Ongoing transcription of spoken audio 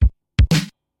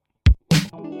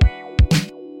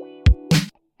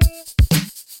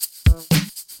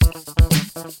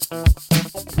Welcome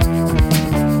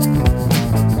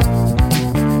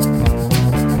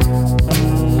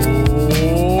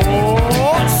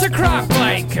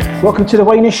to the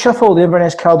Winey Shuffle, the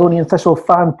Inverness Caledonian Thistle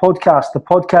fan podcast, the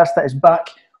podcast that is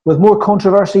back with more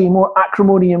controversy, more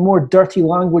acrimony and more dirty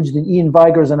language than Ian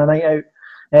Vigurs on a night out.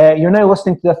 You're now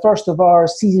listening to the first of our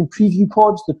season preview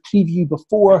pods, the preview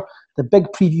before the big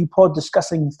preview pod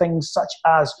discussing things such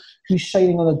as who's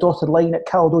shining on the dotted line at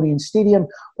Caledonian Stadium,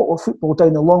 what will football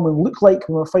down the long run look like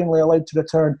when we're finally allowed to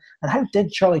return, and how did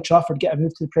Charlie Trafford get a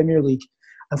move to the Premier League.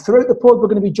 And throughout the pod, we're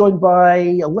going to be joined by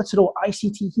a literal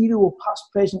ICT hero, past,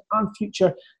 present and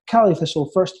future Caley Thistle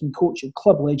first-team coach and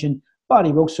club legend,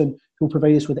 Barry Wilson, who will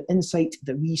provide us with the insight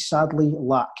that we sadly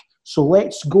lack. So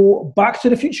let's go back to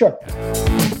the future.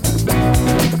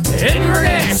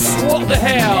 Inverness, what the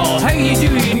hell? How you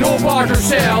doing? No barter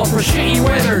sell for shitty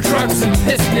weather, trucks and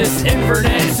business.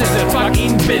 Inverness is a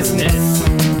fucking business.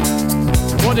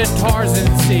 What did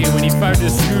Tarzan say when he found a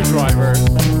screwdriver?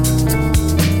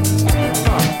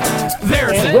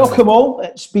 Welcome all.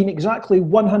 It's been exactly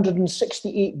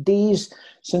 168 days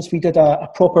since we did a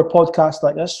proper podcast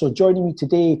like this. So joining me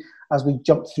today as we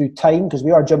jump through time, because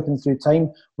we are jumping through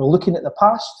time, we're looking at the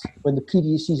past, when the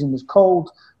previous season was called,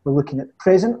 we're looking at the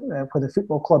present, where the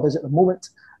football club is at the moment,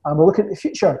 and we're looking at the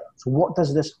future. So what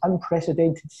does this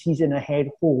unprecedented season ahead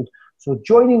hold? So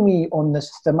joining me on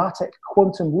this thematic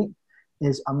quantum leap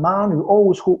is a man who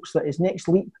always hopes that his next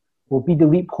leap will be the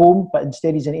leap home, but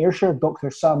instead he's in Ayrshire, Dr.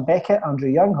 Sam Beckett. Andrew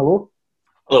Young, hello.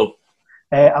 Hello.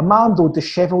 A man, though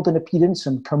dishevelled in appearance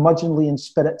and curmudgeonly in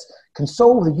spirit, can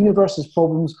solve the universe's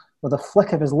problems with a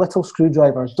flick of his little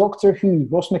screwdriver. Doctor Who,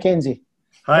 Ross Mackenzie.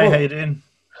 Hi, hello. how you doing?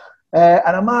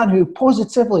 And a man who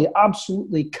positively,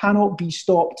 absolutely cannot be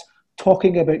stopped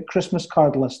talking about Christmas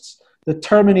card lists. The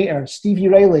Terminator, Stevie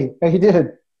Riley. How you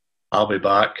doing? I'll be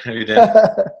back. How you doing?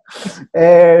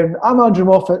 I'm Andrew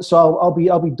Moffat, so I'll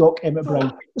be Doc Emmett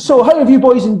Brown. So how have you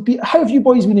boys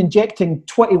been injecting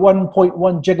 21.1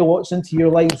 gigawatts into your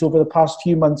lives over the past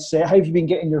few months? How have you been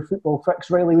getting your football fix,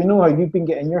 Riley? We know how you've been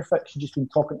getting your fix. You've just been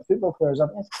talking to football players,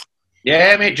 haven't you?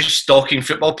 Yeah, mate, just stalking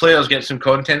football players, getting some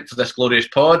content for this glorious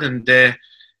pod, and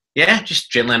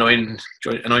just generally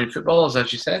annoying footballers,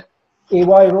 as you said.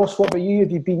 AY, Ross, what about you?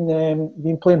 Have you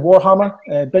been playing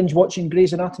Warhammer, binge watching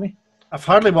Grey's Anatomy? I've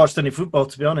hardly watched any football,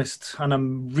 to be honest, and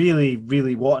I'm really,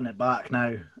 really wanting it back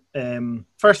now.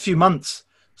 First few months,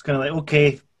 it's kind of like,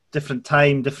 okay, different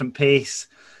time, different pace,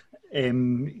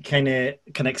 kind of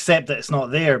can accept that it's not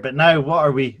there. But now, what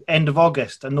are we? End of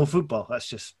August and no football? That's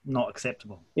just not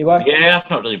acceptable. AY? Yeah, I've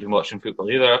not really been watching football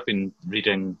either. I've been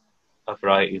reading a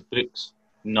variety of books.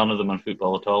 None of them on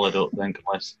football at all, I don't think,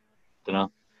 unless, I don't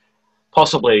know.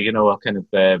 Possibly, a kind of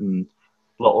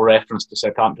little reference to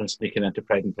Southampton sneaking into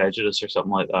Pride and Prejudice or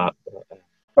something like that.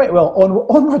 Right, well,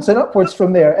 onwards and upwards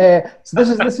from there. So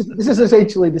this is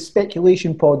essentially the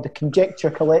speculation pod, the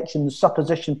conjecture collection, the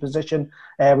supposition position.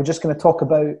 We're just going to talk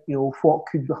about what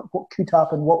could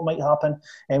happen, what might happen,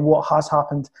 and what has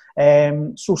happened.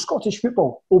 So Scottish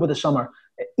football over the summer,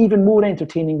 even more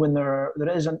entertaining when there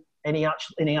isn't any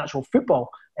actual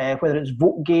football, whether it's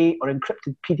Votegate or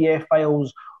encrypted PDF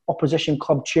files, opposition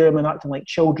club chairman acting like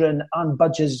children, Anne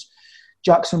Budge's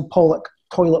Jackson Pollock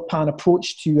toilet pan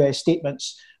approach to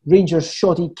statements, Rangers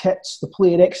shoddy kits, the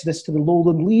player exodus to the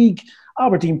Lowland League,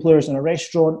 Aberdeen players in a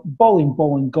restaurant,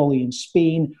 balling golly in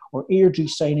Spain, or Airdrie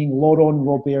signing Laurent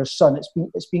Robert's son.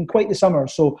 It's been quite the summer.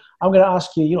 So I'm going to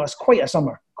ask you, it's quite a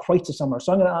summer.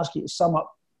 So I'm going to ask you to sum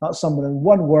up that summer in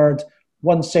one word,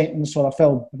 one sentence, or a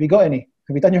film. Have you got any?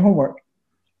 Have you done your homework?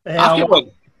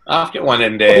 I've got one,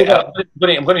 and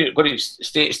I'm going to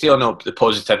stay on the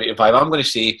positivity vibe. I'm going to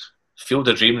say Field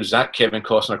of Dreams, that Kevin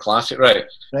Costner classic, right?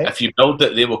 If you build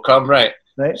it, they will come, right?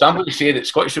 So I'm going to say that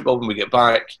Scottish football, when we get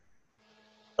back,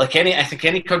 I think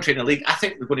any country in the league, I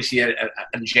think we're going to see an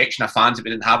injection of fans that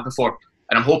we didn't have before,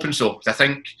 and I'm hoping so. Because I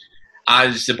think,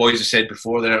 as the boys have said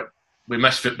before, we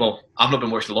miss football. I've not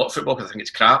been watching a lot of football because I think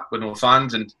it's crap with no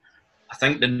fans, and I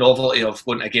think the novelty of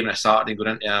going to a game on a Saturday and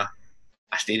going into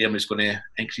a stadium is going to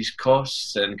increase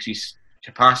costs and increase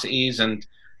capacities, and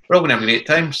we're all going to have a great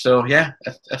time. So yeah,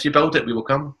 if you build it, we will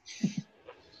come.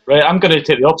 Right, I'm going to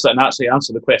take the opposite and actually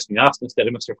answer the question you asked instead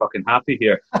of Mr. Fucking Happy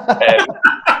here.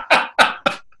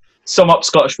 Sum up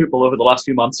Scottish football over the last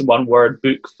few months in one word: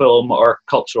 book, film, or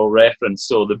cultural reference.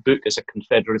 So the book is a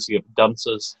confederacy of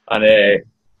dunces, and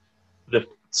the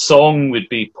song would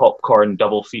be Popcorn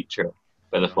Double Feature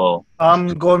by The Fall. I'm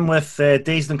going with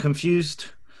Dazed and Confused.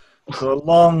 So a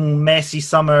long, messy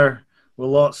summer with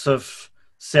lots of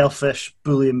selfish,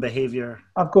 bullying behaviour.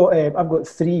 I've got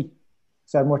three,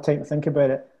 so I have more time to think about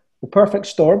it. The Perfect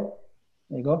Storm,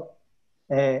 there you go.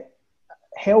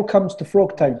 Hell comes to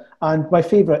Frogtown, and my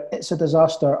favourite, it's a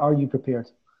disaster, are you prepared?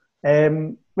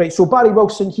 Right, so Barry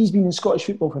Wilson, he's been in Scottish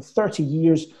football for 30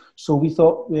 years, so we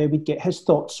thought we'd get his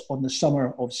thoughts on the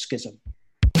summer of schism.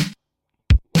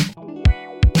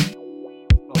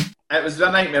 It was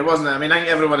a nightmare, wasn't it? I mean, I think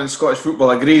everyone in Scottish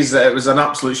football agrees that it was an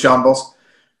absolute shambles.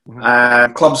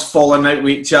 Clubs falling out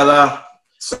with each other,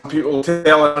 some people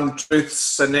telling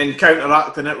untruths and then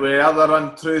counteracting it with other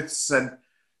untruths, and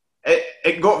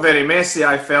it got very messy,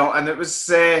 I felt, and it was,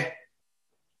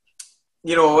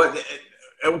 you know,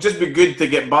 it would just be good to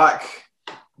get back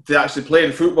to actually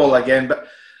playing football again, but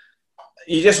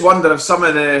you just wonder if some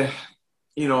of the,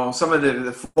 you know, some of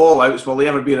the fallouts will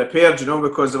ever be repaired, you know,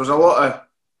 because there was a lot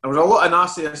of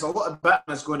nastiness, a lot of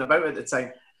bitterness going about at the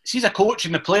time. See, as a coach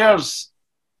and the players,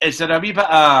 is there a wee bit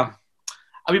of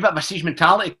a siege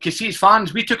mentality? Because see, as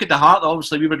fans, we took it to heart that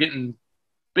obviously we were getting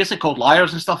basically called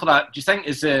liars and stuff like that. Do you think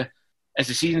as the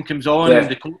season comes on, and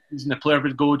the coaches and the player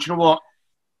would go, do you know what?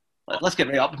 Let's get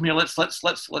right up from here. Let's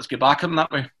get back on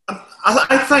that way.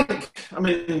 I think. I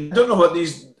mean, I don't know what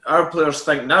our players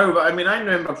think now, but I mean, I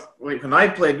remember like when I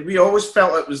played, we always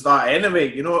felt it was that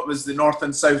anyway. You know, it was the north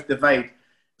and south divide.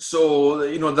 So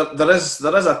you know, there is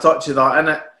a touch of that in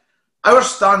it. Our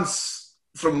stance,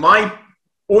 from my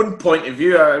own point of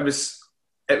view, it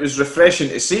was refreshing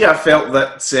to see. I felt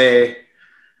that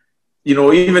you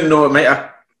know, even though it might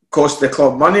have cost the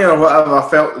club money or whatever, I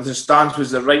felt the stance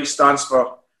was the right stance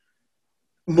for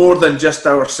more than just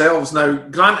ourselves. Now,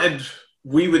 granted,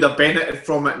 we would have benefited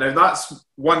from it. Now, that's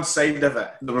one side of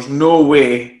it. There was no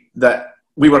way that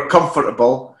we were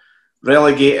comfortable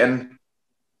relegating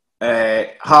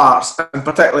Hearts, and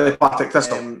particularly Partick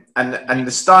Thistle. And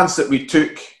the stance that we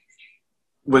took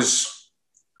was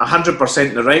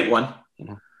 100% the right one.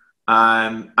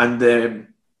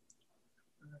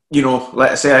 You know,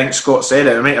 like I say, I think Scott said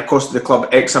it might have costed the club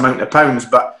X amount of pounds,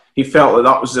 but he felt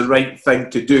that was the right thing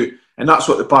to do. And that's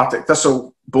what the Partick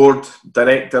Thistle board,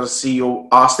 directors, CEO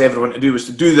asked everyone to do, was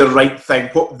to do the right thing,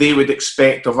 what they would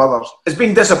expect of others. It's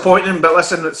been disappointing, but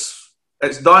listen, it's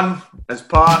done, it's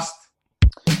passed.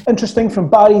 Interesting from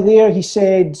Barry there. He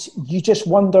said, you just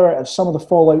wonder if some of the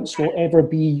fallouts will ever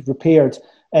be repaired.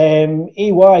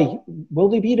 AY, will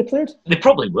they be repaired? They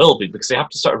probably will be, because they have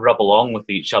to sort of rub along with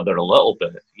each other a little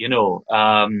bit, you know.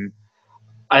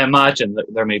 I imagine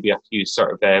that there may be a few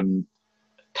sort of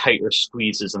tighter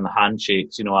squeezes in the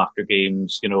handshakes, you know, after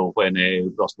games, you know, when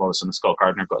Ross Morrison and Scott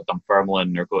Gardiner go to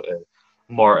Dunfermline or go to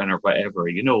Morton or whatever,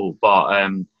 you know. But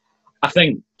I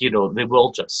think, you know, they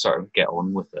will just sort of get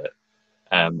on with it.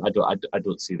 I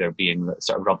don't see there being that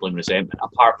sort of rumbling resentment,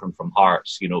 apart from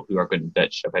Hearts, you know, who are going to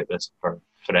bitch about this for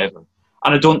forever.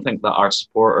 And I don't think that our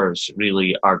supporters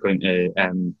really are going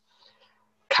to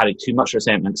carry too much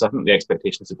resentment, because I think the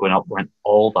expectations of going up weren't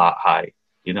all that high,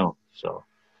 you know. So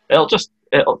it'll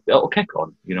kick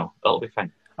on, you know. It'll be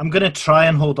fine. I'm going to try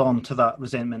and hold on to that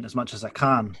resentment as much as I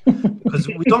can, because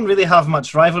we don't really have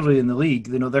much rivalry in the league.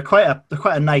 You know, they're quite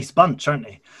a nice bunch, aren't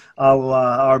they?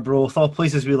 Arbroath, all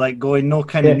places we like going. No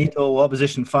kind of needle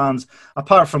opposition fans,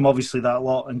 apart from obviously that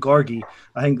lot and Gorgie.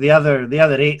 I think the other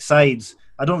 8 sides,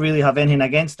 I don't really have anything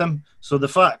against them. So the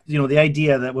fact, you know, the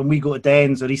idea that when we go to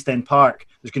Dens or East End Park,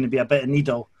 there's going to be a bit of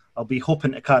needle, I'll be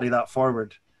hoping to carry that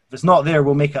forward. If it's not there,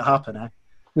 we'll make it happen, eh?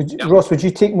 Ross, would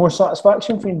you take more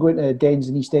satisfaction from going to Dens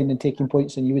and East End and taking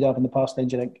points than you would have in the past, then,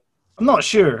 do you think? I'm not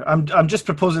sure. I'm just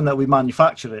proposing that we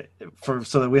manufacture it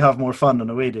so that we have more fun on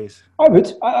away days. I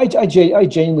would. I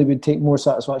genuinely would take more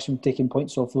satisfaction from taking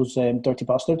points off those dirty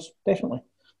bastards. Definitely.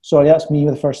 Sorry, that's me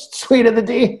with the first swear of the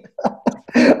day.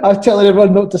 I'm telling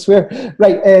everyone not to swear.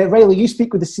 Right, Riley, you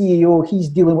speak with the CEO. He's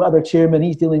dealing with other chairmen.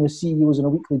 He's dealing with CEOs on a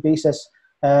weekly basis.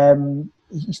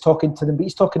 He's talking to them, but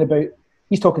he's talking to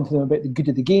them about the good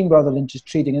of the game rather than just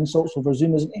trading insults over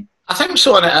Zoom, isn't he? I think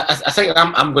so, and I think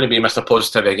I'm going to be Mr.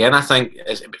 Positive again. I think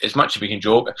as much as we can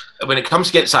joke, when it comes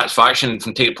to getting satisfaction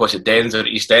from taking place at Dens or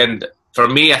East End, for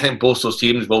me, I think both those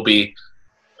teams will be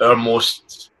our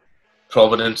most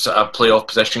prominent playoff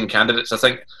position candidates. I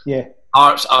think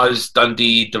Hearts, us,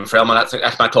 Dundee, Dunfermline, I think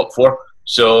that's my top 4.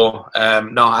 So,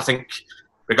 no, I think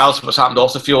regardless of what's happened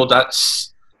off the field,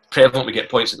 that's prevalent we get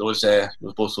points at those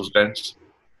both those grounds.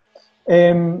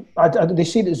 They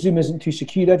say that Zoom isn't too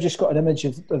secure. I've just got an image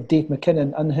of Dave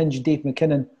McKinnon, unhinged Dave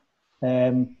McKinnon,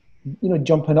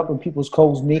 jumping up on people's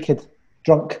calls naked,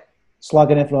 drunk,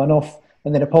 slagging everyone off,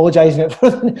 and then apologising for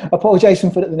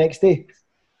it the next day.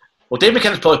 Well, Dave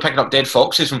McKinnon's probably picking up dead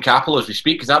foxes from Capello as we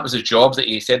speak, because that was his job that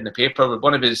he said in the paper.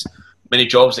 One of his many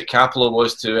jobs at Capello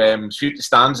was to sweep the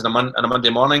stands on a Monday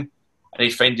morning, and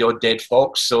he'd find the odd dead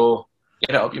fox. So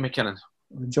get it up, you McKinnon.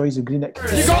 The joys of Greenock.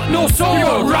 You got no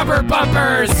soul, rubber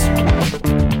bumpers.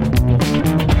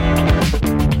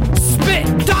 Spit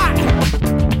that.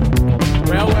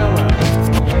 Well.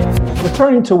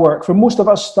 Returning to work, for most of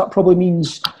us, that probably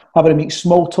means having to make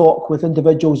small talk with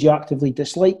individuals you actively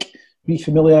dislike,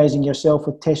 refamiliarising yourself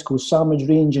with Tesco's sandwich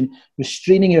range, and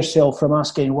restraining yourself from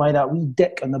asking why that wee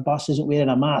dick on the bus isn't wearing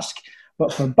a mask.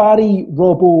 But for Barry,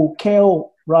 Robbo,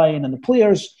 Kel, Ryan and the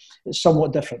players, it's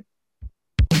somewhat different.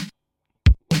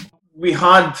 We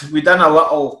done a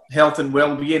little health and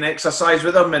well-being exercise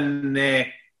with them in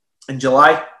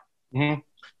July,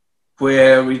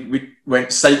 where we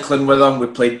went cycling with them, we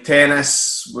played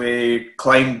tennis, we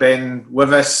climbed in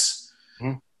with us,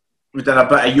 we done a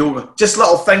bit of yoga, just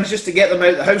little things just to get them out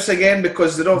of the house again,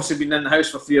 because they'd obviously been in the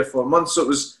house for 3 or 4 months, so it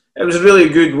was really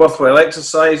good, worthwhile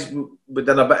exercise. We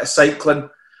done a bit of cycling,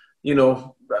 you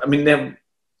know, I mean,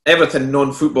 everything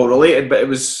non-football related, but it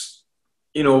was,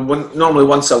 you know, normally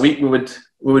once a week we would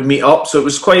meet up, so it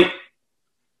was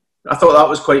I thought that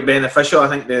was quite beneficial. I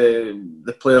think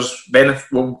the players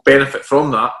will benefit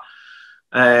from that.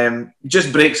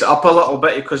 Just breaks it up a little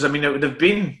bit, because I mean, it would have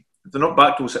been, they're not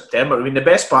back till September, I mean, the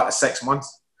best part is 6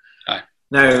 months. Aye.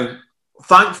 Now,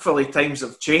 thankfully times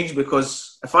have changed,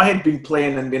 because if I had been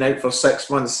playing and been out for 6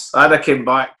 months, I'd have came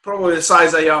back probably the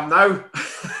size I am now.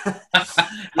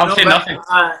 I'm saying nothing.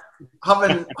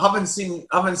 Haven't seen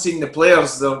the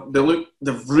players.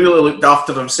 They've really looked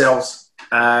after themselves.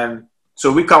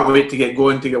 So we can't wait to get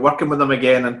going, to get working with them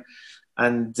again,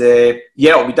 and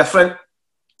it'll be different,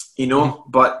 you know.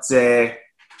 But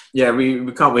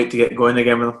we can't wait to get going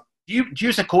again with them. Do you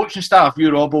use the coaching staff,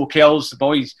 you, Robbo, Kells, the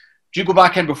boys? Do you go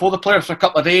back in before the players for a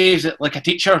couple of days, like a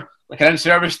teacher, like an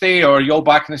in-service day, or are you all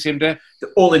back in the same day?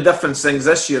 The only difference things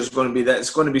this year is going to be that it's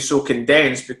going to be so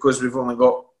condensed, because we've only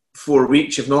got 4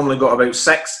 weeks. You've normally got about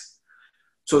 6,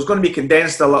 so it's going to be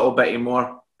condensed a little bit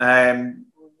more.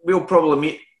 We'll probably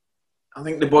meet. I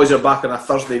think the boys are back on a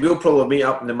Thursday. We'll probably meet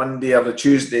up on the Monday or the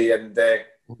Tuesday and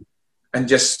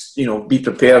just, you know, be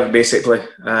prepared basically.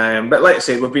 But like I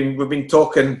said, we've been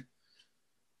talking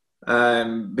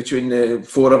between the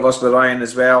 4 of us with Ryan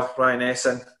as well, Ryan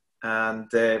Essen,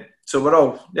 and so we're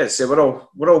all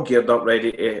geared up,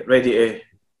 ready to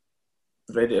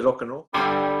rock and roll.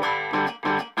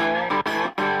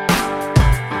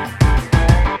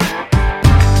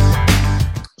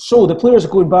 So the players are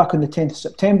going back on the 10th of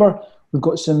September. We've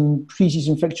got some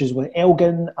pre-season fixtures with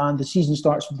Elgin, and the season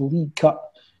starts with the League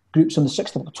Cup groups on the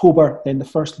 6th of October, then the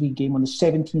first league game on the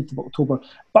 17th of October.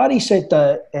 Barry said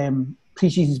that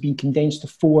pre-season's been condensed to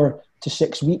 4 to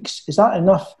 6 weeks. Is that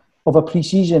enough of a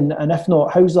pre-season? And if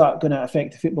not, how's that going to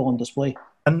affect the football on display?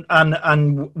 And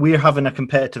we're having a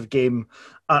competitive game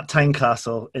at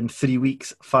Tynecastle in 3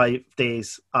 weeks, 5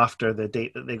 days after the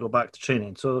date that they go back to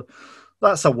training. So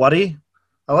that's a worry.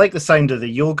 I like the sound of the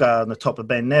yoga on the top of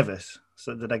Ben Nevis.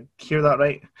 So did I hear that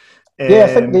right? Yeah, I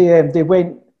think they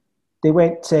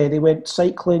went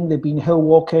cycling. They've been hill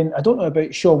walking. I don't know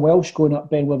about Sean Welsh going up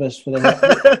Ben with us for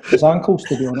his ankles,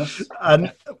 to be honest.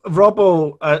 And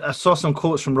Robbo, I saw some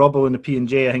quotes from Robbo in the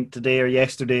P&J, I think today or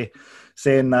yesterday,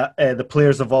 saying that the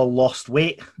players have all lost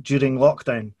weight during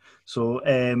lockdown. So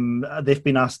they've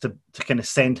been asked to kind of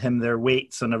send him their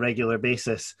weights on a regular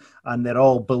basis, and they're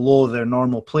all below their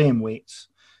normal playing weights.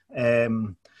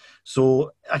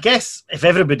 So I guess if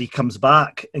everybody comes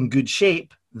back in good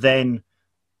shape, then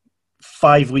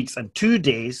 5 weeks and 2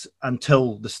 days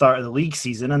until the start of the league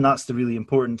season, and that's the really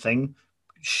important thing,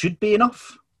 should be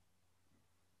enough.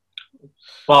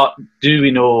 But do we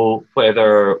know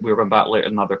whether we're going back later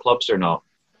than other clubs or not?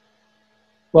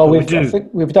 Well, I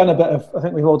think we've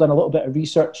all done a little bit of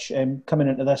research coming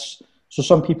into this. So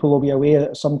some people will be aware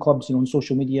that some clubs, on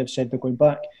social media have said they're going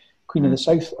back. Queen of the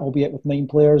South, albeit with 9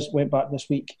 players, went back this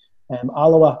week.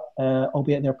 Alloa,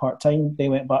 albeit they're part-time, they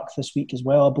went back this week as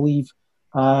well, I believe.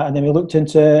 And then we looked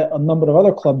into a number of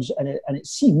other clubs, and it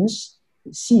seems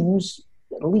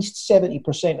at least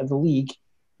 70% of the league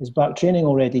is back training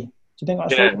already. Do you think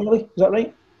that's right, really? Is that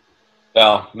right?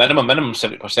 Well, minimum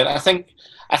 70%. I think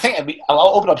I'll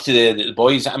open up to the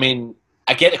boys. I mean,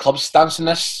 I get the club's stance in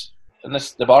this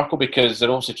debacle, because they're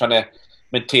also trying to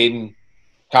maintain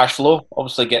cash flow,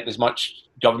 obviously getting as much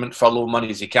government furlough money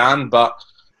as they can. But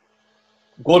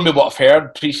going with what I've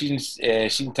heard, pre-season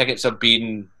season tickets have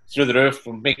been through the roof.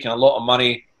 We're making a lot of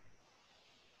money.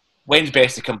 When's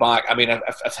best to come back? I mean,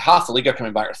 if half the league are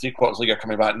coming back or 3/4 of the league are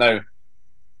coming back now,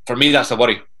 for me that's a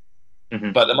worry.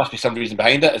 Mm-hmm. But there must be some reason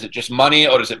behind it. Is it just money,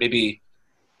 or is it maybe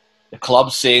the club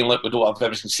saying, look, we don't have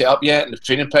everything set up yet in the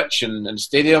training pitch and the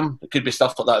stadium? It could be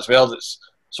stuff like that as well. That's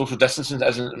social distancing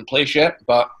that isn't in place yet.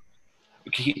 But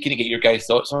Can you get your guys'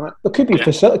 thoughts on it? There could be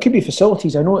it could be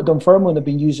facilities. I know at Dunfermline they've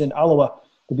been using Alloa.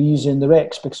 They'll be using the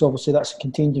Rex because obviously that's a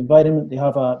contained environment. They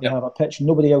have a pitch.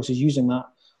 Nobody else is using that,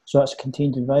 so that's a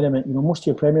contained environment. You know, most of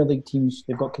your Premier League teams,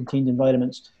 they've got contained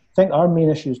environments. I think our main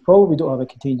issue is probably we don't have a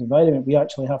contained environment. We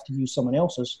actually have to use someone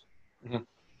else's. Mm-hmm.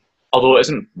 Although it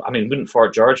isn't, I mean, wouldn't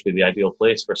Fort George be the ideal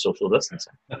place for social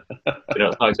distancing? It's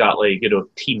not exactly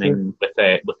teeming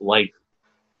with life.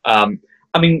 I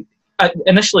mean,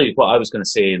 initially, what I was going to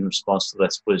say in response to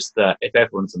this was that if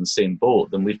everyone's in the same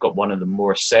boat, then we've got one of the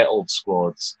more settled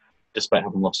squads, despite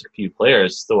having lost a few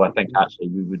players. So I think actually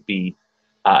we would be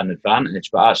at an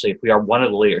advantage. But actually, if we are one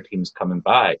of the later teams coming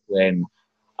back, then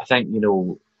I think,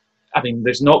 I mean,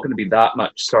 there's not going to be that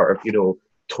much sort of,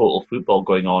 total football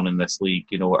going on in this league,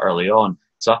 early on.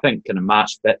 So I think kind of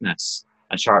match fitness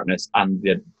and sharpness and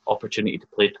the opportunity to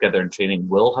play together in training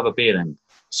will have a bearing.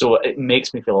 So it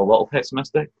makes me feel a little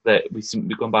pessimistic that we seem to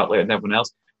be going back later than everyone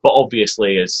else. But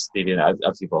obviously, as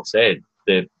you've all said,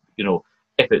 if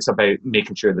it's about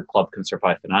making sure the club can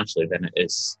survive financially, then it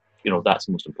is, that's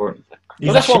the most important thing.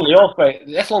 Well, this won't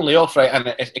lay off, right? And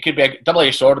it could be a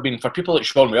double-edged sword. I mean, for people like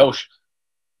Sean Welsh,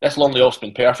 this long layoff's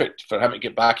been perfect for him to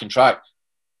get back in track.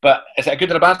 But is it a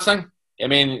good or a bad thing? I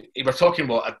mean, we're talking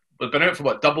about we've been out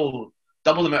for double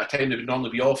the amount of time that we'd normally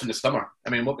be off in the summer.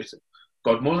 I mean, what was it?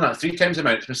 God, more than that, 3 times the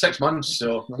amount. It's been 6 months.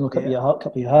 So I know a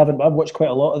couple you haven't, but I've watched quite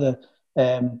a lot of the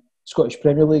Scottish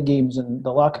Premier League games, and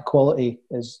the lack of quality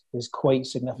is quite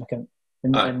significant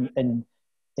in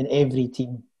every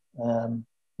team.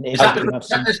 Is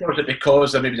it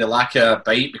because of maybe the lack of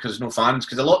bite because there's no fans?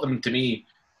 Because a lot of them, to me,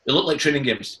 they look like training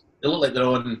games. They look like they're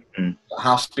on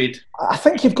half speed. I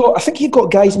think you've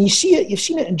got guys, and you've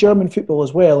seen it in German football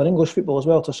as well, and English football as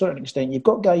well to a certain extent. You've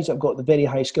got guys that have got the very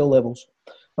high skill levels,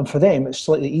 and for them it's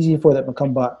slightly easier for them to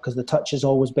come back because the touch is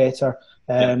always better.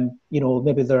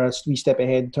 Maybe they're a wee step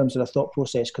ahead in terms of the thought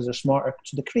process because they're smarter.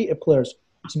 So the creative players,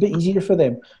 it's a bit easier for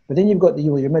them. But then you've got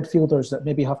your midfielders that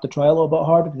maybe have to try a little bit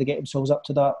harder to get themselves up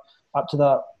to that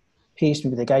pace.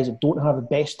 Maybe the guys that don't have the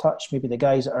best touch, maybe the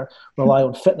guys that rely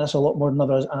on fitness a lot more than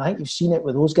others, and I think you've seen it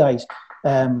with those guys.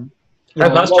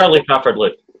 That's Charlie Trafford,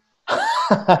 Luke.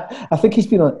 I think he's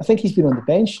been on the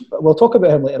bench. We'll talk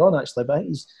about him later on, actually. But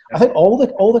I think all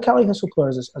the Cali Thistle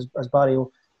players, as Barry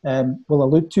will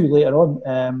allude to later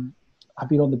on, have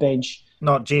been on the bench.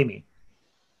 Not Jamie.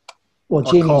 Well,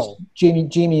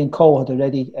 Jamie and Cole had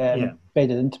already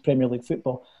bedded into Premier League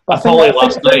football. But I think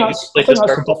that's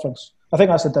the difference. I think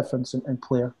that's the difference in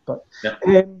player. But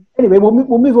anyway, we'll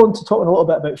move on to talking a little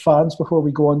bit about fans before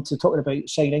we go on to talking about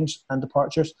signings and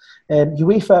departures.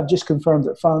 UEFA have just confirmed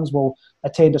that fans will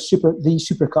attend the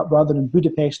Super Cup rather than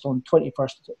Budapest on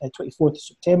 24th of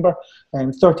September,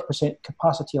 30%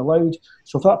 capacity allowed.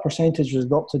 So if that percentage was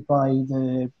adopted by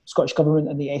the Scottish Government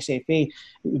and the SFA, it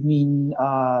would mean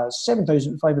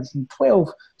 7,512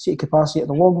 seat capacity at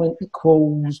the Longman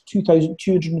equals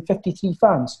 2,253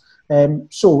 fans.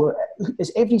 So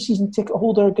is every season ticket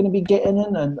holder going to be getting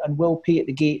in and will pay at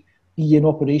the gate be in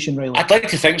operation, Riley? I'd like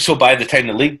to think so by the time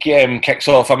the league kicks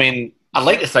off. I mean, I'd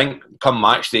like to think come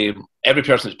match day, every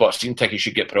person that's bought a season ticket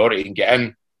should get priority and get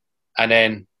in. And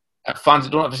then if fans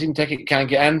that don't have a season ticket can't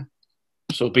get in,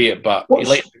 so be it. But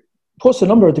what's the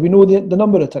number? Do we know the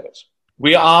number of tickets?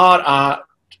 We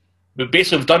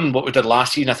basically done what we did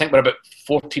last season. I think we're about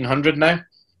 1,400 now.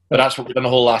 But that's what we've done the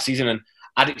whole last season. And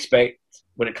I'd expect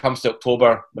when it comes to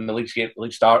October, when the league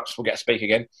starts, we'll get a spike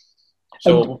again.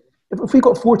 So if we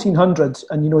got 1,400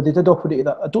 and they did operate at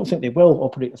that, I don't think they will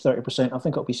operate at 30%. I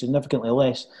think it'll be significantly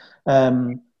less.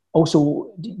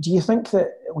 Also, do you think that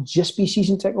it will just be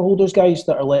season ticket holders, guys,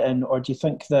 that are let in, or do you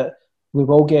think that we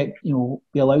will get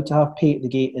be allowed to have pay at the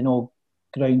gate in all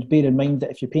grounds? Bear in mind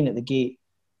that if you're paying at the gate,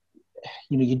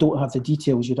 you don't have the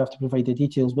details. You'd have to provide the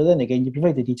details, but then again, you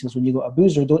provide the details when you got a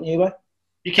boozer, don't you?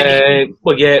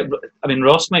 Well, yeah. I mean,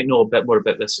 Ross might know a bit more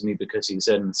about this than me because he's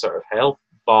in sort of health.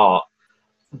 But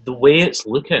the way it's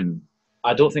looking,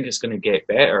 I don't think it's going to get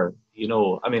better.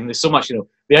 I mean, there's so much.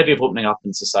 The idea of opening up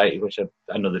in society, which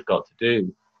I know they've got to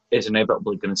do, is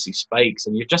inevitably going to see spikes,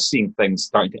 and you're just seeing things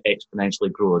starting to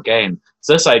exponentially grow again.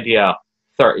 So this idea,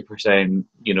 30%,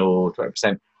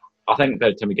 20%. I think by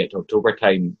the time we get to October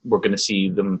time, we're going to see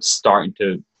them starting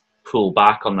to pull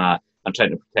back on that and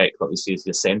trying to protect what we see as the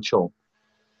essential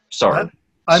sort of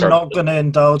I'm not going to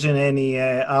indulge in any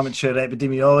amateur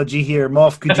epidemiology here.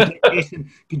 Moff,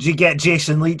 could you get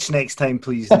Jason Leach next time,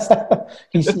 please?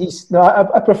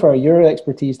 I prefer your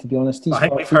expertise, to be honest. I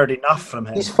think we've heard enough from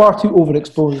him. He's far too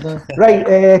overexposed now.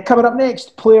 Right, coming up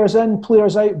next, players in,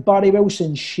 players out. Barry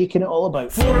Wilson shaking it all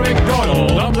about. For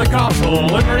McDonald, up the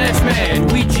castle, Inverness Man,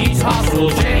 Ouija's Hostel,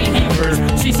 Jenny Heavers,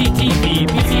 CCTV,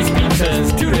 BC's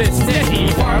Pizzas, Judith,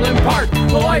 Steady, Farland Park,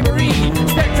 the Library,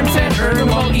 Spectrum Centre,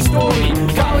 Multi-Story,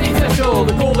 Golly Official,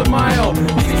 the Golden Mile,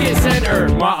 Music Centre,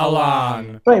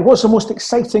 Matalan. Right, what's the most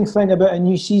exciting thing about a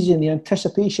new season? The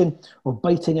anticipation of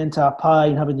biting into a pie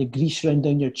and having the grease run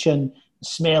down your chin, the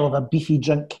smell of a beefy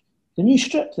drink, the new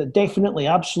strip that definitely,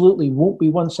 absolutely won't be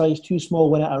one size too small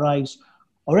when it arrives,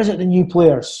 or is it the new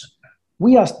players?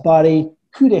 We asked Barry,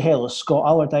 who the hell is Scott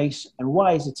Allardice, and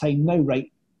why is the time now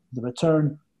right for the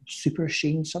return of Super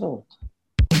Shane Sutherland?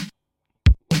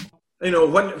 You know,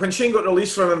 when Shane got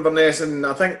released from Inverness, and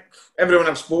I think everyone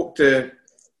I've spoke to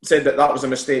said that was a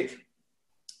mistake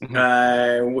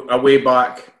a way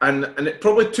back, and it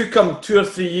probably took him 2 or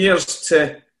 3 years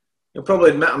to, he'll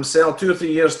probably admit himself, 2 or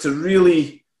 3 years to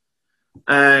really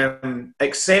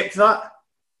accept that,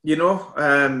 you know,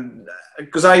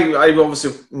 because I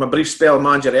obviously, my brief spell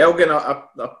manager Elgin, I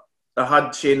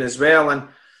had Shane as well, and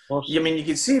I mean, you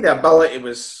could see the ability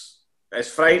was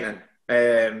frightening.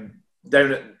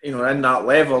 Down at, you know, in that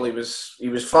level, he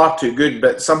was far too good,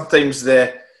 but sometimes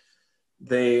the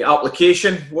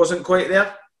application wasn't quite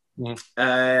there.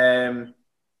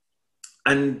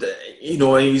 And you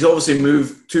know, he's obviously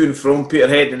moved to and from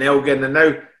Peterhead and Elgin, and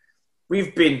now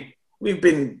we've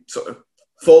been sort of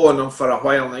following him for a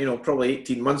while. You know, probably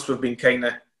 18 months. We've been kind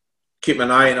of keeping an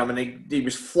eye on him, and he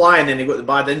was flying, and he got the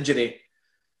bad injury,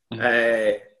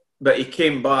 but he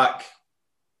came back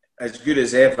as good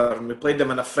as ever, and we played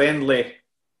them in a friendly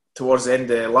towards the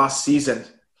end of last season,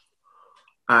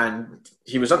 and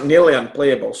he was nearly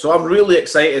unplayable. So I'm really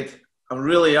excited. I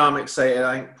really am excited.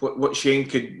 I think what Shane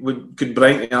could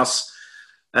bring to us.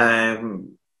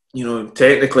 You know,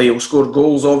 technically he'll score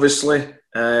goals. Obviously,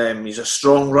 he's a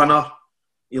strong runner.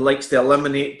 He likes to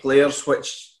eliminate players,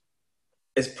 which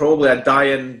is probably a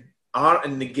dying art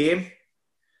in the game.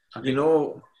 You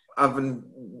know, having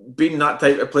been that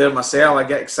type of player myself, I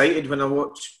get excited when I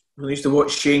used to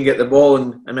watch Shane get the ball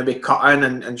and maybe cut in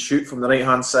and shoot from the right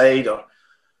hand side.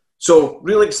 So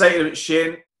really excited about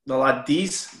Shane, the lad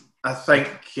Deas. I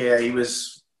think he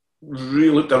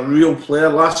looked a real player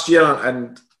last year,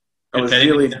 and I was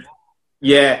really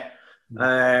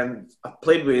I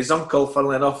played with his uncle,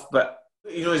 funnily enough, but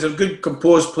you know, he's a good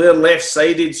composed player,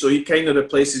 left-sided, so he kind of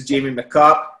replaces Jamie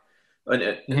McCart on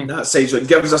that side, so it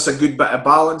gives us a good bit of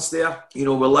balance there. You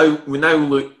know, we now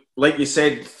look, like you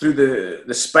said, through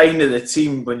the spine of the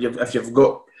team. If you've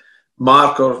got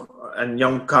Mark and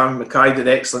young Karen McKay did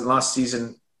excellent last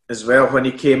season as well when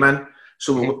he came in.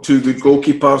 So we've got 2 good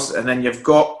goalkeepers, and then we've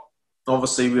got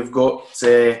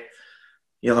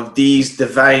you'll have Deas,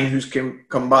 Devine, who's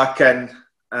come back in,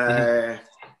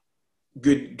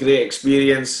 great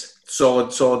experience,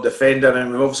 solid defender,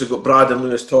 and we've obviously got Brad and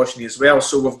Lewis Toshney as well.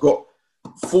 So we've got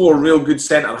 4 real good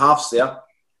centre halves there.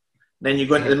 Then you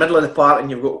go into the middle of the park, and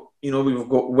you've got, you know, we've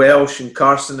got Welsh and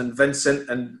Carson and Vincent,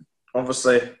 and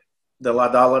obviously the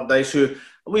lad Allardice, who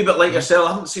a wee bit like yourself,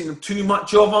 I haven't seen too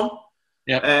much of him.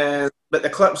 But the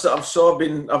clips that I've saw,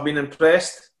 I've been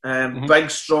impressed. Big,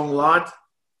 strong lad.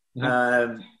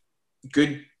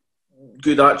 Good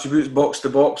attributes, box to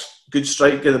box, good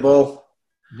strike of the ball.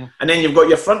 And then you've got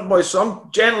your front boys, so I'm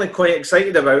generally quite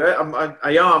excited about it.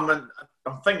 I am, and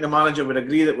I think the manager would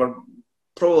agree that we're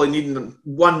probably needing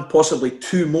 1, possibly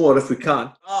 2 more if we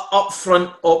can. Up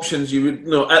front options, you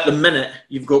know, at the minute,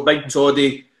 you've got Big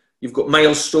Toddy, you've got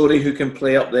Miles Story who can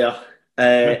play up there,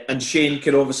 and Shane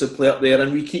can obviously play up there,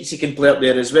 and Rikichi can play up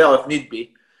there as well if need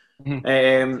be.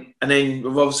 And then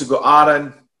we've obviously got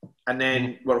Aaron, and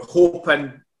then we're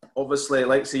hoping, obviously,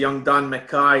 like the young Dan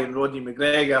McKay and Rodney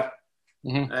MacGregor,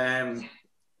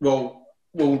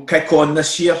 will kick on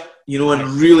this year, you know, and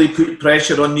really put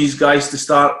pressure on these guys to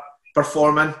start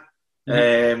performing.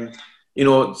 You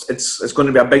know, it's going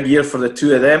to be a big year for the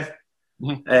 2 of them.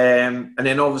 And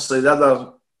then obviously the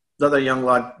other young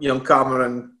lad, young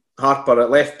Cameron Harper at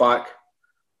left back,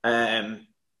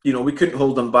 you know, we couldn't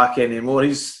hold him back anymore.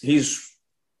 He's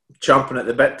champing at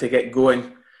the bit to get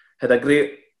going. Had a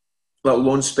great little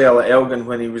loan spell at Elgin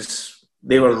when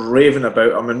they were raving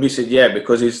about him, and we said, yeah,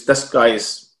 because this guy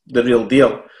is the real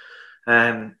deal.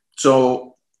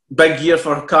 So big year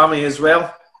for Cammy as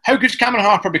well. How good's Cameron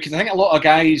Harper? Because I think a lot of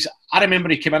guys, I remember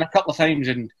he came in a couple of times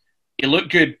and he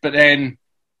looked good, but then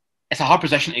it's a hard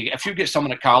position to get. If you get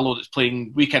someone at Carlo that's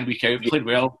playing week in, week out, played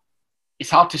well, it's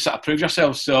hard to sort of prove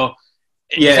yourself. So,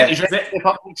 yeah, he's ready to step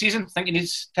up next season. Think he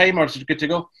needs time, or is he good to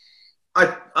go?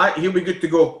 He'll be good to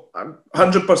go. I'm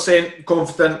 100%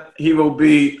 confident he will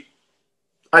be.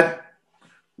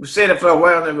 We've said it for a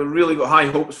while now. We've really got high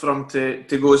hopes for him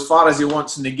to go as far as he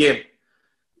wants in the game.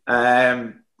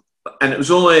 And it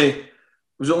was only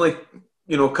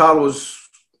Carlo's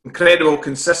incredible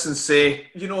consistency.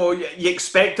 You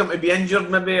expect him to be injured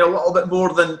maybe a little bit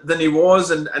more than he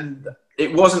was, and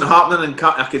it wasn't happening. And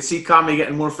I could see Cammy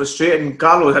getting more frustrated. And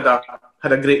Carlo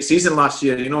had a great season last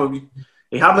year.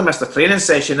 He hardly missed a training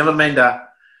session, never mind a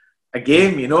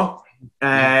game.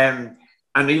 And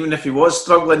even if he was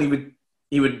struggling,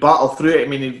 he would battle through it. I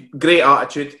mean, great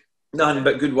attitude. Nothing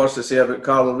but good words to say about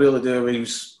Carlo. Really do. He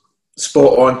was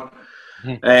spot on.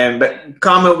 But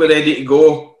Cam will be ready to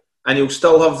go, and he'll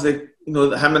still have him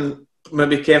and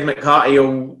maybe Kev McHattie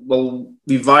will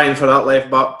be vying for that left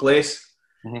back place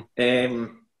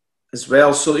as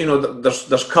well. So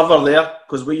there's cover there,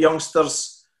 because we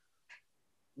youngsters,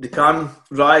 they can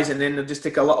rise and then they'll just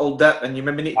take a little dip, and you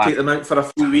maybe need to take them out for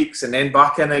a few weeks and then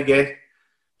back in again.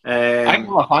 I think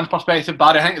from a fan's perspective,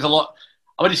 Barry, I think there's a lot.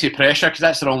 I wouldn't say pressure, because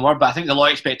that's the wrong word, but I think there's a lot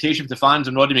of expectation for the fans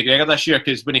on Roddy McGregor this year,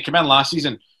 because when he came in last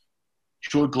season,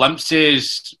 showed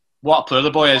glimpses what a player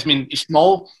the boy is. I mean, he's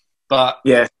small, but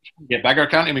he can get bigger,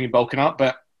 can't he, when you're bulking up?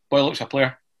 But boy looks a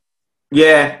player.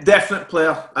 Yeah, definite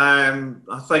player. I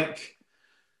think,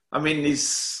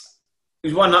 he's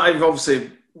one that I've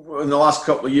obviously, in the last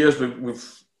couple of years,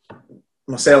 we've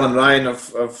myself and Ryan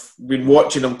have been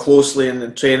watching him closely in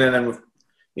the training, and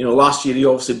last year he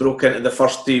obviously broke into the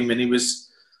first team, and he was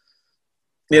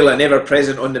nearly never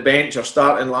present on the bench or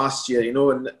starting last year,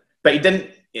 but he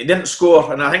didn't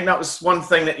score, and I think that was one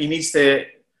thing that he needs to.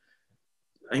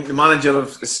 I think the manager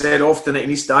has said often that he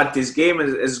needs to add to his game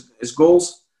is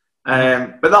goals,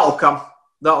 but that'll come.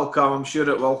 I'm sure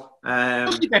it will.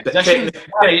 Is he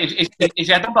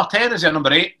a number 10? Is he a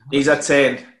number 8? He's a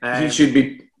 10.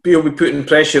 He'll be putting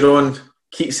pressure on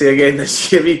Keatsy again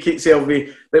this year.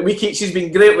 Keatsy's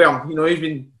been great with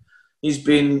him. He's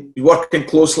been working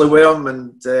closely with him,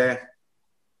 and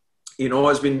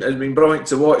it's been brilliant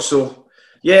to watch. So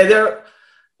yeah, they're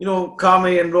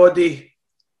Cammy and Roddy,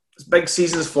 it's big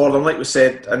seasons for them, like we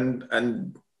said,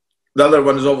 and the other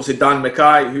one is obviously Dan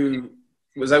McKay, who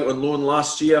was out on loan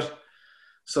last year,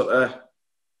 sort of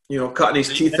cutting his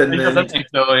teeth in.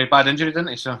 So a bad injury, didn't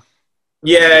he? So.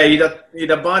 Yeah, he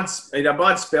had a bad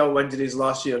spell with injuries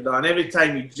last year, Dan. Every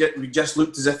time he just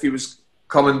looked as if he was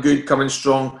coming good, coming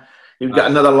strong. He would get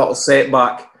another little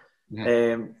setback.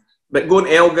 But going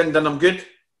to Elgin done him good.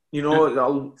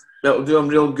 That'll do him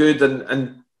real good,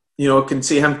 and can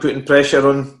see him putting pressure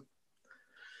on.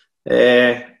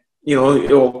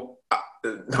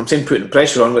 I'm saying putting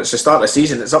pressure on. But it's the start of the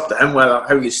season. It's up to him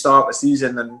how you start the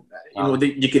season, and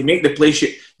you can make the place.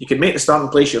 You can make the starting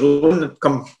place your own.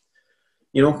 Come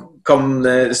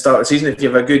the start of the season, if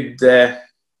you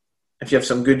have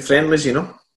some good friendlies,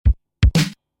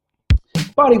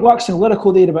 Barry waxing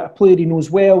lyrical there about a player he knows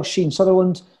well, Shane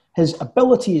Sutherland. His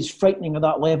ability is frightening at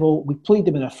that level. We played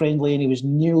him in a friendly and he was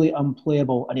nearly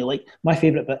unplayable. And my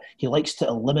favourite bit, he likes to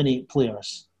eliminate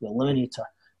players. The eliminator.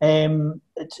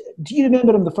 Do you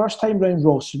remember him the first time round,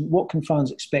 Ross? What can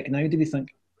fans expect now, do you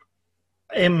think?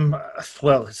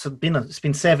 Well, it's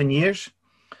been 7 years.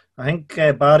 I think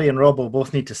Barry and Robbo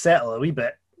both need to settle a wee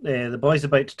bit. The boy's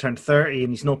about to turn 30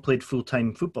 and he's not played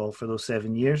full-time football for those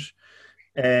 7 years.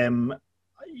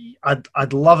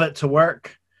 I'd love it to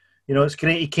work. It's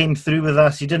great he came through with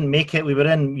us. He didn't make it. We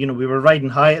were riding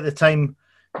high at the time.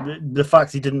 The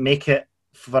fact he didn't make it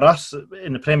for us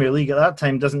in the Premier League at that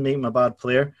time doesn't make him a bad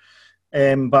player.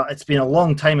 But it's been a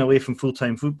long time away from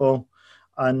full-time football.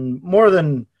 And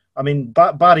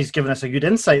Barry's given us a good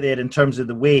insight there in terms of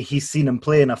the way he's seen him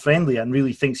play in a friendly and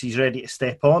really thinks he's ready to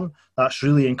step on. That's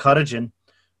really encouraging.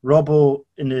 Robbo,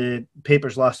 in the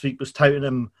papers last week, was touting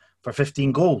him for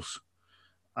 15 goals.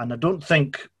 And I don't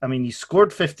think, he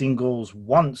scored 15 goals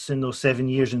once in those 7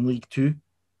 years in League Two,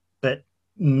 but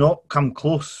not come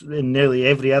close in nearly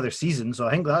every other season. So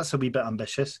I think that's a wee bit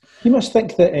ambitious. You must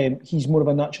think that he's more of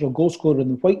a natural goal scorer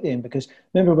than White then, because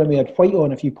remember when we had White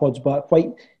on a few pods back,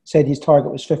 White said his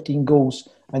target was 15 goals,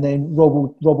 and then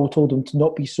Robbo told him to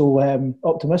not be so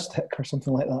optimistic or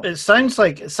something like that. It sounds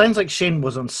like Shane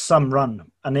was on some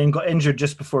run and then got injured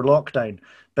just before lockdown,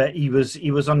 but he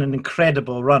was on an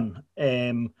incredible run.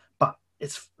 But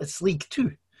it's League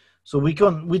Two, so we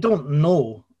don't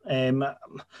know.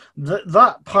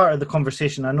 That part of the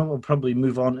conversation, I know we'll probably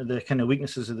move on to the kind of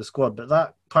weaknesses of the squad, but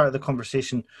that part of the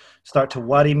conversation start to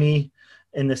worry me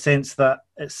in the sense that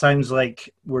it sounds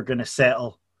like we're going to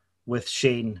settle with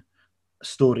Shane,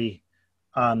 Story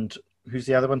and who's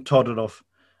the other one? Todorov.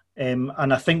 And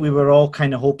I think we were all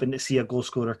kind of hoping to see a goal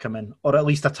scorer come in, or at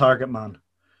least a target man.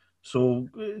 So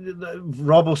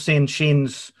Robbo saying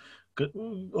Shane's,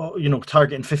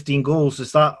 targeting 15 goals.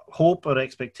 Is that hope or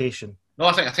expectation? No,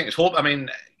 I think it's hope. I mean,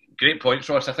 great points,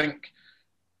 Ross. I think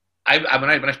when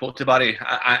I spoke to Barry,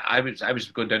 I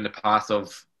was going down the path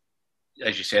of,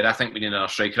 as you said, I think we need another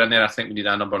striker in there. I think we need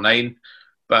a number 9.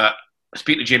 But I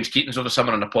speak to James Keatons over the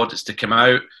summer on the pod that's to come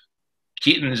out.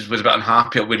 Keatons was a bit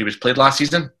unhappy at where he was played last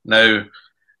season. Now,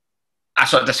 I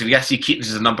sort of disagree. I see Keatons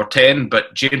as a number 10,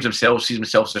 but James himself sees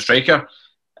himself as a striker.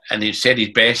 And he said his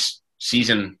best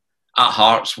season at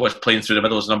Hearts was playing through the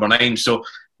middle as number 9. So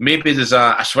maybe there's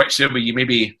a switch there where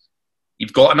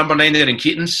you've got a number 9 there in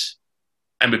Keatons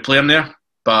and we play him there,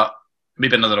 but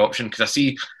maybe another option, because I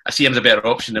see him as a better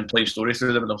option than playing Story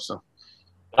through the middle. So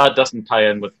that doesn't tie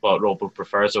in with what Robbo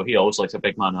prefers, so he always likes a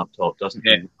big man up top, doesn't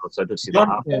he? So I do see that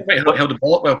happen. He held the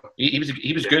ball up well. He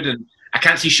was good, and I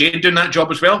can't see Shane doing that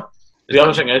job as well. The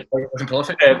other thing is,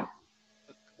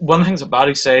 one of the things that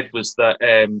Barry said was that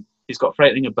he's got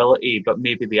frightening ability, but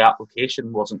maybe the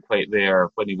application wasn't quite there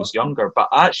when he was younger. But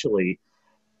actually,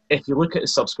 if you look at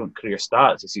his subsequent career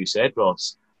stats, as you said,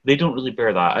 Ross, they don't really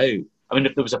bear that out. I mean,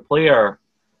 if there was a player,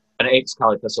 an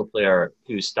ex-Cali Thistle player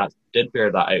whose stats did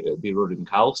bear that out, it would be Rory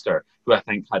McAllister, who I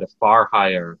think had a far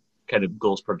higher kind of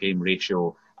goals per game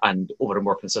ratio and over a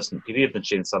more consistent period than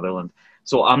Shane Sutherland.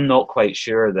 So I'm not quite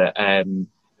sure that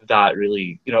that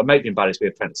really, it might be Barry's way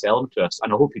of trying to sell him to us,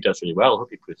 and I hope he does really well. I hope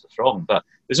he proves us wrong, but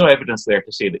there's no evidence there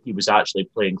to say that he was actually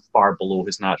playing far below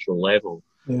his natural level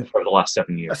for the last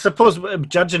 7 years. I suppose,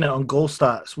 judging it on goal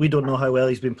stats, we don't know how well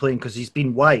he's been playing because he's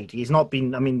been wide. He's not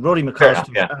been, Rory McAllister's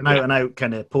an out-and-out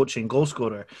kind of poaching goal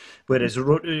scorer, whereas,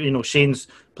 Shane's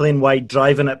playing wide,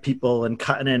 driving at people and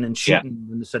cutting in and shooting,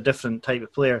 and it's a different type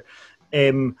of player.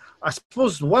 I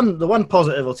suppose the one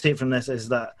positive I'll take from this is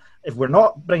that if we're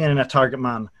not bringing in a target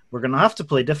man, we're going to have to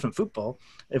play different football.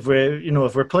 If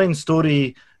we're playing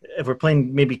Story, if we're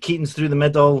playing maybe Keatons through the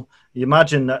middle, you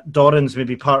imagine that Doran's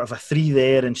maybe part of a 3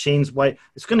 there and Shane's wide.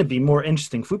 It's going to be more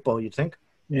interesting football, you'd think.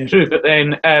 Yeah. True, but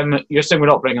then you're saying we're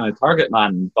not bringing in a target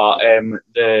man, but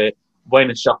the Wine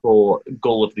and Shuffle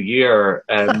Goal of the Year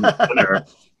winner,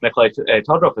 McKay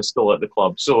Todorov, is still at the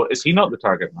club. So is he not the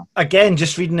target man? Again,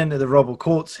 just reading into the Robbo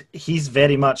quotes, he's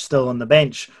very much still on the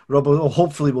bench. Robbo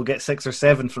hopefully will get 6 or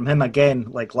 7 from him again,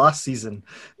 like last season,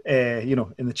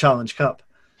 in the Challenge Cup.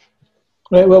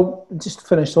 Right, well, just to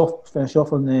finish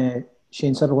off on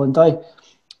Shane Sutherland.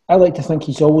 I like to think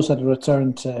he's always had a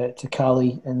return to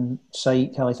Cali in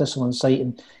sight, Cali Thistle in sight,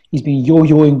 and he's been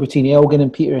yo-yoing between Elgin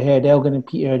and Peterhead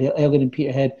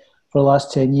for the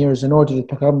last 10 years in order to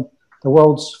become the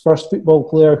world's first football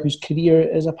player whose career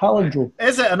is a palindrome.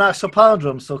 Is it an actual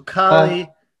palindrome? So Cali,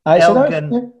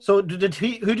 Elgin. So who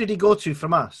did he go to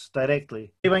from us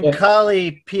directly? He went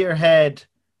Cali, Peterhead,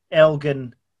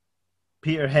 Elgin,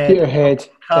 Peterhead,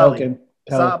 Cali. Elgin.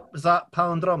 Is that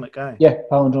palindromic? Aye. Yeah,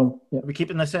 palindrome. Yeah. Are we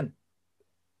keeping this in?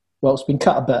 Well, it's been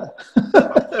cut a bit.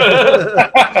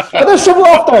 But there's some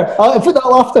laughter. I'll put that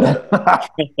laughter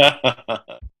in.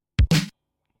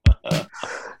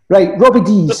 Right, Robbie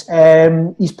Deas.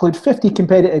 He's played 50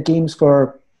 competitive games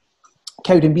for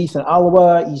Cowdenbeath and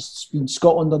Alloa. He's been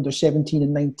Scotland under 17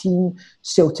 and 19,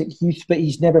 Celtic youth, but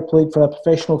he's never played for a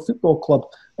professional football club.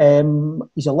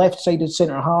 He's a left-sided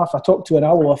centre-half. I talked to an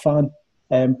Alloa fan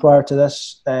prior to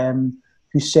this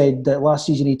who said that last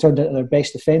season he turned into their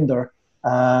best defender.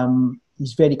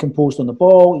 He's very composed on the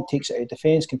ball. He takes it out of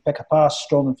defence, can pick a pass,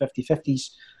 strong in 50-50s.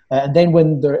 And then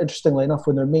interestingly enough,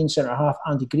 when their main centre-half,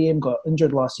 Andy Graham, got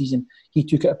injured last season, he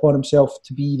took it upon himself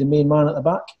to be the main man at the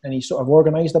back, and he sort of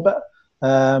organised a bit.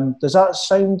 Does that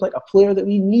sound like a player that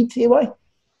we need, AY?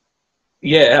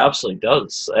 Yeah, it absolutely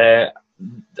does. I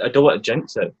don't want to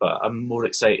jinx it, but I'm more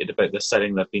excited about this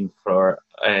signing than I've been for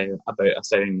about a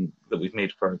signing that we've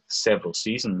made for several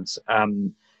seasons.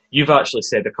 You've actually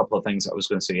said a couple of things that I was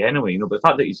going to say anyway. But the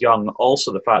fact that he's young,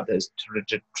 also the fact that his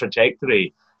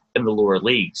trajectory in the lower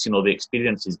leagues, the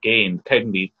experience he's gained,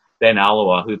 Cowdenbeath, then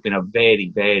Alloa, who've been a very,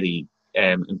 very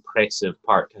impressive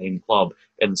part-time club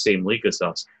in the same league as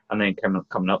us, and then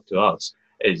coming up to us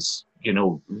is,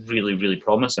 really, really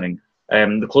promising.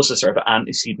 The closest sort of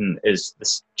antecedent is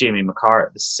this Jamie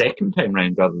McCart the second time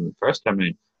round rather than the first time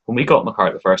round. When we got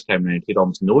McCart the first time round, he had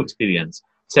almost no experience.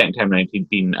 Second time round, he'd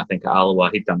been, I think, at Alloa,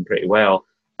 he'd done pretty well.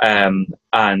 And,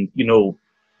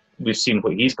 we've seen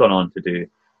what he's gone on to do.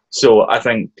 So I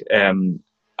think,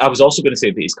 I was also going to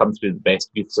say that he's come through the best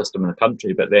youth system in the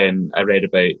country, but then I read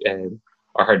about,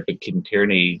 or heard about Keaton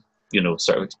Tierney,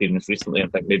 sort of experience recently, and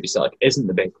I think maybe Celtic isn't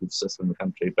the best youth system in the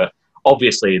country, but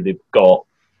obviously they've got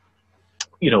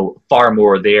far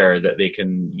more there that they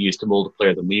can use to mould a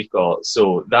player than we've got.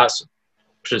 So that's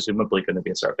presumably going to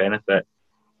be a sort of benefit.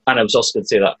 And I was also going to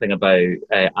say that thing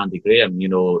about Andy Graham.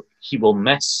 He will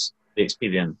miss the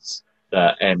experience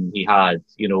that he had,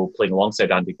 playing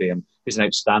alongside Andy Graham, who's an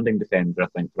outstanding defender, I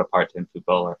think, for a part-time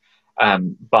footballer.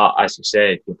 But as you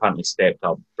said, he apparently stepped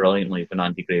up brilliantly when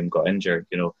Andy Graham got injured,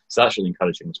 so that's really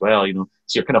encouraging as well, So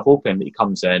you're kind of hoping that he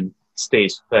comes in,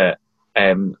 stays fit,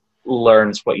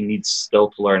 learns what he needs still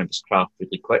to learn of his craft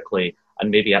really quickly,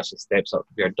 and maybe actually steps up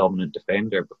to be our dominant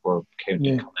defender before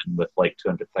County come in with like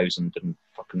 200,000 in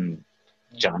fucking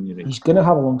January. He's going to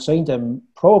have alongside him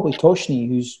probably Toshny,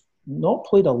 who's not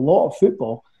played a lot of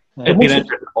football. He's been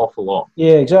injured an awful lot.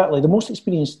 Yeah, exactly. The most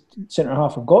experienced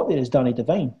centre-half I've got there is Danny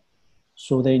Devine.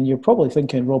 So then you're probably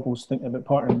thinking Robbo's thinking about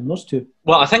partnering those two.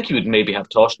 Well, I think he would maybe have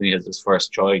Toshny as his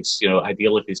first choice,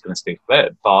 ideally if he's going to stay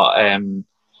fit. But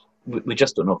we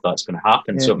just don't know if that's going to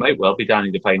happen. Yeah. So it might well be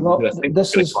Danny Devine, who I think we're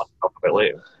going to talk about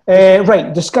later.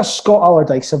 Right, discuss Scott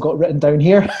Allardice, I've got written down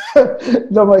here.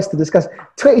 Not much to discuss.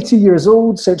 22 years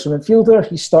old, central midfielder.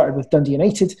 He started with Dundee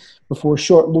United before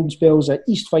short loan spells at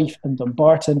East Fife and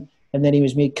Dumbarton, and then he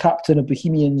was made captain of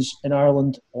Bohemians in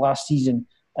Ireland last season.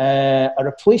 A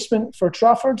replacement for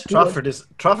Trafford?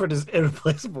 Trafford is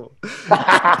irreplaceable.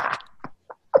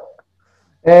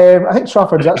 I think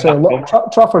Trafford's actually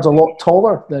Trafford's a lot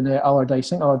taller than Allardice. I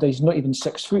think Allardice is not even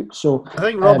 6 foot. So I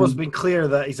think Robbo's been clear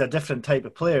that he's a different type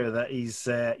of player. That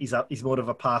he's more of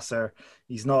a passer.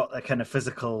 He's not a kind of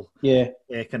physical,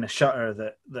 kind of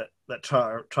shutter that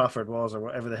Trafford was, or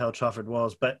whatever the hell Trafford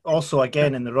was. But also,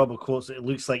 again, in the Robbo quotes, it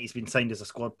looks like he's been signed as a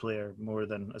squad player more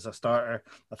than as a starter.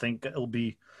 I think it'll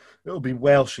be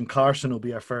Welsh, and Carson will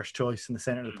be our first choice in the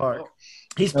centre of the park.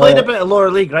 He's played a bit of lower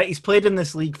league, right? He's played in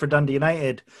this league for Dundee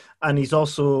United, and he's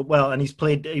also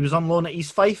he was on loan at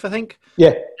East Fife, I think.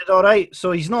 Yeah, did all right.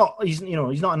 So he's not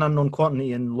an unknown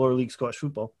quantity in lower league Scottish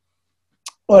football.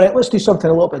 All right, let's do something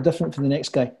a little bit different for the next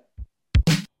guy.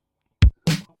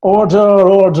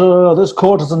 Order! This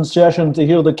court is in session to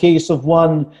hear the case of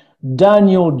one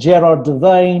Daniel Gerard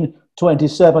Devine,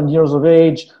 27 years of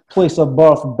age, place of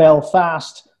birth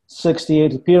Belfast,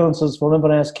 68 appearances for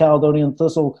Inverness, Caledonian and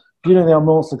Thistle during their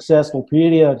most successful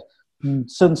period. And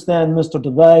since then, Mr.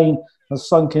 Devine has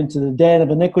sunk into the den of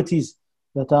iniquities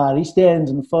that are East End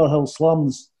and Firhill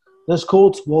slums. This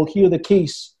court will hear the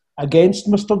case against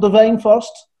Mr. Devine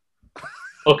first.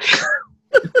 Okay.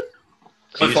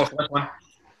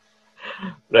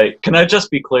 Right. Can I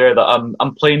just be clear that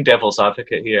I'm playing devil's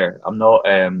advocate here? I'm not.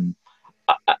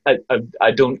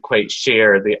 I don't quite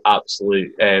share the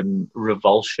absolute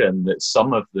revulsion that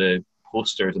some of the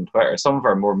posters on Twitter, some of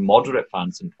our more moderate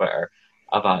fans on Twitter,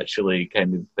 have actually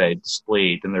kind of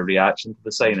displayed in their reaction to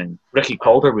the signing. Ricky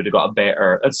Calder would have got a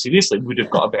better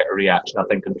reaction, I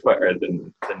think, on Twitter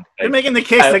than You're making the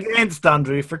case against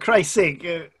Andrew, for Christ's sake.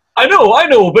 I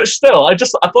know, but still, I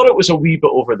thought it was a wee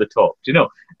bit over the top,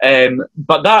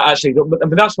 But that actually,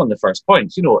 that's one of the first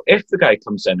points. If the guy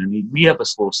comes in and we have a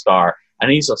slow start, and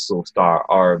he's a slow start,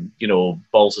 or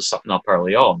balls us something up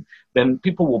early on, then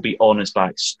people will be on his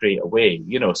back straight away.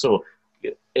 So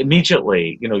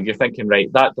immediately, you're thinking,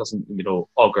 right, that doesn't,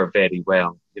 augur very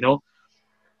well.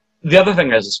 The other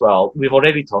thing is as well, we've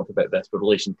already talked about this with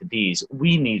relation to Deas.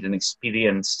 We need an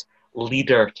experienced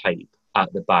leader type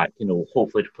at the back,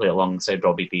 hopefully to play alongside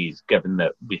Robbie Deas, given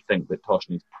that we think that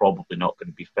Toshny's probably not going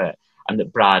to be fit, and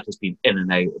that Brad has been in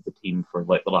and out of the team for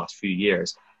like the last few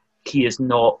years. He is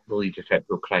not the leadership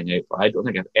we're crying out for. I don't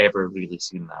think I've ever really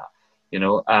seen that.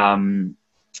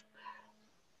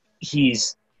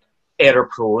 He's error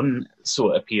prone,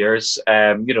 so it appears.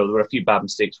 There were a few bad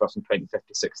mistakes for us in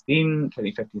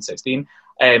 2015-16.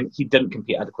 He didn't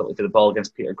compete adequately for the ball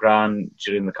against Peter Grant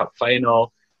during the cup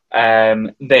final.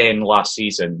 Then last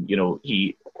season,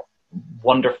 he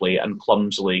wonderfully and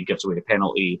clumsily gives away the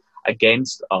penalty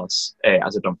against us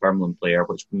as a Dunfermline player,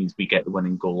 which means we get the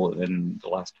winning goal in the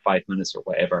last 5 minutes or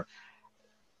whatever.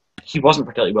 He wasn't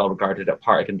particularly well regarded at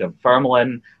Partick and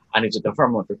Dunfermline, and he was at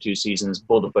Dunfermline for 2 seasons,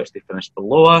 both of which they finished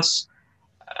below us.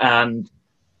 And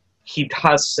he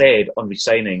has said on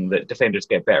resigning that defenders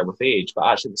get better with age, but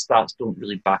actually the stats don't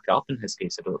really back up in his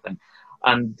case, I don't think.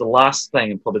 And the last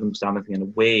thing, and probably the most damning thing in a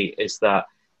way, is that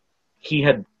he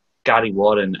had Gary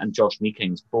Warren and Josh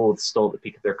Meekings both still at the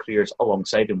peak of their careers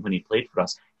alongside him when he played for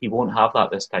us. He won't have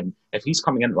that this time. If he's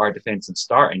coming into our defence and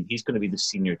starting, he's going to be the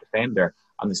senior defender,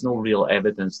 and there's no real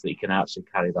evidence that he can actually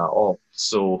carry that off.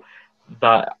 So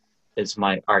that is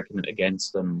my argument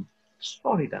against him.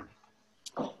 Sorry, Dan.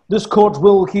 This court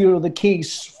will hear the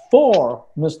case for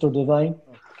Mr. Devine.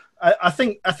 I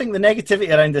think the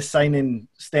negativity around this signing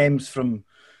stems from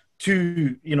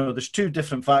there's two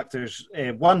different factors.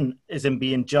 One is in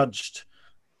being judged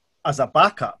as a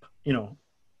backup.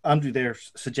 Andrew there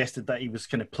suggested that he was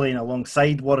kind of playing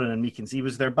alongside Warren and Meekins. He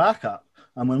was their backup.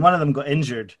 And when one of them got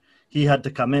injured, he had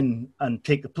to come in and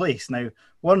take the place. Now,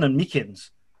 Warren and Meekins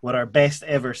were our best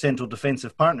ever central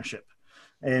defensive partnership.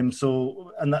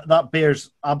 That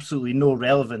bears absolutely no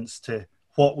relevance to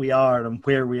what we are and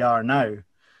where we are now.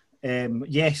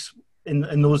 Yes,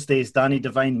 in those days, Danny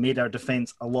Devine made our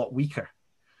defence a lot weaker.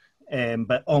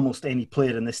 But almost any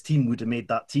player in this team would have made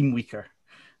that team weaker.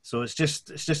 So it's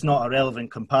just not a relevant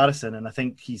comparison, and I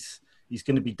think he's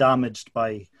going to be damaged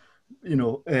by,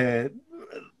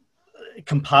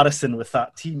 comparison with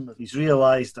that team. He's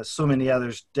realised, as so many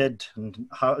others did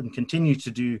and continue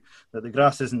to do, that the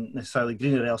grass isn't necessarily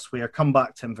greener elsewhere. Come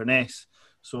back to Inverness.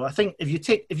 So I think if you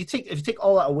take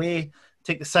all that away,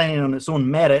 take the signing on its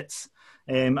own merits,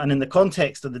 and in the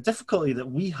context of the difficulty that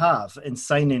we have in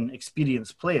signing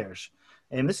experienced players.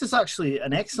 This is actually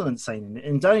an excellent signing.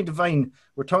 In Danny Devine,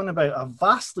 we're talking about a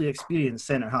vastly experienced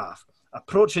centre-half,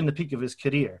 approaching the peak of his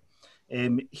career.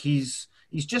 He's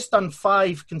just done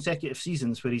 5 consecutive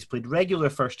seasons where he's played regular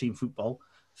first-team football,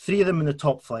 3 of them in the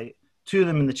top flight, 2 of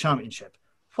them in the Championship.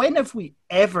 When have we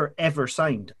ever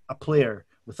signed a player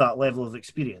with that level of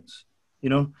experience?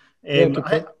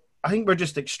 I think we're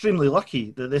just extremely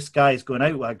lucky that this guy is going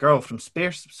out with a girl from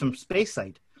some space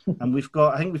side. And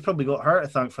I think we've probably got her to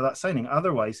thank for that signing.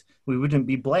 Otherwise, we wouldn't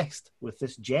be blessed with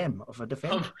this gem of a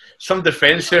defender. Some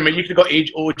defence here. I mean, you could have got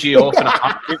OG off in a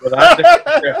heartbeat with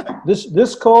that.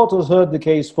 This court has heard the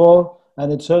case for,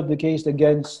 and it's heard the case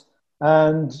against,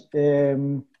 and I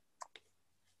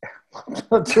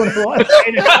don't know what.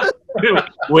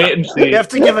 Wait and see. You have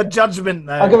to give a judgment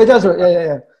now. I'll give a judgment.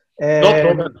 Yeah. No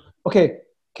problem. Okay,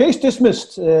 case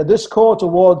dismissed. This court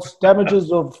awards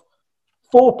damages of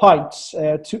 4 pints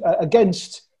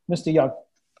against Mr. Young.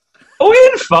 Oh,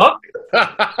 Ian, fuck!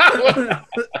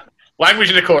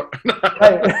 Language in the court.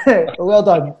 Right. Well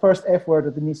done. First F word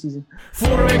of the new season.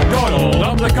 For McDonald,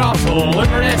 up the castle,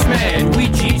 Inverness Man,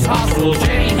 Ouija's Hostel,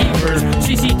 Jenny Heavers,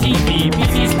 CCTV,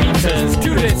 BT's Pizzas,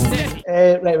 Tudors.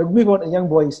 Right, we'll move on to the young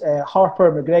boys. Harper,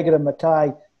 MacGregor and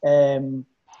McKay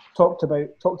talked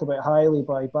about highly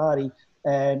by Barry.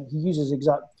 He uses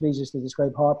exact phrases to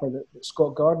describe Harper that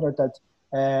Scott Gardiner did.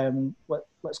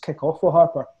 Let's kick off with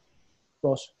Harper.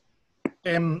 Ross.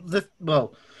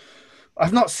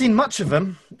 I've not seen much of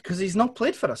him because he's not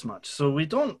played for us much, so we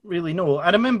don't really know. I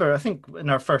remember, I think in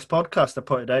our first podcast, I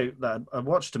pointed out that I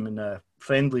watched him in a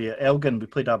friendly at Elgin. We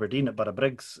played Aberdeen at Borough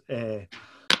Briggs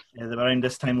around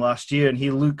this time last year, and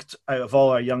he looked, out of all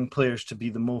our young players, to be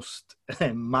the most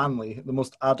manly, the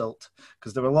most adult,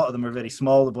 because there were a lot of them were very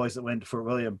small, the boys that went to Fort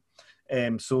William.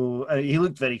 So he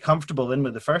looked very comfortable in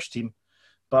with the first team,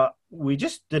 but we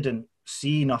just didn't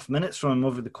see enough minutes from him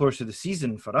over the course of the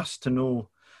season for us to know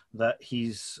that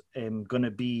he's going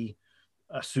to be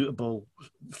a suitable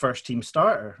first team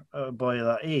starter, a boy of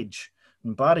that age.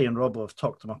 And Barry and Robbo have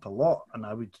talked him up a lot, and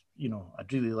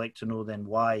I'd really like to know then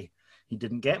why he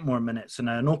didn't get more minutes. And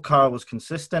I know Carl was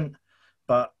consistent,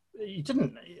 but he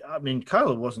didn't. I mean,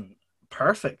 Carl wasn't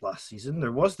perfect last season.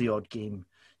 There was the odd game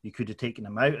you could have taken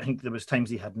him out. I think there was times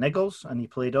he had niggles and he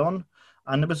played on,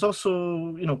 and there was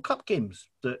also cup games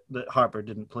that Harper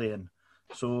didn't play in.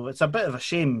 So it's a bit of a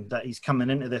shame that he's coming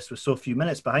into this with so few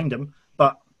minutes behind him.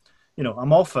 But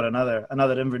I'm all for another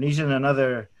Invernessian,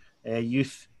 another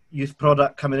youth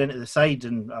product coming into the side,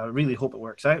 and I really hope it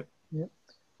works out. Yeah.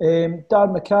 Dan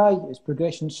McKay, his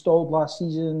progression stalled last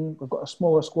season. We've got a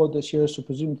smaller squad this year, so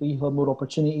presumably he'll have more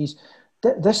opportunities.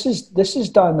 This is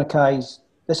Dan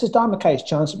McKay's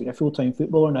chance of being a full-time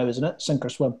footballer now, isn't it? Sink or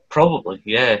swim. Probably,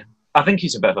 yeah. I think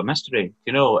he's a bit of a mystery.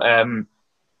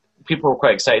 People were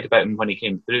quite excited about him when he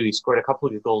came through. He scored a couple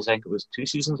of goals, I think it was 2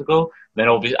 seasons ago. Then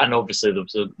obviously there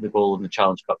was the goal in the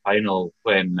Challenge Cup final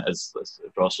when, as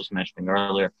Ross was mentioning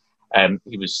earlier,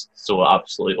 he was so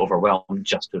absolutely overwhelmed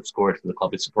just to have scored for the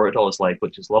club he supported all his life,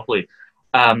 which is lovely.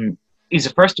 He's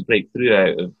the first to break through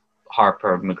out of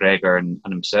Harper, MacGregor and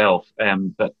himself,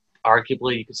 but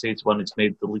arguably you could say it's one that's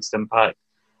made the least impact.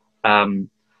 On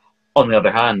the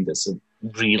other hand, it's a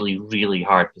really, really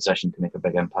hard position to make a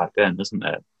big impact in, isn't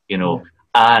it?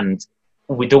 And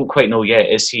we don't quite know yet.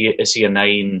 Is he a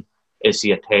 9? Is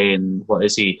he a 10? What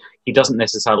is he? He doesn't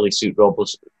necessarily suit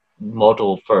Robbo's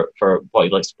model for what he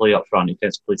likes to play up front. He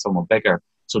tends to play someone bigger.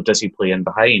 So does he play in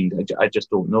behind? I just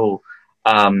don't know.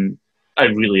 I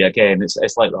really, again, it's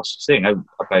like Ross was saying about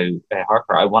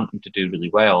Harper. I want him to do really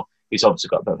well. He's obviously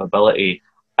got a bit of ability.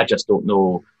 I just don't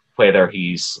know whether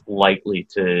he's likely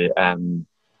to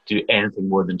do anything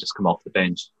more than just come off the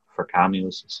bench for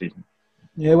cameos this season.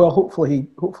 Yeah, well, hopefully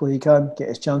he can get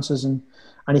his chances and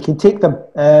he can take them.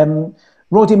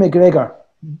 Roddy McGregor,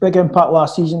 big impact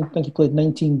last season. I think he played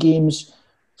 19 games.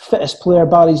 Fittest player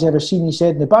Barry's ever seen, he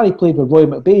said. Now, Barry played with Roy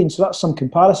McBain, so that's some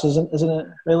comparison, isn't it,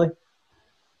 really?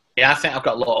 Yeah, I think I've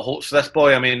got a lot of hopes for this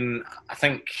boy. I mean, I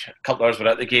think a couple of us were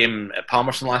at the game at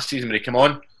Palmerston last season when he came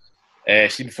on.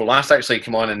 Season before last, actually, he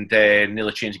came on and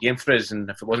nearly changed the game for us. And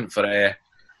if it wasn't for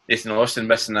Nathan Austin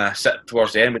missing a sit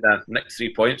towards the end, we'd have nicked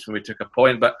 3 points when we took a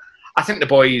point. But I think the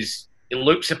boy, he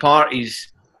looks the part. I'm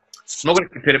not going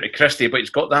to compare him to Christie, but he's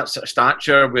got that sort of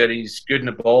stature where he's good in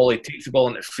the ball. He takes the ball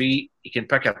into feet. He can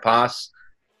pick a pass.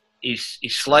 He's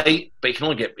slight, but he can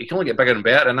only get bigger and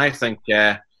better. And I think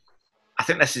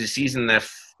this is a season.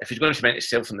 If he's going to cement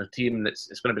himself in the team,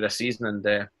 it's going to be this season. And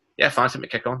fancy him to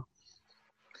kick on.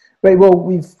 Right. Well,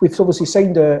 we've obviously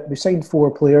signed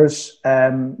 4 players.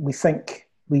 We think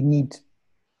we need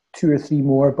 2 or 3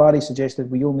 more. Barry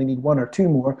suggested we only need 1 or 2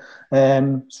 more.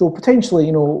 So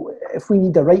potentially, if we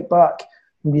need a right back,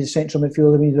 we need a central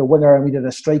midfielder, we need a winger, and we need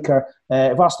a striker.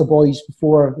 I've asked the boys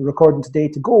before recording today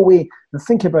to go away and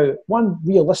think about 1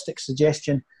 realistic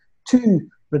suggestion, 2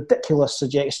 ridiculous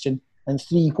suggestion, and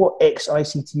 3 what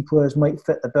ex-ICT players might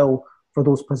fit the bill for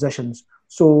those positions.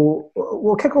 So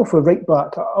we'll kick off with right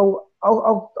back.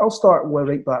 I'll start with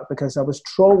right back because I was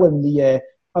trawling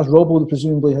as Robbo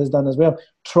presumably has done as well,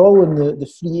 trawling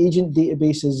the free agent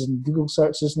databases and Google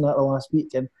searches and that the last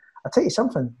week. And I'll tell you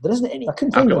something, there isn't any. I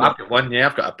couldn't find I've got one, yeah,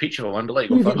 I've got a peach of one, but let you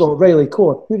go first. Who have you got, Riley?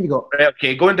 Who have you got? Right,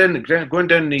 okay, going down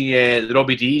the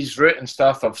Robbie Deas route and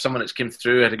stuff of someone that's came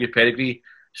through, had a good pedigree,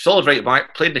 solid right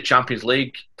back, played the Champions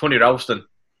League, Tony Ralston,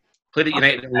 played at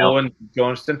United alone,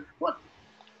 Johnston. What?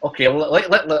 Okay,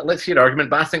 let's hear the argument,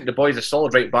 but I think the boy's a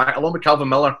solid right back, along with Calvin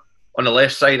Miller on the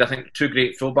left side. I think 2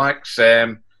 great fullbacks.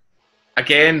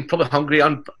 Again, probably hungry,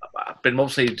 been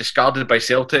mostly discarded by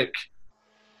Celtic.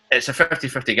 It's a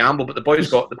 50-50 gamble, but the boy's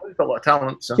got a lot of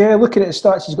talent. So. Yeah, looking at his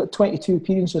stats, he's got 22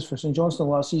 appearances for St Johnstone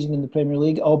last season in the Premier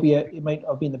League, albeit he might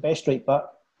have been the best right back.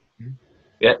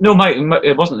 Yeah, no, Mike,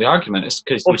 it wasn't the argument. It's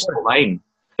because he's still mine.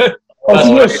 It's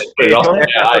obvious one,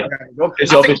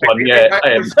 yeah.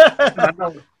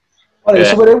 All right,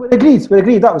 so we're agreed. We're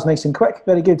agreed. That was nice and quick.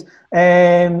 Very good.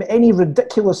 Any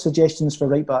ridiculous suggestions for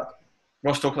right back?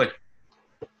 Ross Stokely.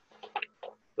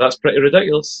 That's pretty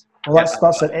ridiculous. Well,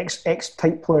 that's an X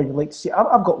type player you'd like to see.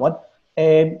 I've got one.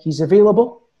 He's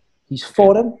available. He's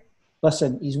foreign.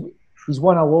 Listen, he's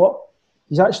won a lot.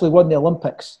 He's actually won the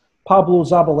Olympics. Pablo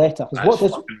Zabaleta.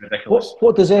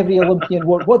 What does every Olympian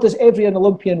want? What does every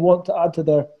Olympian want to add to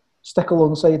their stick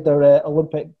alongside their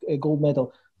Olympic gold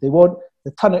medal? They want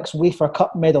the Tunnocks Wafer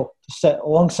Cup medal to sit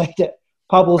alongside it.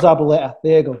 Pablo Zabaleta.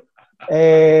 There you go.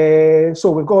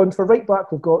 So we've gone for right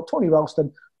back. We've got Tony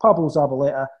Ralston, Pablo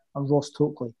Zabaleta, and Ross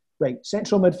Stokely. Right,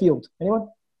 central midfield. Anyone?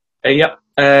 Yep.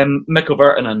 Mikkel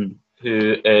Vertinen,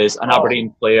 who is an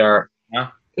Aberdeen player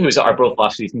who was at Arbroath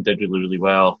last season, did really, really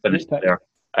well. Finished there.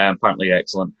 Apparently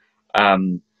excellent.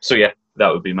 So yeah,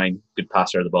 that would be mine. Good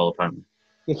passer of the ball, apparently.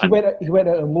 Yeah, he went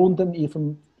out on loan, didn't he,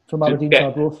 from Aberdeen to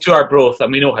Arbroath? To Arbroath,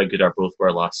 and we know how good Arbroath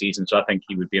were last season, so I think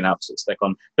he would be an absolute stick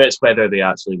on. But it's whether they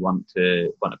actually want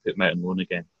to put him out on loan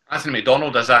again. Anthony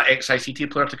McDonald is that ex-ICT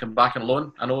player to come back on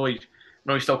loan. I know he's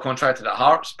still contracted at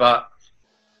Hearts, but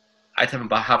I'd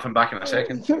have him back in a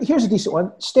second. Here's a decent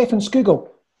one. Stefan Skugel.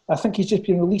 I think he's just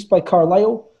been released by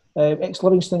Carlisle,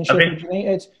 ex-Livingston, Sheffield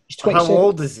United. He's 27. How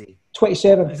old is he?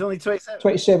 27. He's only 27.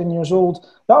 27 years old.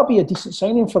 That'll be a decent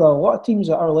signing for a lot of teams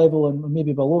at our level and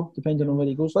maybe below, depending on where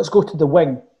he goes. Let's go to the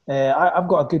wing. I've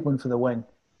got a good one for the wing.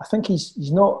 I think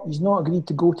he's not agreed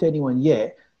to go to anyone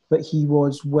yet, but he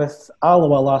was with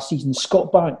Alloa last season.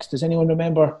 Scott Banks. Does anyone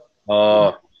remember?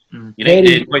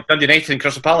 United and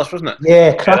Crystal Palace, wasn't it?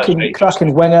 Yeah,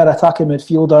 cracking winger, attacking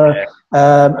midfielder.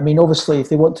 Yeah. I mean, obviously, if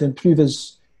they want to improve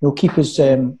his, keep his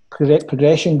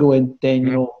progression going,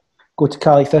 then go to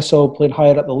Cali Thistle, playing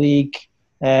higher up the league.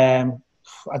 I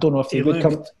don't know if they would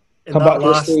come back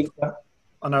to this league.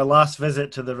 On our last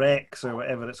visit to the Rex or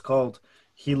whatever it's called,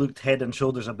 he looked head and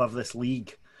shoulders above this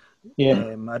league.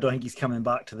 Yeah, I don't think he's coming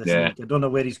back to this league. I don't know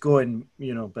where he's going,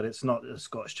 but it's not the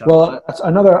Scottish Championship. Well, that's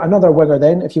another winger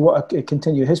then. If you want to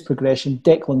continue his progression,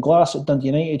 Declan Glass at Dundee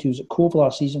United, who was at Cove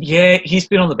last season. Yeah, he's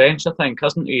been on the bench, I think,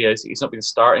 hasn't he? He's not been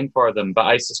starting for them, but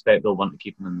I suspect they'll want to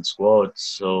keep him in the squad.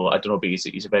 So I don't know, but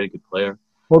he's a very good player.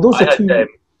 Well, those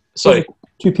are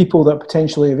two people that are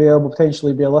potentially available,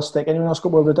 potentially realistic. Anyone else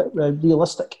got more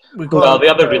realistic? Well, the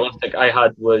other realistic I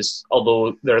had was,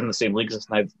 although they're in the same leagues as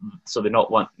now, so they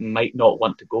might not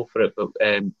want to go for it, but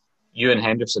Ewan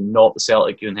Henderson, not the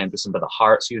Celtic Ewan Henderson, but the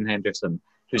Hearts Ewan Henderson,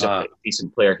 who's a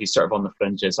decent player. He's sort of on the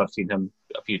fringes. I've seen him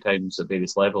a few times at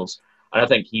various levels. And I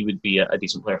think he would be a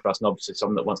decent player for us, and obviously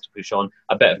someone that wants to push on,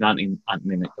 a bit of an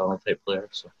Anthony McDonald type player.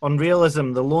 So. On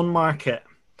realism, the loan market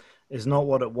is not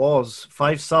what it was.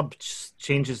 5 subs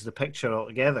changes the picture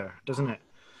altogether, doesn't it?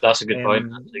 That's a good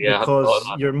point. Yeah,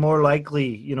 because you're more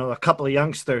likely, a couple of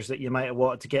youngsters that you might have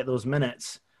wanted to get those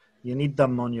minutes, you need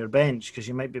them on your bench because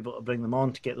you might be able to bring them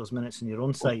on to get those minutes in your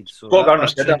own side. So Scott Gardiner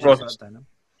said that.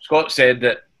 Scott said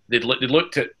that they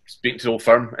looked at speaking to the old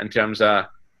firm in terms of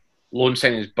loan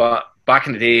signings, but back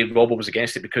in the day, Robbo was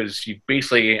against it because you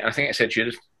basically, I think I said to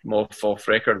you more off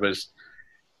record, was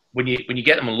when you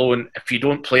get them on loan, if you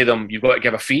don't play them, you've got to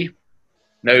give a fee.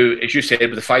 Now, as you said,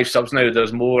 with the 5 subs now,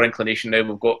 there's more inclination now.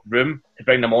 We've got room to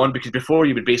bring them on because before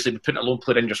you would basically be putting a lone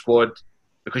player in your squad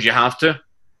because you have to,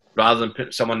 rather than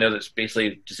putting someone there that's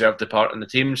basically deserved the part in the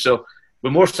team. So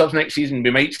with more subs next season, we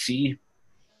might see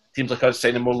teams like us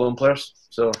signing more lone players.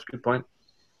 So it's a good point.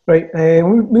 Right, we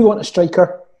move on to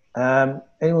striker.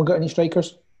 Anyone got any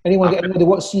strikers? Anyone get anybody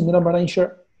what's seen the number 9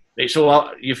 shirt? Right, so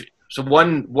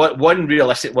one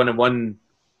realistic one and one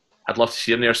I'd love to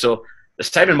see in there. So the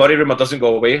Simon Murray rumour doesn't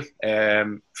go away.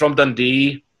 From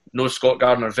Dundee, knows Scott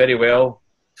Gardiner very well.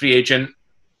 Free agent,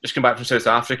 just come back from South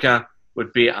Africa,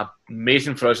 would be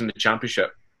amazing for us in the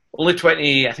Championship. Only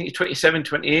 20, I think he's 27,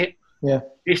 28. Yeah.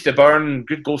 Used to burn,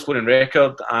 good goal scoring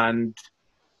record, and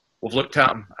we've looked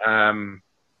at him.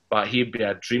 But he'd be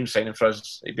a dream signing for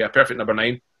us. He'd be a perfect number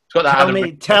 9. He's got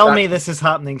that. Tell me this is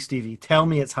happening, Stevie. Tell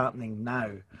me it's happening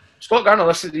now. Scott Gardiner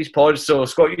listens to these pods, so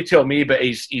Scott, you tell me, but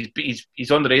he's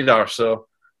on the radar. So,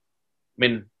 I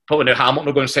mean, probably now Hamilton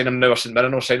will go and sign him now, or St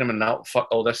Mirren will sign him, and that'll fuck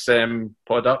all this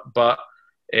pod up. But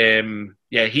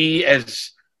yeah, he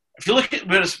is. If you look at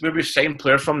where we've signed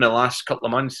players from in the last couple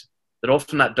of months, they're all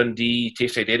from that Dundee,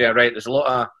 Tayside area, right? There's a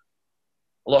lot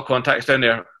of contacts down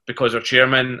there because our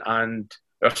chairman and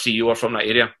our CEO are from that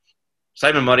area.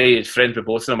 Simon Murray is friends with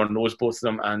both of them or knows both of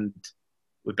them, and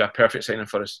would be a perfect signing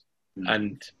for us.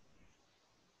 And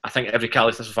I think every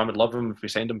Cali Thistle fan would love him if we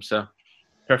signed him. So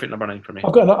perfect number 9 for me.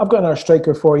 I've got another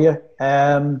striker for you.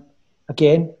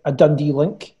 Again, a Dundee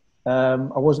link. I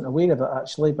wasn't aware of it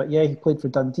actually, but yeah, he played for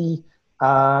Dundee,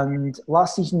 and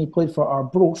last season he played for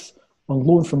Arbroath on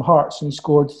loan from Hearts, and he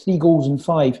scored 3 goals in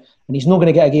 5, and he's not going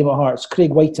to get a game at Hearts.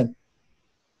 Craig Whiten.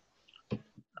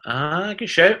 Good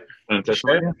shout.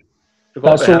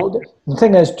 So the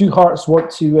thing is, do Hearts want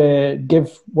to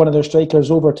give one of their strikers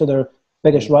over to their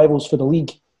biggest rivals for the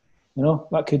league?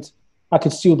 That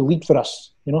could steal the league for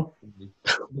us. We're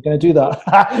going to do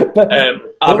that. But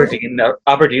Aberdeen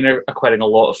are acquiring a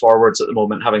lot of forwards at the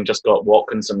moment, having just got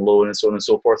Watkins on loan and so on and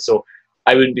so forth. So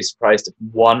I wouldn't be surprised if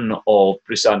one of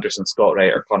Bruce Anderson, Scott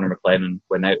Wright, or Conor McLennan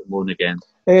went out on loan again.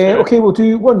 Okay, we'll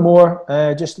do one more.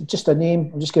 Just a name.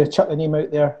 I'm just going to chuck the name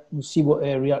out there. We'll see what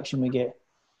reaction we get.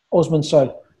 Osman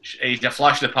Sow. He's a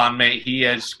flash in the pan, mate. He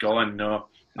is gone. No.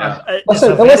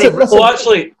 Listen.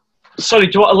 Actually, sorry.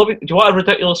 Do you want a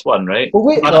ridiculous one, right? Well,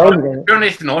 wait. You're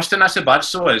Nathan Austin. That's how bad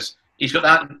So is. He's got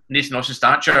that Nathan Austin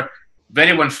stature.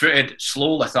 Very one-footed,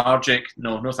 slow, lethargic.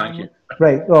 No, thank you.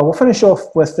 Right. Well, we'll finish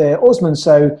off with Osman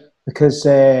Sow because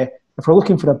if we're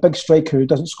looking for a big striker who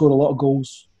doesn't score a lot of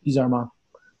goals, he's our man.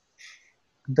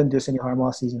 Didn't do us any harm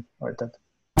last season, or it did.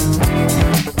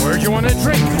 Where'd you want to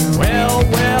drink? Well,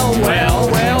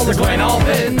 the Glen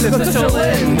Albin, the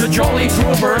Thistlein, the Jolly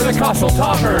Trover, the Castle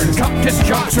Tavern, Cupkiss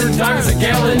Joxer, Dogs and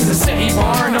Gallons, the City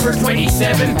Bar, number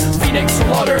 27, Phoenix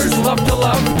Slaughters, Love to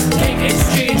Love, Cake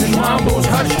Exchange, Wambo's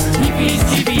Hush, Heepies,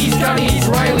 TVs, Gunnies,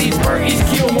 Riley's, Bergies,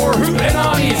 Keelmore, Hoot and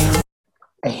Annies.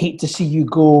 I hate to see you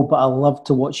go, but I love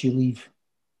to watch you leave.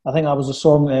 I think that was a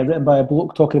song written by a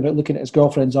bloke talking about looking at his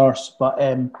girlfriend's arse, but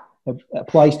it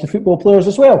applies to football players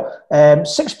as well.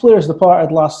 6 players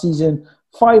departed last season.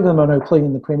 5 of them are now playing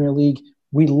in the Premier League.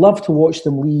 We love to watch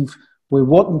them leave. We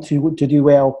want them to do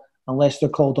well, unless they're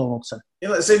called Donaldson. Yeah,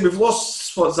 let's say we've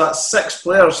lost 6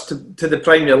 players to the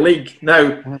Premier League.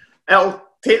 Now, it'll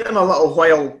take them a little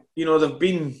while. They've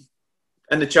been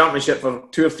in the Championship for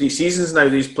 2 or 3 seasons now,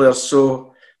 these players,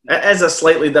 so it is a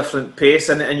slightly different pace,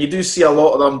 and you do see a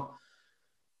lot of them.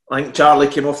 I think Charlie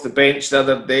came off the bench the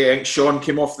other day. I think Sean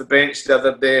came off the bench the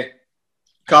other day.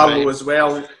 Carlo as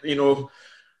well,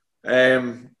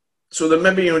 So they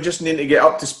maybe, just need to get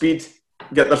up to speed,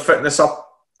 get their fitness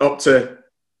up to,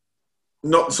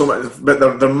 not so much, but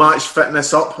their match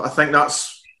fitness up. I think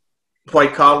that's why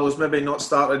Carlo's maybe not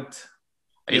started.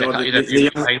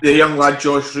 The young lad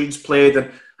Josh Reed's played,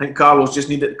 and I think Carlos just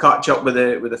needed to catch up with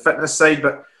the fitness side.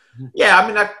 But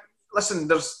yeah, listen,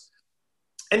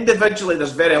 individually,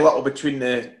 there's very little between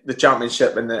the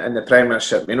Championship and the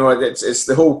Premiership. It's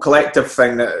the whole collective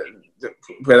thing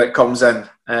where it comes in.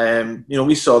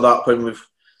 We saw that when we've,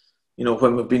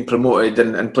 when we've been promoted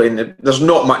and playing, there's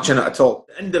not much in it at all.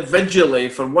 Individually,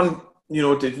 for one,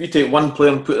 if you take one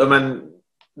player and put them in,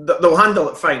 they'll handle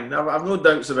it fine. I've no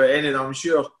doubts about any of them. I'm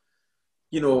sure,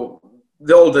 they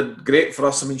all did great for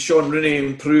us. I mean, Sean Rooney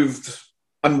improved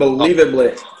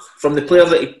unbelievably from the player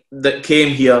that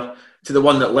came here to the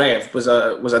one that left. Was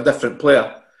a different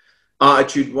player,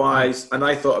 attitude-wise, and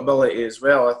I thought ability as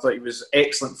well. I thought he was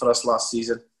excellent for us last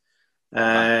season.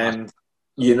 And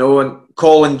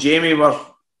Colin and Jamie were,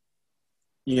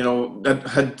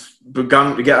 had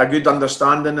begun to get a good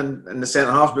understanding in the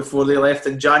centre half before they left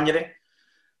in January.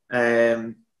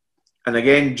 And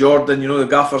again, Jordan, the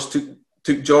gaffers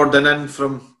took Jordan in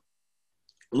from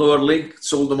lower league,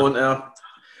 sold him on to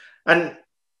and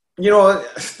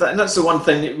that's the one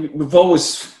thing we've always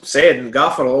said, and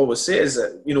Gaffer will always say, is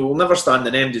that we'll never stand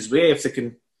in MD's way. If they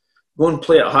can go and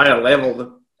play at a higher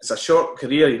level, it's a short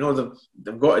career.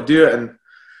 They've got to do it,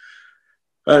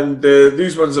 and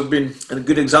these ones have been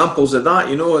good examples of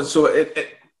that. So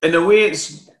it in a way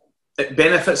it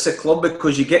benefits the club,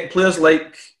 because you get players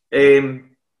like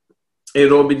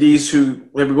Robbie Deas who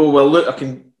maybe go, well, look, I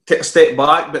can take a step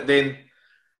back, but then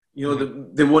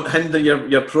they won't hinder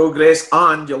your progress,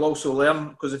 and you'll also learn,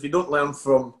 because if you don't learn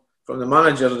from the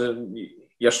manager, then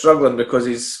you're struggling, because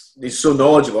he's so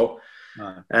knowledgeable.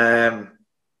 And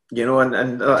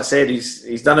like I said,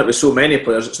 he's done it with so many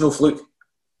players. It's no fluke.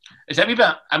 It's a wee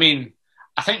bit. I mean,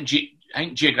 I think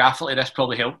geographically this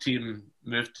probably helped him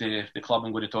move to the club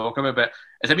I'm going to talk about. But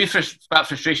it's a wee bit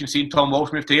frustration seeing Tom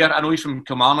Walsh move to here. I know he's from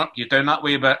Kilmarnock. You're down that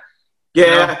way, but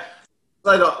yeah,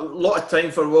 I had a lot of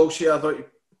time for Walsh here. I thought,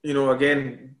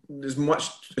 again, as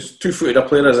two-footed a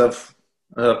player as I've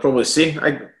probably seen.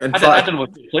 I don't know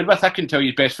what he played with. I can tell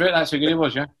you his best foot. That's how good he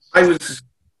was, yeah.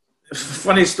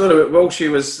 Funny story about Walsh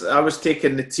was, I was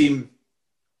taking the team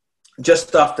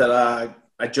just after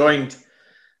I joined,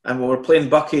 and we were playing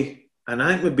Bucky, and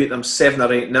I think we beat them 7 or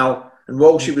 8-0. And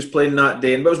Walshy was playing that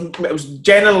day, and it was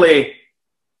generally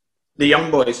the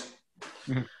young boys.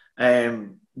 Mm-hmm.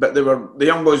 But the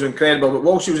young boys were incredible. But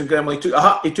Walshy was incredible. He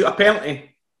took a penalty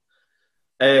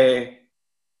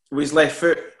with his left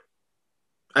foot,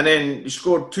 and then he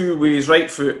scored 2 with his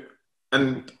right foot.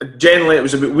 And generally, it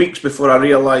was about weeks before I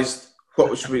realised what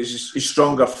was his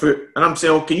stronger foot. And I'm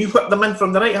saying, can you whip them in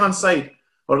from the right hand side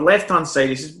or left hand side?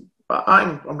 He says, but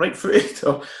I'm right footed.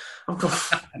 So I'm going,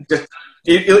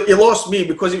 he lost me,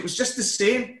 because it was just the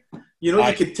same. You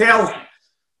could tell.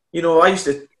 I used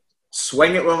to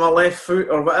swing it with my left foot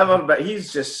or whatever, but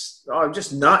he's just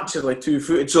naturally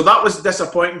 2-footed. So that was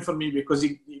disappointing for me, because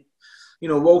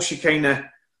Walshy kind of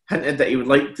hinted that he would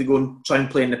like to go and try and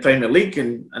play in the Premier League,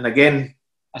 and again,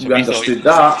 we understood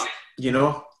that,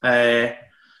 so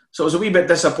it was a wee bit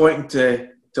disappointing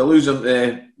to lose him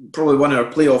to probably one of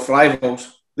our playoff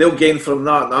rivals. They'll gain from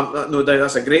that, no doubt.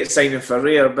 That's a great signing for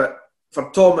Rare, but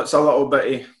for Tom, it's a little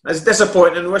bit. It's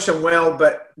disappointing. Wish him well,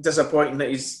 but disappointing that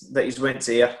he's went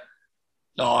to here.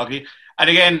 No, I agree. And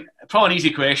again, probably an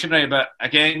easy question, right? But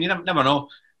again, you never know.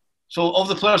 So, of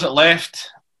the players that left,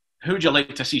 who would you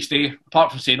like to see stay?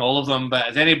 Apart from saying all of them, but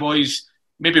is any boys,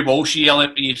 maybe Walshy,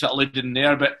 you sort of alluded in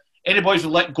there, but any boys who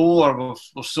let go or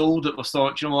were sold that we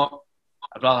thought, you know what,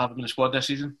 I'd rather have them in the squad this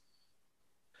season?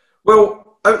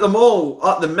 Well, out of them all,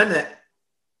 at the minute,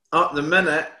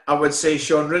 I would say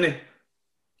Sean Rooney,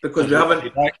 because we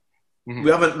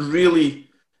haven't really,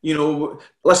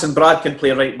 listen, Brad can play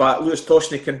right back, Lewis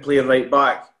Toshney can play right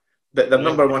back, but the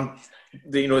number one,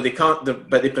 they can't,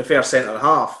 but they prefer centre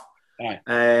half.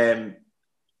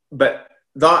 But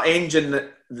that engine,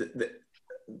 the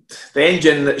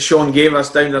engine that Sean gave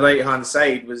us down the right hand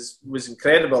side was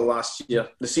incredible last year.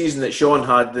 The season that Sean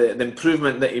had, the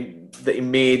improvement that he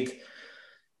made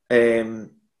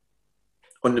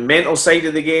on the mental side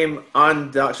of the game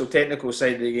and the actual technical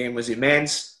side of the game was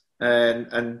immense,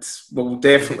 and we'll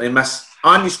definitely miss.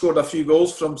 And he scored a few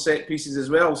goals from set pieces as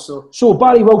well. So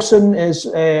Barry Wilson is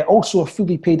also a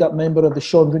fully paid up member of the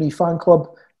Sean Rooney fan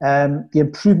club. The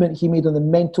improvement he made on the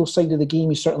mental side of the game,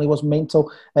 he certainly was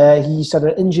mental. He's had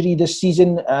an injury this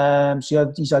season,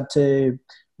 so he's had to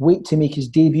wait to make his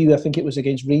debut. I think it was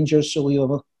against Rangers, so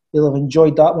he'll have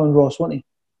enjoyed that one, Ross, won't he?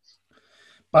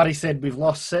 Barry said we've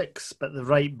lost 6, but the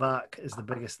right back is the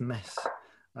biggest miss.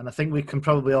 And I think we can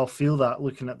probably all feel that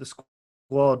looking at the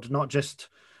squad, not just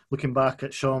looking back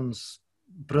at Sean's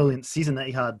brilliant season that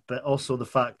he had, but also the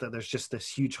fact that there's just this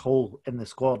huge hole in the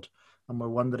squad. And we're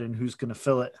wondering who's going to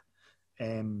fill it.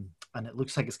 And it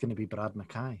looks like it's going to be Brad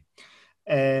McKay,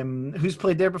 who's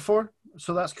played there before.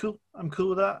 So that's cool. I'm cool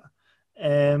with that.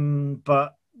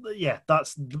 But yeah,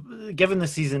 that's given the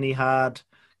season he had,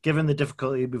 given the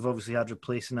difficulty we've obviously had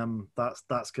replacing him,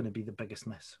 that's going to be the biggest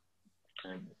miss.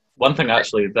 One thing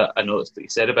actually that I noticed that he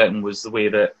said about him was the way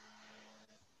that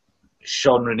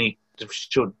Sean Rooney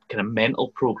showed kind of mental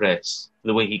progress,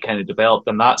 the way he kind of developed,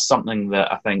 and that's something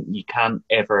that I think you can't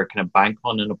ever kind of bank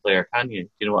on in a player, can you?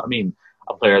 You know what I mean?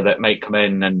 A player that might come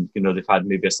in and, you know, they've had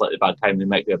maybe a slightly bad time, they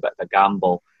might be a bit of a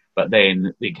gamble, but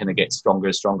then they kind of get stronger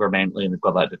and stronger mentally, and they've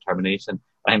got that determination.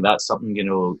 I think that's something, you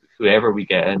know, whoever we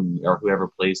get in or whoever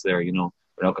plays there, you know,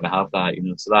 we're not going to have that, you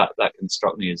know. So that kind of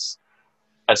struck me as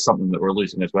something that we're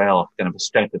losing as well, kind of a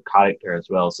strength of character as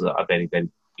well, so that a very, very,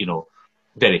 you know,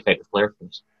 very effective player for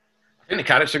us. I think the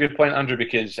character's a good point, Andrew,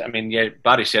 because, I mean, yeah,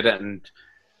 Barry said it, and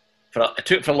it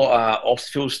took for a lot of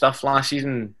off-field stuff last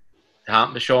season to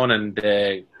happen to Sean, and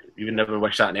you would never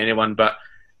wish that on anyone, but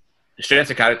the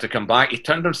strength of character to come back, he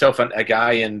turned himself into a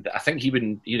guy, and I think he'd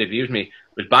agree with me,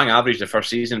 was bang average the first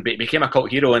season, but he became a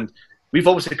cult hero, and we've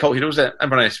always had cult heroes at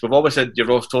Inverness. We've always had your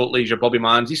Ross Totleys, your Bobby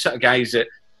Manns, these sort of guys that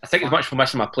I think as much for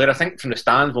missing my player. I think from the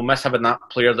stands we'll miss having that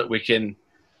player that we can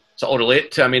sort of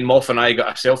relate to. I mean, Moff and I got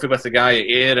a selfie with the guy at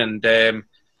Ayr, and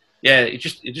yeah,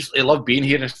 he loved being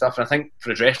here and stuff. And I think for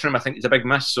the dressing room, I think he's a big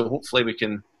miss. So hopefully we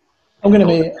can. I'm going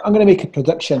to make a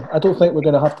prediction. I don't think we're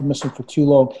going to have to miss him for too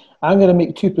long. I'm going to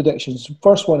make two predictions. The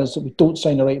first one is that we don't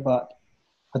sign a right back.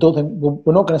 I don't think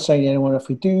we're not going to sign anyone. If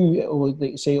we do,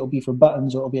 like say, it'll be for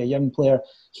Buttons, or it'll be a young player.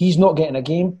 He's not getting a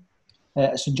game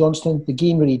at St Johnstone. The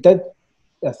game where he did,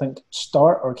 I think,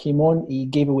 start or came on, he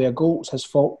gave away a goal. It's his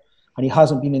fault, and he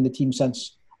hasn't been in the team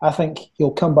since. I think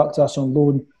he'll come back to us on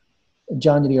loan in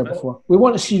January or before. We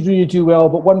want to see Rooney do well,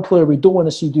 but one player we don't want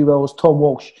to see do well is Tom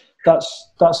Walsh.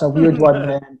 That's a weird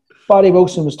one. Barry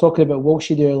Wilson was talking about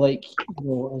Walshy there, like, you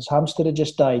know, his hamster had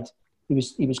just died.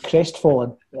 He was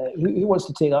crestfallen. Who wants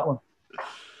to take that one?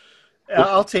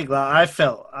 I'll take that. I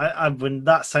felt when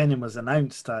that signing was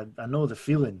announced, I know the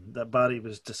feeling that Barry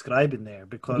was describing there,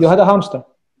 because you had a hamster.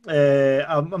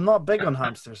 I'm not big on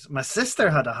hamsters. My sister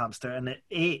had a hamster, and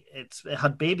it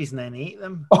had babies and then ate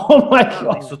them. Oh my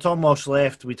God! So Tom Walsh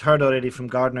left. We'd heard already from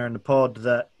Gardiner in the pod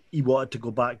that he wanted to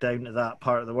go back down to that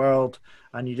part of the world,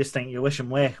 and you just think, you wish him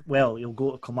well. He'll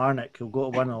go to Kilmarnock. He'll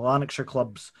go to one of the Lanarkshire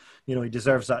clubs. You know, he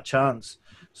deserves that chance.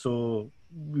 So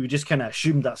we just kind of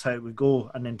assumed that's how it would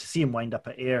go, and then to see him wind up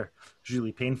at Ayr was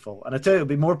really painful. And I tell you, it'll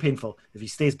be more painful if he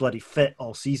stays bloody fit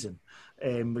all season,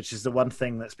 which is the one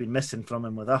thing that's been missing from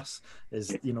him with us,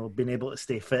 is, you know, being able to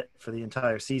stay fit for the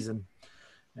entire season.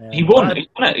 He won.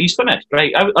 He's finished,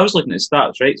 right? I was looking at his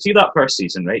stats, right? See that first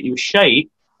season, right? He was shite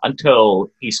until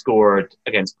he scored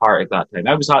against Partick that time.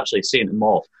 I was actually saying to him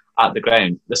off at the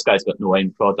ground, this guy's got no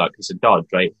end product, he's a dud,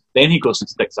 right? Then he goes and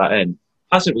sticks that in.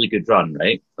 Has a really good run,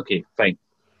 right? Okay, fine.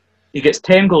 He gets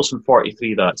 10 goals from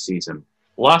 43 that season.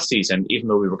 Last season, even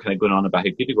though we were kind of going on about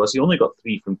how good he was, he only got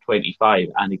 3 from 25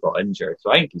 and he got injured.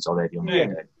 So I think he's already on the way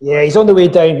down. Yeah, he's on the way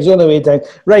down.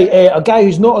 Right, a guy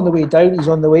who's not on the way down, he's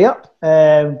on the way up,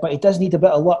 but he does need a bit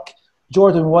of luck.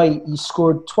 Jordan White, he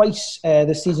scored twice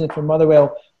this season for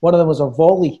Motherwell. One of them was a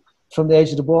volley from the edge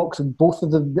of the box, and both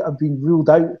of them have been ruled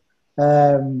out.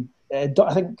 I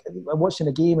think I'm watching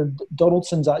a game, and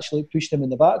Donaldson's actually pushed him in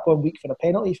the back 1 week for a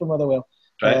penalty for Motherwell,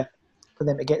 for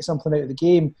them to get something out of the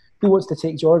game. Who wants to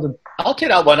take Jordan? I'll take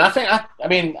that one. I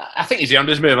think he's earned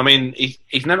his move. I mean,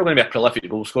 he's never going to be a prolific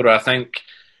goal scorer. I think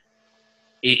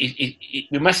we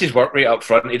miss his work rate up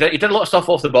front. He did a lot of stuff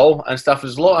off the ball and stuff.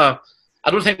 There's a lot of. I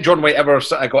don't think Jordan White ever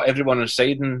sort of got everyone on his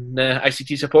side in the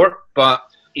ICT support, but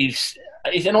he's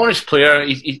an honest player.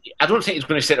 I don't think he's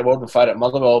going to set the world on fire at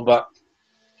Motherwell, but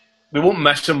we won't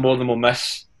miss him more than we'll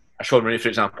miss a Sean Rooney, for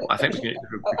example. I think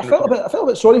I felt a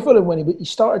bit sorry for him when he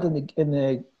started in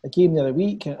the game the other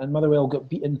week, and Motherwell got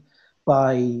beaten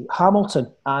by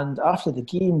Hamilton. And after the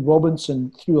game,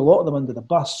 Robinson threw a lot of them under the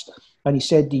bus, and he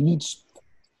said he needs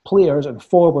players and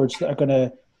forwards that are going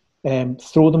to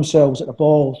throw themselves at the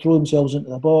ball, throw themselves into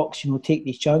the box, you know, take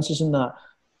these chances and that.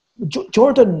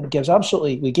 Jordan gave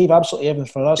absolutely everything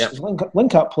for us. Yep. His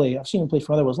link-up play, I've seen him play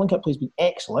for others. His link-up play has been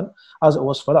excellent, as it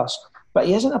was for us. But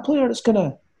he isn't a player that's going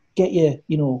to get you,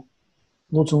 you know,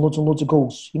 loads and loads and loads of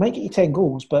goals. He might get you 10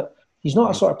 goals, but he's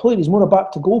not a sort of player. He's more a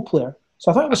back-to-goal player.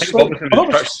 So I think it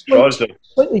was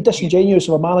slightly disingenuous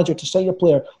of a manager to sign a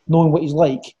player knowing what he's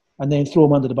like, and then throw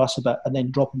him under the bus a bit, and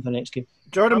then drop him for the next game.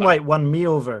 Jordan White won me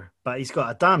over, but he's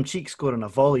got a damn cheek scoring a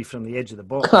volley from the edge of the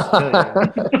box.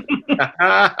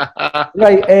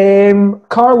 Right,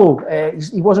 Carlo,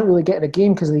 he wasn't really getting a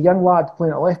game because of the young lad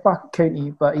playing at left back at County,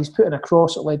 but he's put in a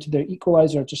cross that led to their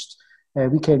equaliser just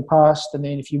weekend past. And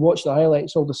then if you watch the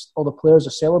highlights, all the players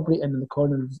are celebrating in the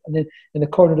corner, and then in the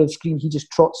corner of the screen, he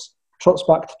just trots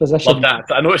back to position. Love that.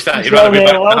 I noticed that. Love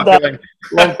that.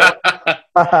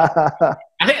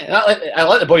 I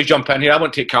like the boys jump in here. I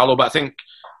won't take Carlo, but I think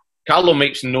Carlo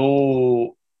makes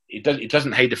no. He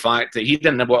doesn't hide the fact that he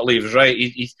didn't want to leave. He's right.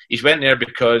 He's went there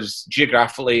because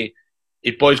geographically,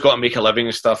 his boy's got to make a living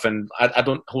and stuff, and I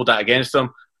don't hold that against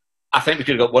him. I think we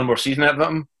could have got one more season out of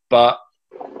him, but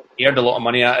he earned a lot of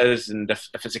money at us, and if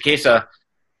it's a case of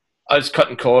us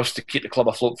cutting costs to keep the club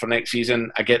afloat for next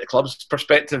season, I get the club's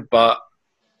perspective, but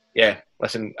yeah,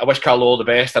 listen, I wish Carlo all the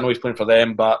best. I know he's playing for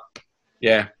them, but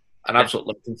yeah, an absolute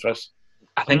lifting for us.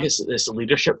 I think it's a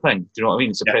leadership thing. Do you know what I mean?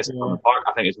 It's a presence on the park.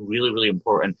 I think it's really, really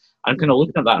important. I'm kind of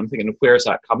looking at that and thinking, where is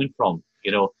that coming from?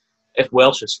 You know, if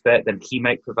Welsh is fit, then he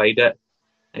might provide it.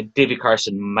 And Davy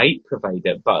Carson might provide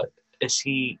it, but is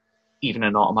he even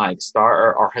an automatic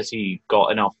starter, or has he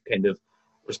got enough kind of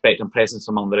respect and presence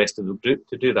among the rest of the group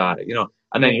to do that? You know,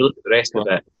 and then you look at the rest of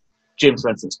it. James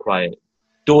Vincent's quiet.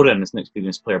 Doran is an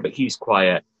experienced player, but he's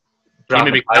quiet. He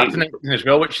may be captain as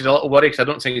well, which is a little worry because I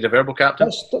don't think he's a verbal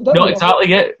captain. No, exactly.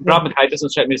 Yeah, Brad McKay doesn't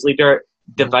strike me as leader.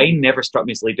 Devine never struck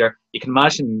me as leader. You can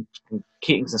imagine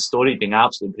Keatings and Story being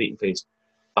absolute breaking-faced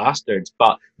bastards,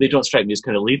 but they don't strike me as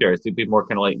kind of leaders. They'd be more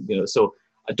kind of like, you know. So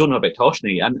I don't know about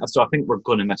Toshney, and so I think we're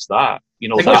going to miss that. You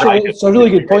know, it's a really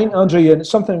good point, Andrew, and it's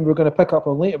something we're going to pick up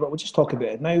on later. But we'll just talk about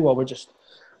it now while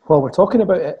we're talking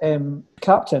about it.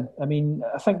 Captain. I mean,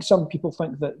 I think some people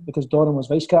think that because Doran was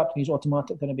vice captain, he's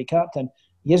automatically going to be captain.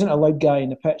 He isn't a loud guy in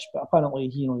the pitch, but apparently,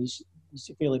 you know, he's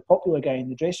a fairly popular guy in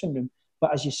the dressing room.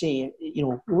 But as you say, you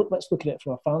know, let's look at it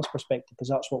from a fan's perspective, because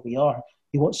that's what we are.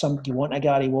 You want a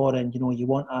Gary Warren, you know, you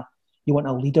want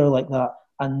a leader like that,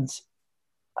 and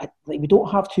we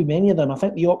don't have too many of them. I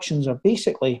think the options are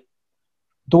basically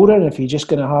Doran if you're just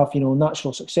going to have, you know,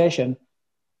 natural succession,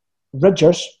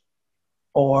 Ridgers,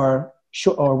 or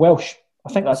Welsh.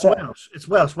 I think that's it. It's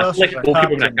Welsh. Welsh is a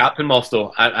goalkeeper and a captain, Moss,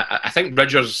 though. I think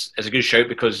Ridgers is a good shout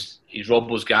because he's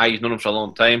Robbo's guy. He's known him for a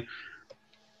long time.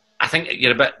 I think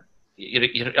you're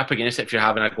up against it if you're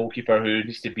having a goalkeeper who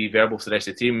needs to be verbal for the rest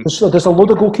of the team. There's a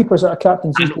load of goalkeepers that are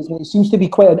captains. It seems to be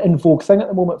quite an in vogue thing at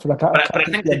the moment for a captain. But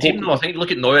I think the team, though, I think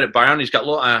look at Neuer at Bayern, he's got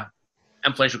a lot of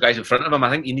influential guys in front of him. I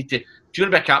think you need to, if you're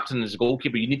going to be a captain as a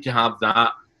goalkeeper, you need to have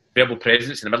that verbal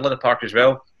presence in the middle of the park as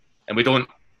well. And we don't.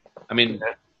 I mean,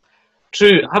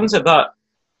 true. Having said that,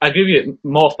 I agree with you,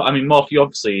 Moff. I mean, Moff, you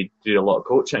obviously do a lot of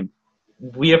coaching.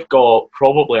 We have got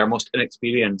probably our most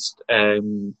inexperienced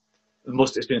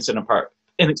inexperienced part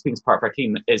of our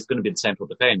team is going to be the central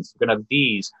defence. We're going to have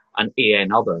Deas and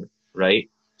AN other, right?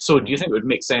 So do you think it would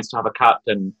make sense to have a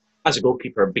captain as a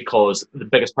goalkeeper because the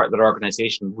biggest part of their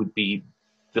organisation would be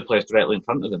the players directly in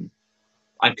front of them?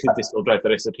 And could they still drive the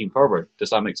rest of the team forward?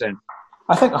 Does that make sense?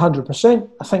 I think 100%.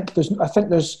 I think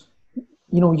there's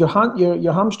you know,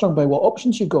 you're hamstrung by what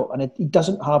options you've got, and he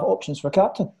doesn't have options for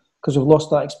captain because we've lost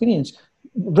that experience.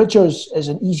 Ridgers is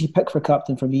an easy pick for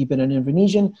captain for me, being an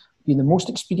Indonesian, being the most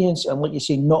experienced, and like you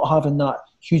say, not having that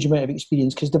huge amount of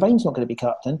experience because Devine's not going to be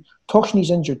captain.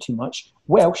 Toshney's injured too much.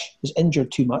 Welsh is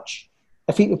injured too much.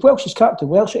 If Welsh is captain,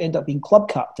 Welsh will end up being club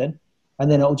captain, and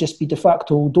then it'll just be de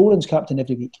facto Doran's captain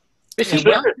every week.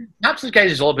 Captain's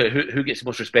guys is all about who gets the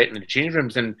most respect in the change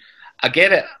rooms, and I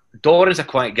get it. Doran's a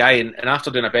quiet guy, and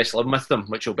after doing a best 11 with them,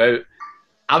 which about,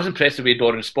 I was impressed with the way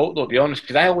Doran spoke, though, to be honest,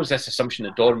 because I always had this assumption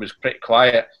that Doran was pretty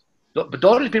quiet. But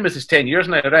Doran's been with us 10 years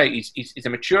now, right? He's a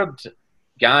matured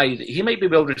guy. He might be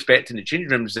well respected in the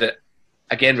change rooms that,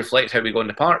 again, reflects how we go in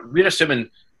the park. We're assuming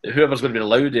that whoever's going to be the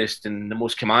loudest and the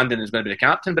most commanding is going to be the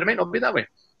captain, but it might not be that way. It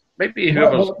might be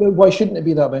whoever's... Why shouldn't it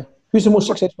be that way? Who's the most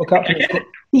successful captain?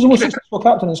 Who's the most successful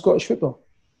captain in Scottish football?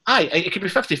 Aye, it could be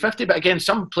 50-50, but again,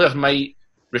 some players might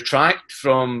retract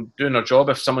from doing their job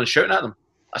if someone's shouting at them.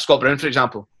 Scott Brown, for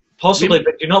example. Possibly,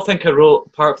 but do you not think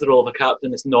part of the role of a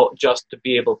captain is not just to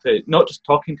be able to, not just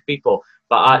talking to people,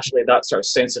 but actually that sort of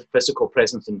sense of physical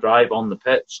presence and drive on the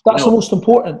pitch? That's the most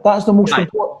important. That is the most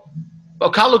important.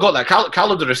 Well, Carlo got that.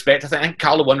 Carlo the respect. I think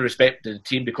Carlo won respect to the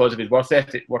team because of his work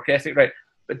ethic, right?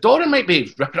 But Doran might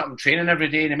be ripping up and training every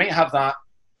day, and he might have that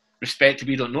respect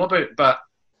we don't know about. But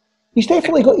he's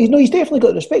definitely got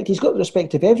the respect. He's got the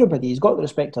respect of everybody. He's got the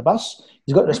respect of us.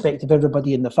 He's got the respect of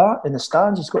everybody in the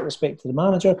stands. He's got the respect of the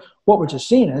manager. What we're just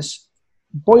saying is,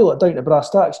 boil it down to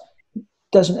brass tacks,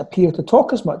 doesn't appear to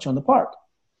talk as much on the park.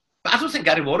 But I don't think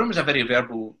Gary Warren was a very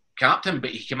verbal captain,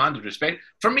 but he commanded respect.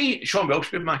 For me, Sean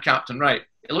Welsh would be my captain, right?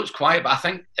 It looks quiet, but I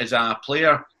think as a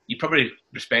player, you probably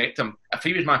respect him. If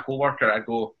he was my co-worker, I'd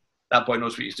go, that boy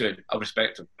knows what he's doing. I'll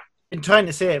respect him. Been trying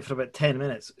to say it for about 10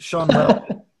 minutes. Sean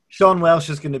Welsh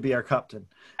is going to be our captain.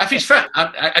 If he's fit,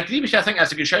 I agree with you. I think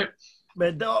that's a good shout.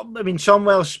 But I mean, Sean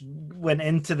Welsh went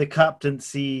into the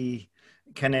captaincy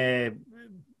kind of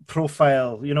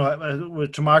profile. You know,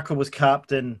 Tremarco was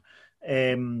captain,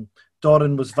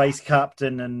 Doran was vice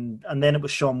captain, and then it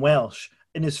was Sean Welsh.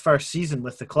 in his first season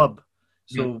with the club.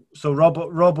 So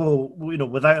Robbo, you know,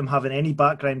 without him having any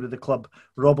background with the club,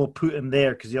 Robbo put him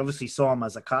there because he obviously saw him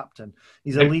as a captain.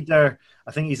 He's a leader.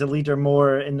 I think he's a leader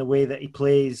more in the way that he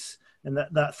plays, and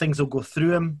that things will go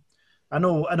through him. I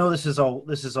know this is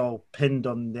all pinned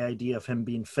on the idea of him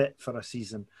being fit for a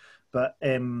season, but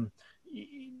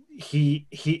he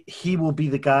will be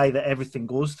the guy that everything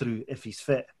goes through if he's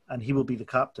fit, and he will be the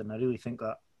captain. I really think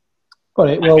that. All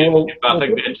right. I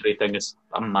think the injury thing is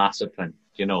a massive thing.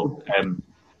 You know,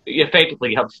 you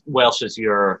effectively have Welsh as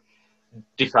your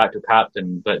de facto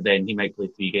captain, but then he might play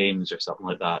 3 games or something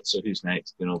like that. So who's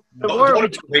next? You know, Doran will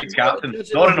be captain.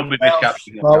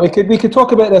 Well, we could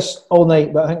talk about this all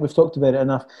night, but I think we've talked about it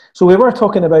enough. So we were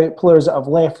talking about players that have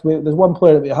left. There's one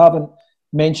player that we haven't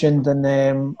mentioned, and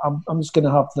I'm just going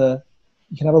to have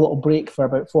you can have a little break for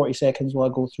about 40 seconds while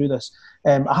I go through this.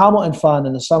 A Hamilton fan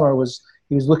in the summer was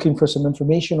looking for some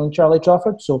information on Charlie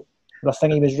Trafford, so for a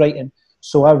thing he was writing.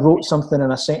 So I wrote something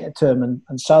and I sent it to him,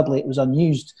 and sadly it was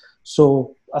unused.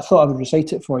 So I thought I would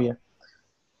recite it for you.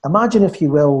 Imagine, if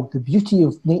you will, the beauty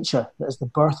of nature that is the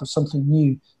birth of something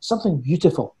new, something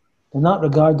beautiful. In that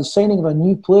regard, the signing of a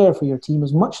new player for your team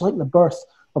is much like the birth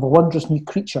of a wondrous new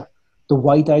creature. The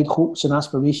wide-eyed hopes and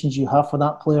aspirations you have for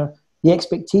that player, the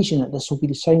expectation that this will be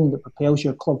the signing that propels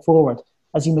your club forward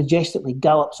as he majestically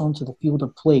gallops onto the field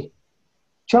of play.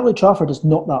 Charlie Trafford is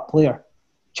not that player.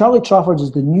 Charlie Trafford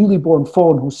is the newly born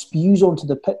fawn who spews onto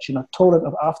the pitch in a torrent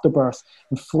of afterbirth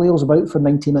and flails about for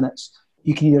 90 minutes.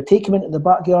 You can either take him into the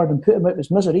backyard and put him out of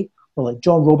his misery, or like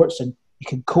John Robertson, you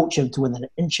can coach him to within an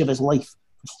inch of his life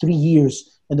for 3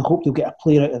 years in the hope you'll get a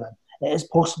player out of him. It is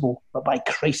possible, but by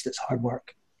Christ, it's hard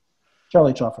work.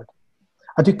 Charlie Trafford.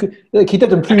 He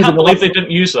did improve. I can't believe they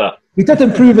didn't use that. He did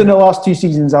improve in the last 2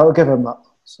 seasons. I'll give him that.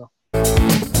 So.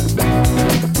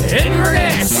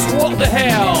 Inverness, what the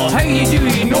hell? How you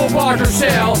doing? No barter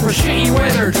sell for shitty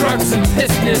weather, trucks and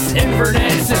business.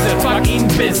 Inverness is a fucking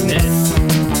business.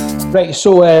 Right,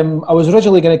 so I was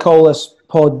originally going to call this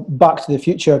pod Back to the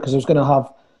Future because I was going to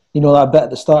have, you know, that bit at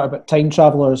the start about time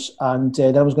travellers, and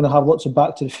then I was going to have lots of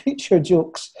Back to the Future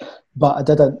jokes, but I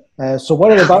didn't.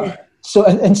 So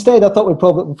instead, I thought we'd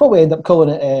probably end up calling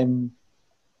it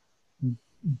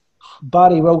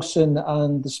Barry Wilson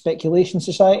and the Speculation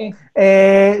Society.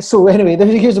 So anyway,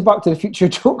 here's a Back to the Future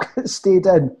joke that stayed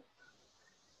in.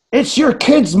 It's your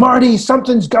kids, Marty.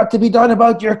 Something's got to be done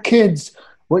about your kids.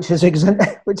 Which is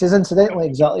incidentally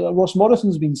exactly what Ross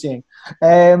Morrison's been saying.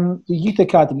 The Youth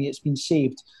Academy, it's been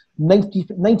saved.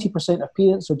 90% of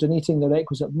parents are donating the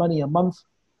requisite money a month.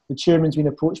 The chairman's been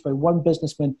approached by one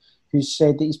businessman who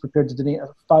said that he's prepared to donate a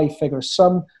 5-figure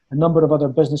sum. A number of other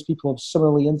business people have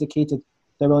similarly indicated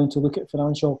they're willing to look at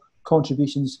financial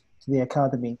contributions to the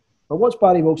academy. But what's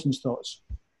Barry Wilson's thoughts?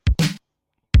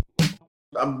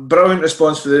 A brilliant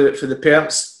response for the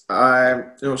parents.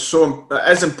 So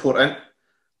it is important.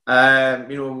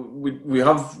 We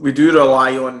do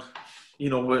rely on,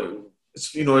 you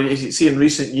see in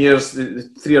recent years the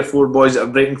 3 or 4 boys that are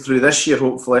breaking through this year,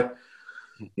 hopefully,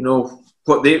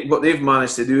 what they've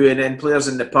managed to do, and then players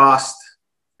in the past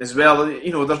as well.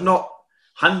 There's not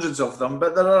hundreds of them,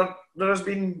 but there has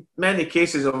been many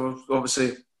cases of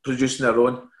obviously producing their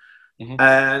own,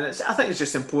 and I think it's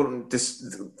just important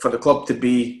for the club to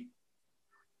be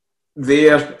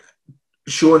there,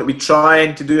 showing to be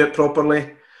trying to do it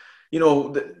properly.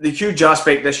 The huge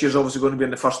aspect this year is obviously going to be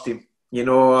in the first team.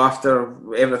 After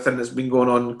everything that's been going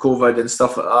on, COVID and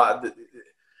stuff like that,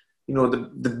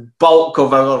 the bulk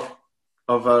of our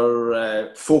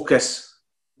focus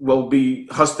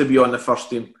has to be on the first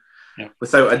team,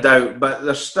 without a doubt. But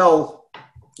there's still,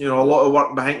 a lot of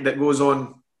work behind that goes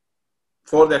on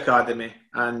for the academy,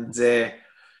 and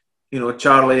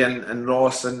Charlie and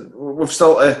Ross, and we've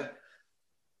still to,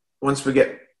 once we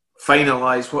get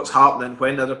finalise what's happening,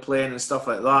 when they're playing and stuff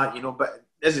like that, But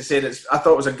as I said, I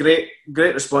thought it was a great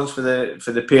response for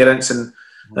the parents, and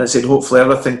as I said, hopefully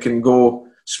everything can go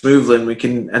smoothly, and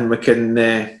we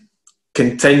can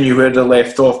continue where they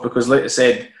left off. Because, like I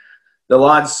said, the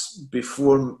lads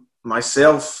before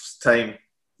myself's time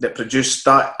that produced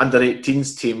that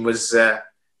under-18s team was, it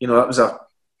was a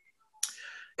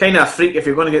kind of a freak. If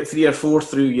you're going to get 3 or 4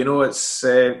 through, it's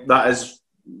that is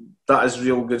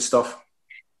real good stuff.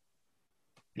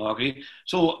 No, I agree.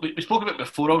 So we spoke about it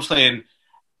before, obviously, and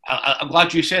I'm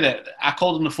glad you said it. I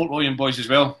called them the Fort William boys as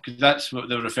well, because that's what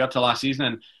they were referred to last season.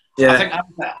 And I think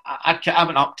I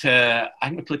went up to, I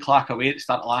think we played Clark away at the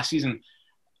start of last season.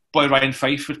 Boy Ryan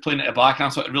Fife was playing at the back, and I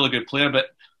thought a really good player. But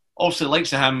obviously, the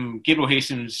likes of him, Gabriel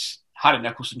Hastings, Harry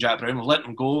Nicholson, Jack Brown, we've let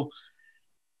them go.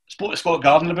 spoke to Scott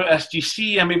Gardiner about this. Do you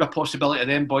see maybe a possibility of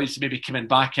them boys maybe coming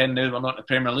back in now we're not in the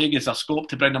Premier League? Is there scope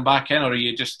to bring them back in, or are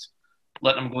you just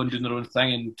letting them go and doing their own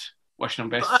thing and wishing them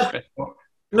best luck?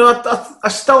 No, I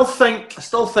still think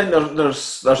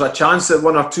there's a chance that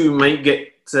one or two might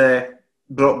get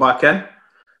brought back in.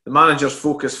 The manager's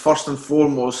focus first and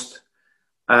foremost,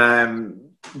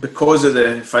 because of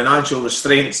the financial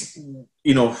restraints,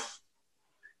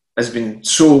 has been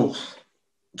so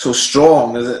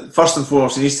strong. That first and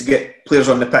foremost, he needs to get players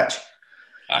on the pitch.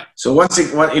 Aye. So and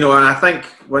I think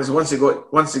once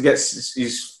he gets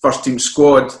his first team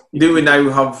squad,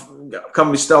 can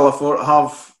we still afford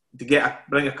to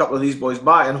bring a couple of these boys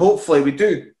back? And hopefully we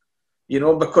do,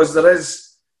 because there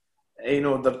is,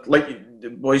 like the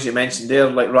boys you mentioned there,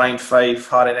 like Ryan Fife,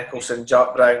 Harry Nicholson,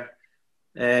 Jack Brown,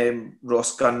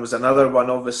 Ross Gunn was another one,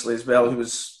 obviously, as well, who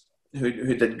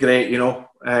did great. We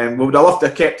would have loved to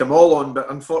have kept them all on, but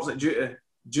unfortunately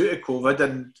due to COVID,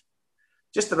 and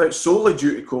just about solely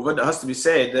due to COVID, it has to be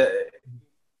said that,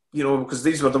 because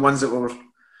these were the ones that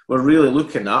we're really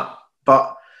looking at.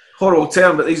 But horrible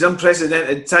term, but these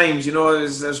unprecedented times,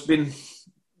 there's been,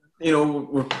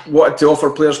 we've wanted to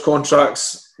offer players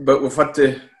contracts, but we've had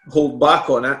to hold back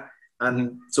on it.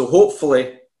 And so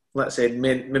hopefully, let's say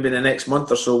maybe in the next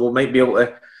month or so, we might be able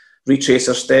to retrace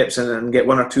our steps and get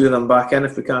one or two of them back in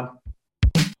if we can.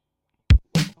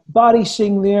 Barry's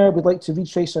saying there, we'd like to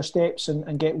retrace our steps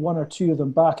and get one or two of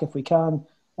them back if we can.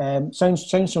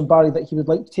 Sounds from Barry that he would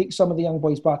like to take some of the young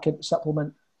boys back in to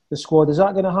supplement the squad. Is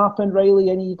that going to happen, Riley?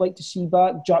 Any you'd like to see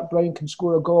back? Jack Brown can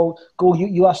score a goal.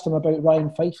 You asked him about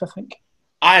Ryan Fife, I think.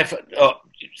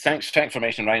 Thanks for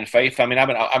mentioning Ryan Fife. I mean, I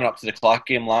went up to the Clark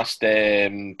game last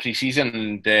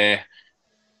pre-season, and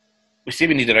we say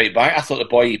we need a right back. I thought the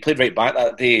boy, he played right back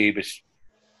that day. He was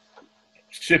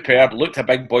superb. Looked a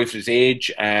big boy for his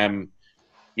age.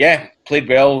 Played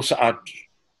well.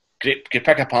 Great, could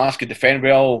pick a pass, could defend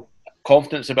well.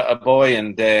 Confidence about a boy,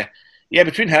 and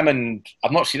between him and,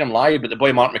 I've not seen him live, but the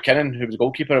boy Mark McKinnon, who was a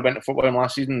goalkeeper, I went to football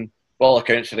last season. By all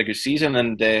accounts, had a good season,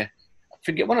 and if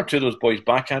we get one or two of those boys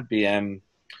back, I'd be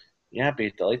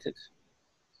delighted.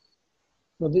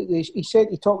 Well,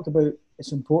 he talked about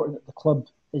it's important that the club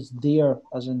is there,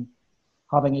 as in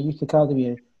having a youth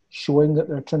academy, showing that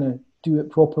they're trying to do it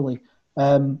properly.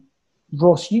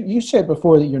 Ross, you said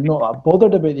before that you're not that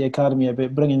bothered about the academy,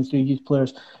 about bringing through youth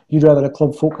players. You'd rather a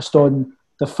club focused on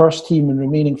the first team and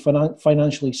remaining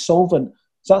financially solvent.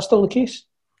 Is that still the case?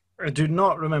 I do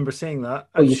not remember saying that.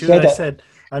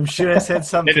 I'm sure I said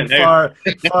something far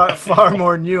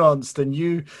more nuanced, and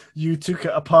you took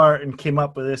it apart and came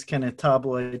up with this kind of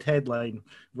tabloid headline,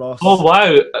 Ross. Oh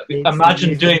wow!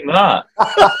 Imagine doing that.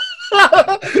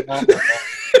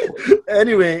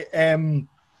 Anyway,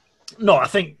 no, I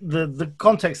think the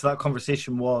context of that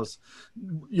conversation was,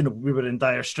 we were in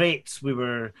dire straits. We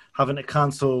were having to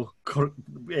cancel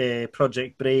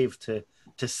Project Brave to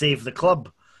save the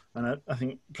club. And I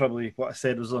think probably what I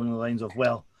said was along the lines of,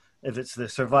 well, if it's the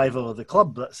survival of the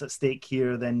club that's at stake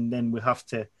here, then we'll have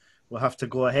to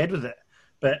go ahead with it.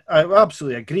 But I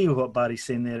absolutely agree with what Barry's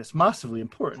saying there. It's massively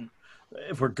important,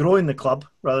 if we're growing the club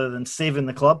rather than saving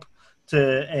the club,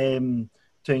 to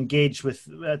engage with,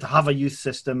 to have a youth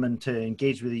system and to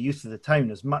engage with the youth of the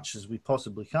town as much as we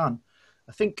possibly can.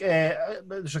 I think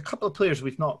there's a couple of players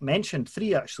we've not mentioned,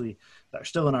 3 actually, that are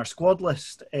still in our squad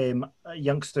list,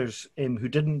 youngsters who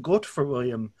didn't go to Fort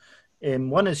William.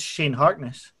 One is Shane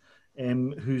Harkness,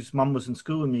 whose mum was in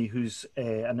school with me, who's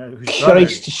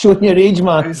Christ, showing your age,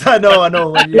 man. I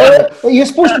know. You're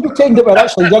supposed to pretend that we're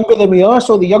actually younger than we are,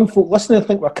 so the young folk listening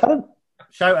think we're current.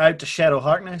 Shout out to Cheryl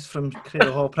Harkness from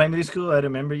Cradle Hall Primary School. I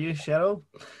remember you, Cheryl.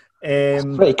 It's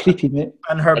pretty creepy, mate.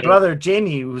 And her brother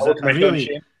Jamie, who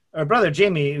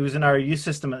was in our youth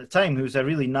system at the time, who was a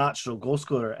really natural goal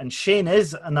scorer. And Shane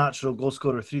is a natural goal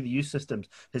scorer through the youth systems.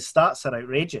 His stats are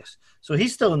outrageous. So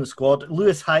he's still in the squad.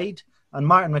 Lewis Hyde and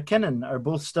Martin McKinnon are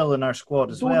both still in our squad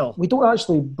as well. We don't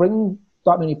actually bring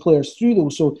that many players through, though.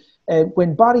 So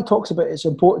when Barry talks about it's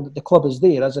important that the club is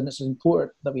there, as in it's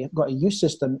important that we've got a youth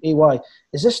system, AY,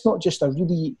 is this not just a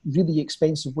really, really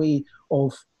expensive way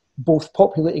of both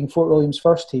populating Fort William's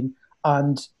first team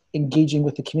and engaging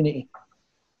with the community?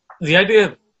 The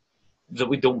idea that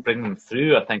we don't bring them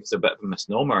through, I think, is a bit of a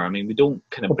misnomer. I mean, we don't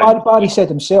kind of. Well, Barry said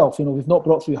himself, we've not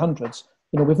brought through hundreds.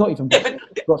 We've not even.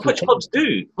 Which clubs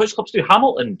do? Which clubs do?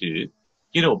 Hamilton do,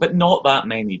 but not that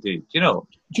many do. Do you know?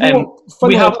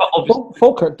 We have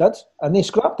Falkirk did, and they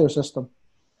scrapped their system.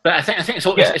 But I think it's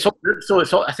all. Yeah. It's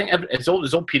all. I think there's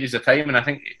all periods of time, and I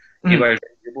think you're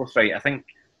both right. I think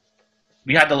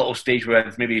we had a little stage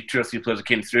where maybe 2 or 3 players that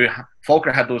came through.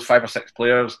 Falkirk had those 5 or 6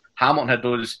 players. Hamilton had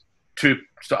those 2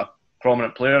 sort of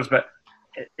prominent players, but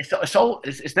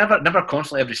it's never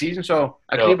constantly every season. So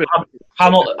I agree with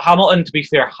Hamilton, to be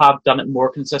fair, have done it more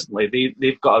consistently.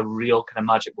 They've got a real kind of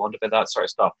magic wand about that sort of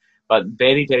stuff. But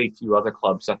very, very few other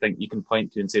clubs, I think, you can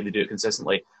point to and say they do it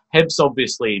consistently. Hibs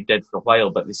obviously did for a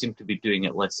while, but they seem to be doing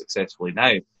it less successfully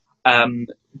now.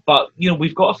 But,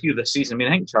 we've got a few this season. I mean,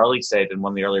 I think Charlie said in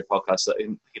one of the earlier podcasts that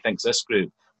he thinks this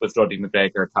group with Roddy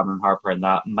McGregor, Cameron Harper, and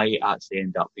that might actually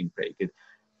end up being pretty good.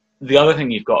 The other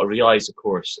thing you've got to realise, of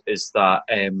course, is that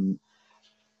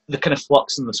the kind of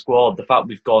flux in the squad, the fact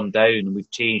we've gone down and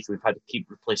we've changed, we've had to keep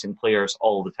replacing players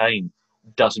all the time,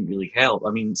 doesn't really help.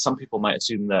 I mean, some people might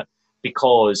assume that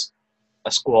because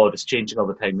a squad is changing all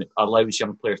the time, it allows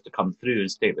young players to come through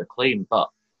and stake their claim. But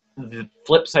the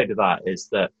flip side of that is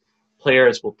that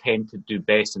players will tend to do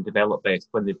best and develop best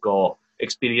when they've got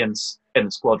experience in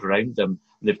the squad around them,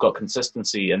 and they've got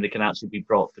consistency, and they can actually be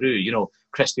brought through.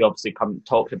 Christie obviously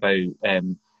talked about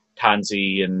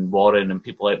Tansy and Warren and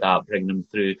people like that, bringing them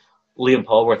through. Liam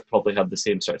Hallworth probably had the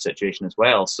same sort of situation as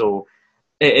well. So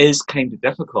it is kind of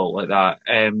difficult like that.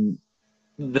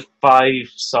 The 5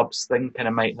 subs thing kind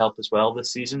of might help as well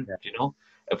this season,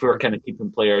 if we're kind of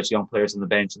keeping young players on the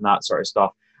bench and that sort of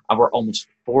stuff, and we're almost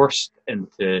forced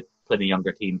into playing a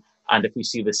younger team. And if we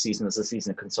see this season as a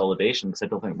season of consolidation, because I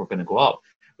don't think we're going to go up,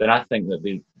 then I think that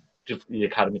the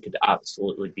academy could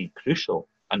absolutely be crucial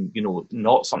and,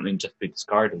 not something just to be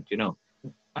discarded, The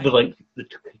link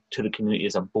to the community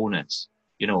is a bonus,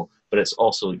 but it's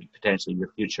also potentially your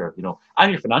future,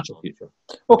 and your financial future.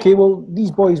 Okay, well,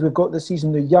 these boys we've got this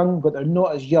season, they're young, but they're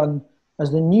not as young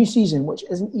as the new season, which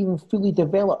isn't even fully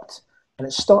developed. And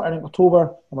it's starting in October,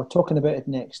 and we're talking about it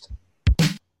next.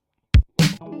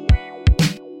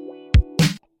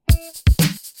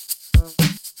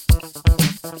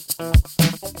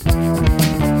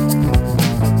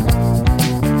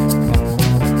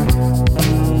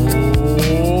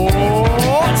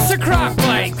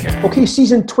 Okay,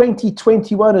 season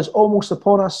 2021 is almost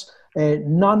upon us.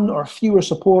 None or fewer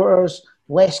supporters,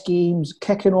 less games,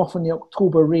 kicking off in the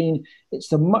October rain. It's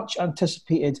the much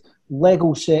anticipated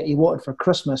Lego set he wanted for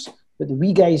Christmas, but the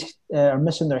wee guys are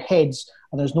missing their heads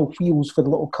and there's no wheels for the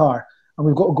little car. And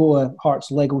we've got to go to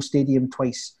Hearts Lego Stadium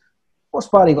twice. What's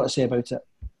Barry got to say about it?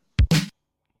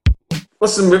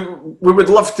 Listen, we would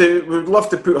love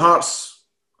to put Hearts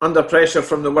under pressure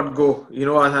from the word go,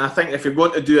 and I think if you're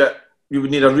going to do it, you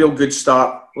would need a real good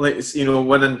start,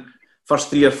 winning first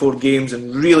 3 or 4 games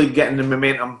and really getting the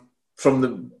momentum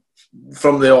from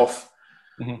the off.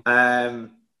 Mm-hmm.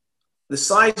 The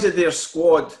size of their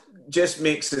squad just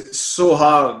makes it so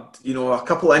hard. A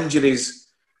couple of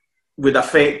injuries would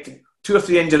affect, 2 or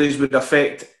 3 injuries would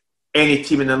affect any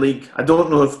team in the league. I don't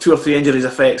know if 2 or 3 injuries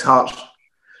affects Hearts,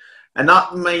 and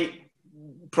that might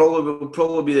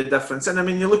probably be the difference. And I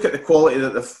mean, you look at the quality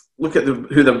that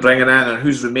who they're bringing in and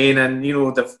who's remaining.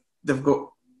 They've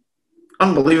got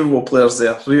unbelievable players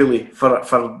there, really,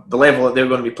 for the level that they're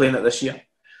going to be playing at this year.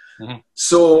 Mm-hmm.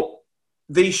 So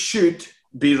they should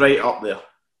be right up there.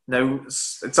 Now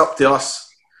it's up to us,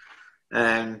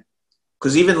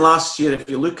 because even last year, if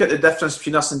you look at the difference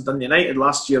between us and Dundee United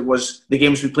last year, was the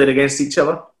games we played against each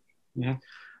other. Mm-hmm.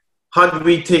 Had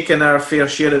we taken our fair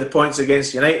share of the points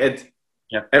against United,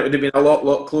 it would have been a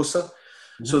lot closer.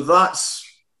 Mm-hmm. So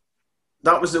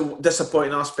that was the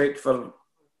disappointing aspect for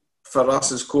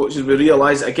us as coaches. We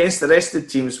realised against the rest of the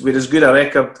teams, we're as good a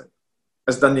record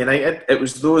as Dundee United. It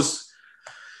was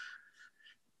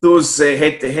those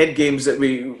head-to-head games that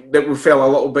we fell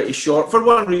a little bit short for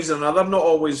one reason or another. Not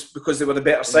always because they were the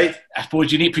better side. I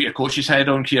suppose you need to put your coach's head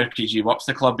on here because you watch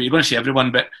the club, but you're going to see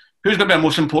everyone. But who's going to be our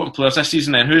most important players this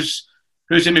season? Then who's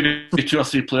maybe 2 or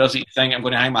 3 players that you think I'm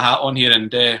going to hang my hat on here and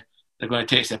they're going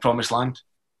to take us to the promised land?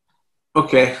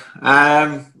 Okay.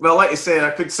 Well, like you say,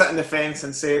 I could sit in the fence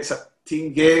and say it's a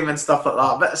team game and stuff like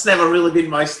that, but it's never really been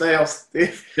my style,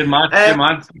 Steve. Good man. Good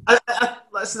man.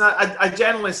 I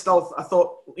generally thought,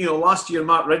 last year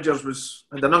Mark Ridgers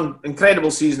had an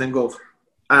incredible season in goal,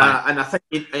 and I think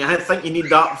you need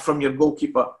that from your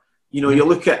goalkeeper. You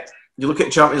look at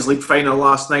Champions League final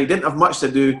last night. Didn't have much to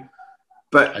do,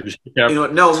 but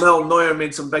 0-0. Neuer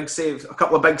made some big saves, a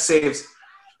couple of big saves.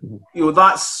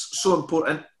 That's so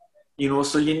important.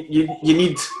 So you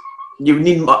need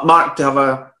Mark to have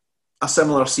a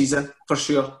similar season for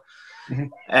sure.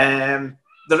 Mm-hmm.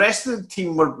 The rest of the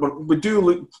team we do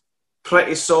look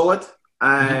pretty solid.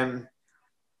 I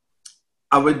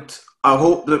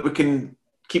hope that we can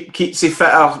keep Keatsy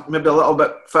fitter, maybe a little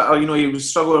bit fitter. He was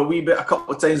struggling a wee bit a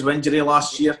couple of times with injury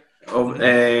last year.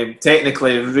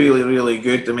 Technically, really, really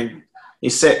good. I mean,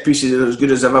 his set pieces are as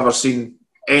good as I've ever seen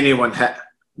anyone hit.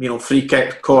 Free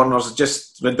kick, corners,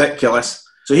 just ridiculous.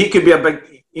 So he could be a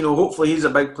big, hopefully he's a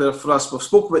big player for us. We've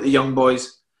spoken about the young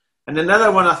boys. And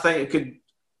another one I think it could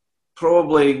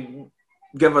probably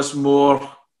give us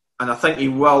more, and I think he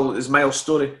will, is Miles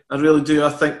Story. I really do.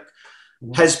 I think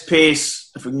his pace,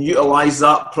 if we can utilise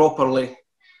that properly,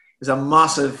 is a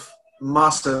massive,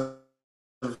 massive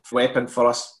weapon for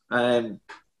us.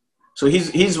 So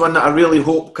he's one that I really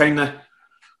hope kind of,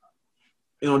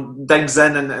 digs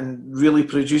in and really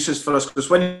produces for us, because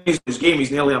when he's in his game,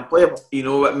 he's nearly unplayable.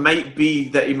 It might be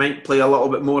that he might play a little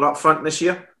bit more up front this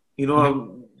year,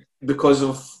 because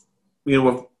of, we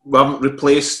haven't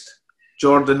replaced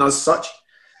Jordan as such.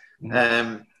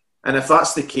 And if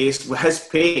that's the case, with his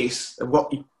pace, and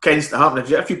what tends to happen,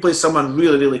 if you play someone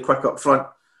really, really quick up front,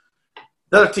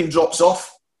 the other team drops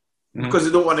off because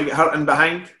they don't want to get hurt in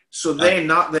behind. So then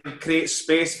that creates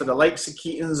space for the likes of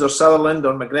Keatons or Sutherland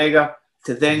or MacGregor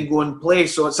to then go and play.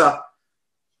 So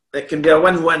it can be a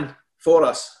win-win for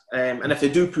us. And if they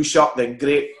do push up, then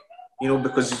great,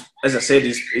 because, as I said,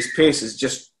 his pace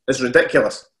is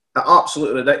ridiculous.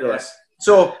 Absolutely ridiculous.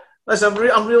 So, listen,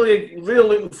 I'm really, really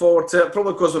looking forward to it,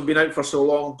 probably because we've been out for so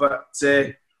long, but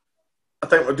I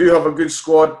think we do have a good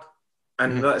squad.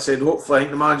 And like I said, hopefully, I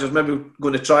think the manager's maybe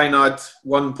going to try and add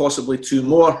one, possibly two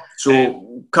more.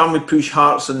 So, can we push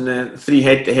Hearts in the 3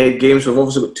 head-to-head games? We've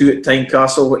obviously got 2 at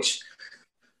Tynecastle,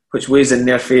 which weighs in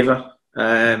their favour.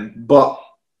 But,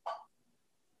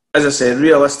 as I said,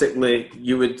 realistically,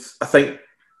 you would, I think,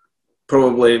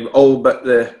 probably all but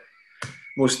the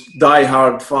most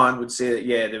die-hard fan would say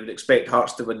that, they would expect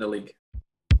Hearts to win the league.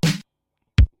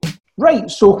 Right,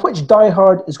 so which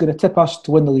die-hard is going to tip us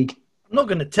to win the league? I'm not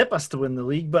going to tip us to win the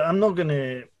league, but I'm not going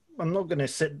to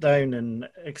sit down and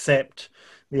accept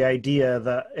the idea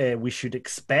that we should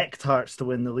expect Hearts to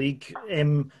win the league.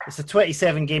 It's a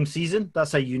 27-game season.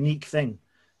 That's a unique thing.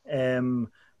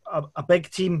 A big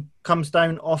team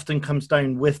often comes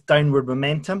down with downward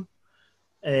momentum.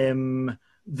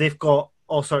 They've got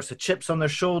all sorts of chips on their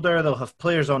shoulder. They'll have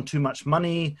players on too much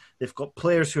money. They've got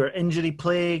players who are injury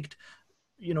plagued.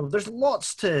 There's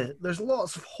lots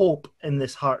of hope in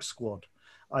this Hearts squad,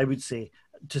 I would say,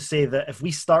 to say that if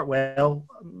we start well,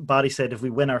 Barry said if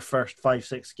we win our first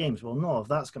 5-6 games, well, no, if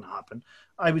that's going to happen,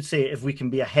 I would say if we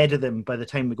can be ahead of them by the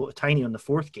time we go to Tiny on the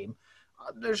 4th game,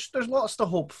 there's lots to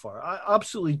hope for. I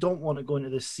absolutely don't want to go into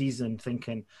this season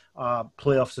thinking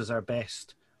playoffs is our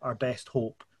best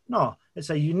hope. No, it's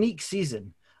a unique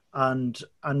season, and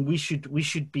we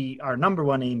should be, our number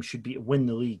one aim should be to win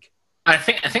the league. I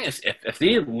think if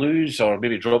they lose or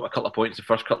maybe drop a couple of points the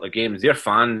first couple of games, their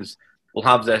fans will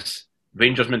have this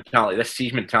Rangers mentality, this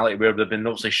siege mentality where they've been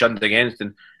obviously shunned against,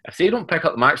 and if they don't pick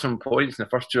up the maximum points in the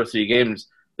first 2 or 3 games,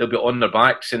 they'll be on their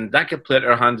backs, and that could play into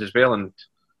their hands as well. And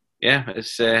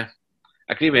it's I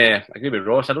agree with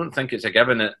Ross. I don't think it's a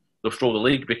given that they'll stroll the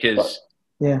league, because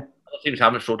other teams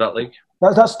haven't strolled that league.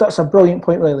 That's a brilliant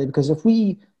point, Riley, because if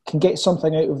we can get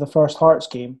something out of the first Hearts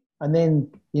game, and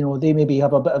then, they maybe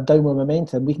have a bit of downward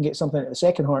momentum, we can get something at the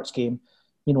second Hearts game,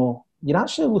 you're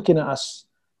actually looking at us,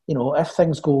 if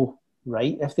things go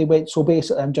right, if they went, so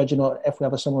basically I'm judging if we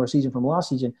have a similar season from last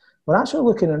season, we're actually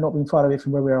looking at not being far away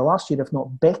from where we were last year, if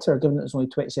not better, given that it's only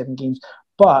 27 games.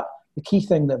 But the key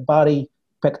thing that Barry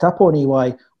picked up on,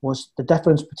 EY, was the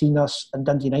difference between us and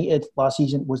Dundee United last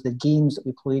season was the games that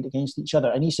we played against each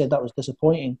other. And he said that was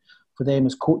disappointing for them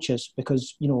as coaches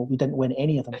because, we didn't win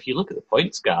any of them. If you look at the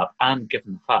points gap, and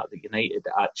given the fact that United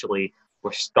actually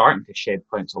were starting to shed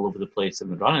points all over the place in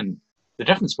the running, the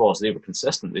difference was they were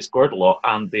consistent. They scored a lot,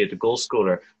 and they had a goal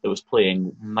scorer that was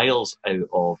playing miles out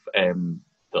of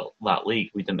that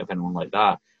league. We didn't have anyone like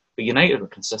that. But United were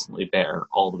consistently better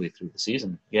all the way through the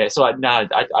season. Yeah, so I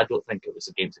don't think it was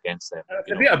the games against them.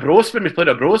 It'd be a Bros when we played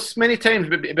a Bros many times.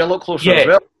 It'd be a lot closer as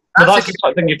well. That's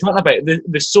the thing you're talking about.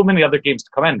 There's so many other games to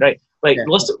come in, right?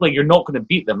 Listen, you're not going to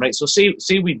beat them, right? So say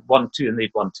we'd won 2 and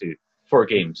they'd won 2, 4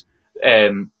 games.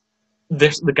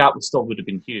 The gap would have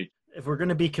been huge. If we're going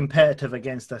to be competitive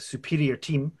against a superior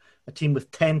team, a team with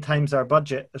 10 times our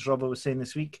budget, as Robert was saying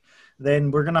this week,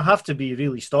 then we're going to have to be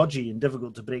really stodgy and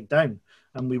difficult to break down.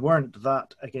 And we weren't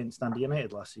that against Dundee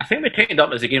United last season. I think we tightened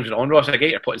up as the games went on, Ross. I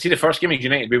get your point. See, the first game against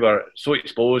United, we were so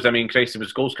exposed. I mean, Christ, there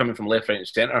was goals coming from left, right and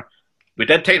centre. We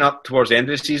did tighten up towards the end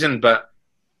of the season, but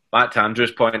back to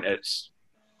Andrew's point, it's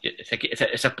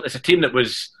a team that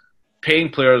was paying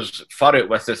players far out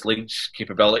with this league's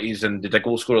capabilities, and did a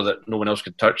goal scorer that no one else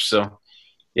could touch. So,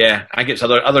 yeah, I think it's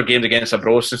other games against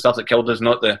Abros and stuff that killed us,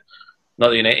 not the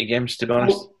United games, to be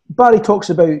honest. Well, Barry talks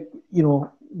about,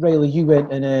 Riley, you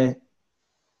went and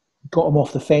got him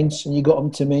off the fence, and you got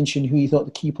him to mention who you thought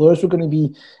the key players were going to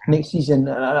be next season.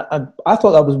 I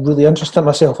thought that was really interesting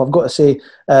myself, I've got to say.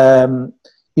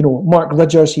 Mark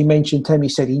Ridgers, he mentioned him. He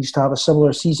said he used to have a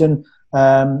similar season.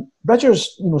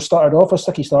 Ridgers, started off a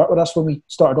sticky start with us when we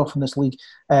started off in this league.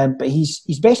 But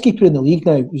he's best keeper in the league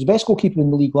now. He was best goalkeeper in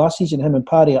the league last season, him and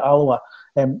Parry at Alloa.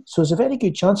 So there's a very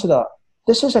good chance of that.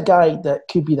 This is a guy that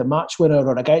could be the match winner,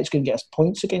 or a guy that's going to get us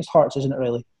points against Hearts, isn't it,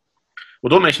 really? Well,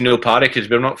 don't mention Neil Parry, because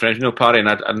we're not friends with Neil Parry,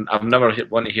 and I've never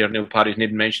wanted to hear Neil Parry's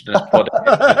name mentioned in this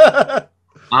pod.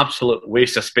 Absolute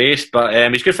waste of space, but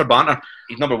he's good for banter.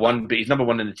 He's number one, but he's number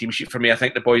one in the team sheet for me. I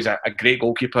think the boy's a great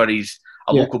goalkeeper. He's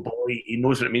a local boy. He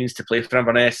knows what it means to play for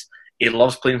Inverness. He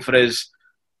loves playing for us.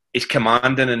 He's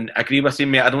commanding, and I agree with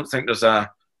him, mate. I don't think there's a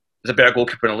better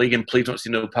goalkeeper in the league, and please don't see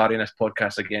Neil Parry in this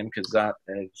podcast again, because that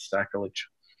is sacrilege.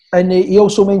 And he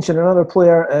also mentioned another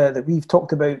player that we've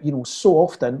talked about, so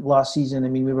often last season. I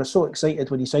mean, we were so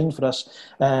excited when he signed for us.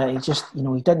 He just, he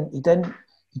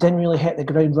didn't really hit the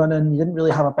ground running. He didn't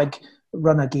really have a big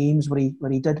run of games where he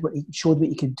showed what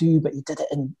he could do, but he did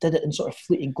it in sort of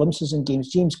fleeting glimpses in games.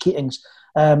 James Keatings.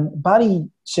 Barry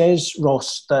says,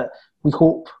 Ross, that we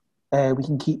hope we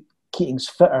can keep Keatings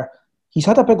fitter. He's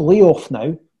had a big layoff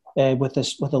now with the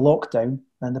lockdown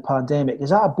and the pandemic. Is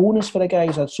that a bonus for a guy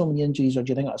who's had so many injuries, or do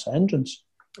you think that's a hindrance?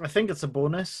 I think it's a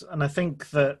bonus, and I think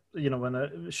that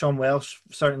when Sean Welsh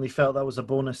certainly felt that was a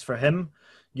bonus for him.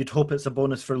 You'd hope it's a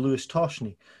bonus for Lewis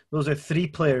Toshney. Those are three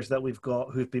players that we've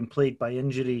got who've been plagued by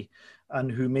injury and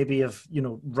who maybe have,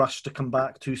 rushed to come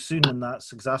back too soon, and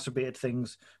that's exacerbated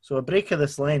things. So a break of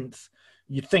this length,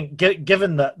 you'd think,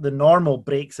 given that the normal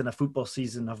breaks in a football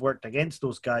season have worked against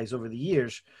those guys over the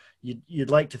years, you'd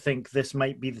like to think this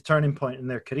might be the turning point in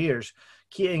their careers.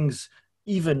 Keatings,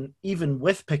 even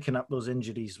with picking up those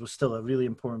injuries, was still a really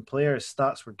important player. His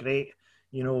stats were great.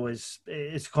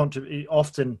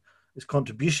 His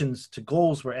contributions to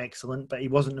goals were excellent, but he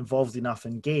wasn't involved enough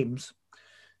in games.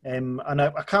 And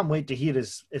I can't wait to hear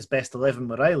his best 11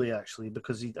 with Riley, actually,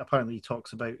 because he apparently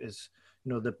talks about his,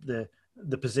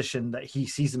 the position that he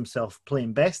sees himself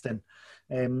playing best in.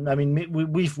 I mean,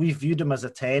 we've viewed him as a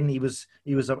 10. He was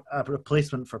a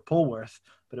replacement for Polworth,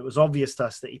 but it was obvious to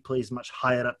us that he plays much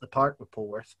higher up the park with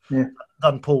Polworth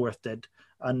than Polworth did.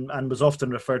 And was often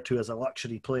referred to as a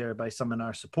luxury player by some in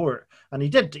our support. And he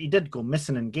did go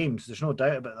missing in games, there's no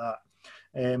doubt about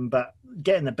that. But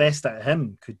getting the best out of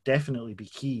him could definitely be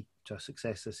key to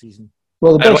success this season.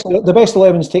 Well, the best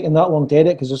 11's taking that long to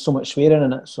edit because there's so much swearing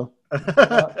in it. So,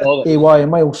 AY, in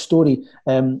my old story,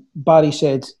 Barry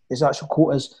said his actual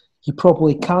quote is, "He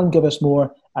probably can give us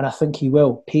more, and I think he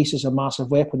will. Pace is a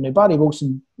massive weapon." Now, Barry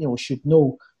Wilson, should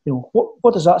know.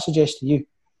 What does that suggest to you?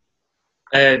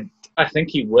 I think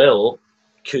he will.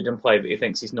 Could imply that he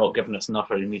thinks he's not given us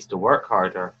enough, or he needs to work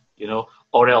harder,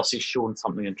 or else he's shown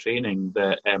something in training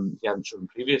that he hadn't shown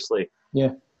previously.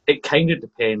 Yeah. It kind of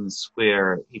depends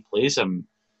where he plays him.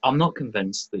 I'm not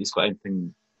convinced that he's got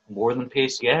anything more than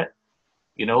pace yet.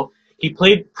 He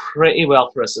played pretty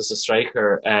well for us as a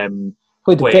striker.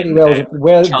 Played very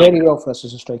well for us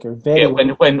as a striker.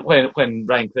 When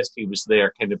Ryan Christie was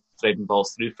there, kind of threading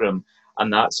balls through for him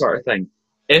and that sort of thing.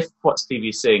 If what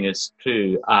Stevie's saying is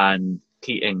true and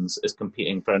Keatings is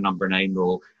competing for a number 9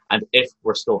 role, and if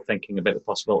we're still thinking about the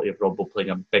possibility of Robbo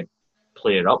playing a big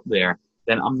player up there,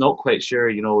 then I'm not quite sure,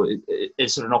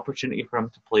 is there an opportunity for him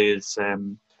to play as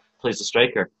a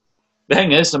striker? The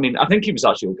thing is, I think he was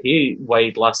actually okay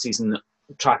wide last season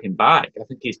tracking back. I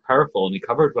think he's powerful and he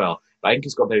covered well, but I think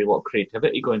he's got very lot of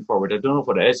creativity going forward. I don't know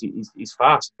what it is. He's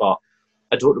fast, but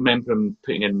I don't remember him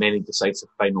putting in many decisive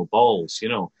final balls,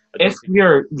 If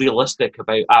we're realistic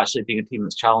about actually being a team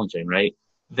that's challenging, right,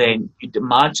 then you'd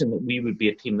imagine that we would be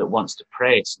a team that wants to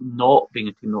press, not being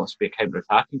a team that wants to be a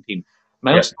counter-attacking team.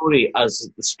 Miles Storey as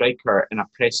the striker in a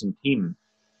pressing team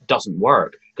doesn't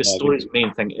work, because Storey's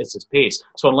main thing is his pace.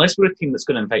 So unless we're a team that's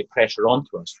going to invite pressure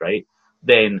onto us, right,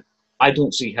 then I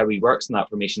don't see how he works in that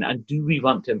formation. And do we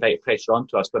want to invite pressure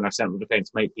onto us when our central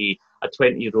defence might be a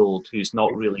 20-year-old who's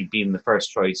not really been the first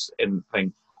choice in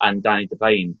thing, and Danny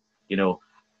Devine,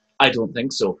 I don't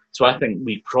think so. So I think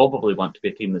we probably want to be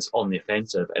a team that's on the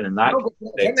offensive, and in that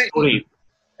Storey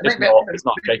is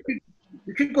not striking.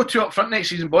 We could go 2 up front next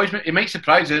season, boys. He might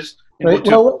surprise us. Right,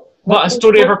 but has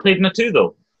Storey ever played in a 2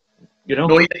 though?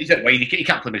 No, he's at wide. He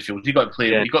can't play midfield. He got to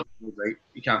play. Yeah. He got to play right.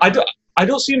 He can't. I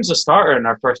don't see him as a starter in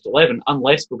our first 11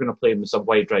 unless we're going to play him as a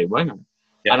wide right winger.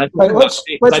 Yeah. And let's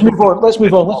move on.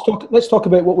 Let's talk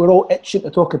about what we're all itching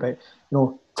to talk about.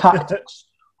 Tactics.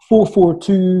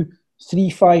 4-4-2,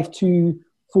 3-5-2,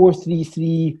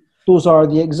 4-3-3. Those are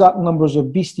the exact numbers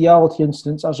of bestiality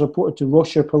incidents as reported to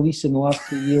Rocher Police in the last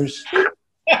 3 years.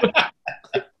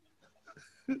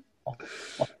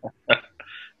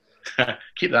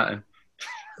 Keep that in.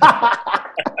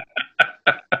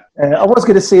 I was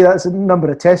going to say that's a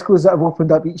number of Tesco's that have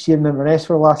opened up each year in Inverness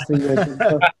for the last 3 years.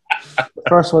 The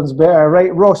first one's better.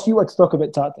 Right, Ross, you want to talk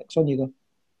about tactics. On you go.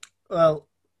 Well,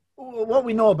 what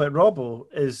we know about Robbo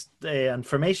is and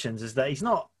formations is that he's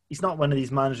not one of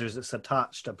these managers that's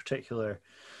attached to a particular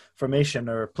formation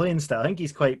or playing style. I think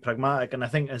he's quite pragmatic, and I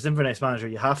think as Inverness manager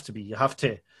you have to be.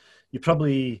 You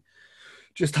probably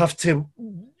just have to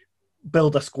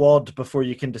build a squad before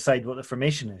you can decide what the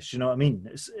formation is. Do you know what I mean?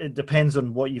 It depends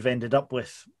on what you've ended up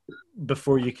with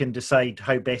before you can decide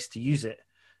how best to use it.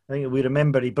 I think we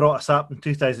remember he brought us up in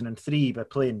 2003 by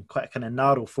playing quite a kind of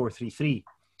narrow 4-3-3.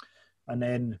 And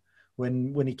then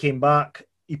when he came back,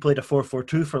 he played a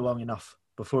 4-4-2 for long enough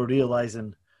before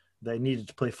realising that he needed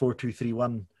to play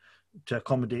 4-2-3-1 to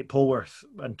accommodate Polwarth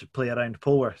and to play around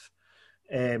Polwarth.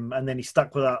 And then he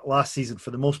stuck with that last season for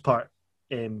the most part,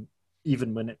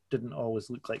 even when it didn't always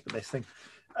look like the best thing.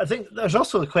 I think there's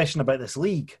also the question about this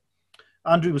league.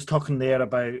 Andrew was talking there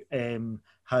about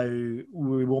how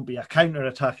we won't be a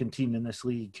counter-attacking team in this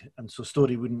league, and so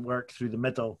Storey wouldn't work through the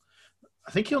middle.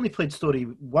 I think he only played Storey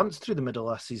once through the middle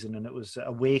last season, and it was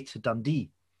away to Dundee.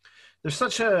 There's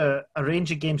such a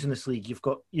range of games in this league.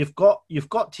 You've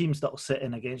got teams that will sit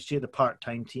in against you, the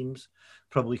part-time teams,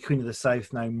 probably Queen of the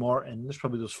South now, Morton. There's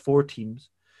probably those 4 teams.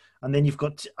 And then you've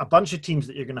got a bunch of teams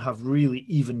that you're going to have really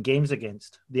even games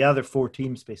against, the other 4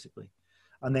 teams, basically.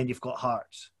 And then you've got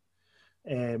Hearts.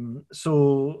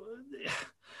 So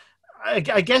I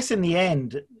guess in the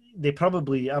end,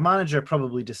 a manager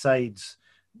probably decides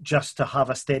just to have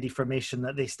a steady formation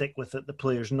that they stick with that the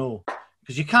players know.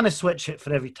 Because you kind of switch it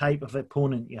for every type of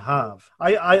opponent you have.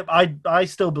 I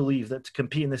still believe that to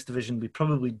compete in this division, we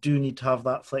probably do need to have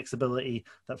that flexibility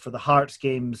that for the Hearts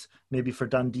games, maybe for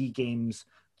Dundee games,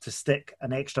 to stick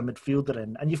an extra midfielder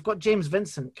in. And you've got James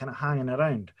Vincent kind of hanging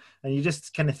around. And you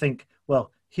just kind of think,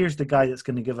 well, here's the guy that's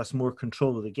going to give us more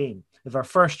control of the game. If our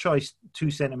first choice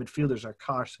 2 centre midfielders are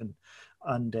Carson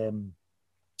and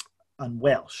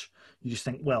Welsh, you just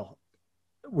think, well,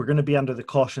 we're going to be under the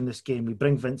caution this game. We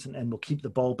bring Vincent in, we'll keep the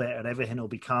ball better, everything will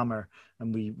be calmer,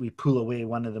 and we pull away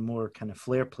one of the more kind of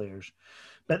flair players.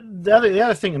 But the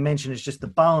other thing to mention is just the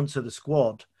balance of the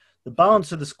squad. The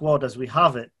balance of the squad as we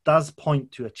have it does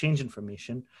point to a change in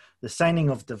formation. The signing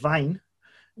of Devine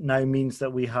now means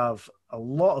that we have a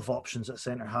lot of options at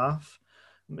centre-half.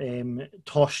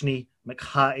 Toshney,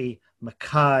 McHattie,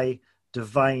 McKay,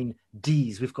 Devine,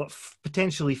 Deas. We've got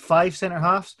potentially 5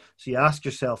 centre-halves. So you ask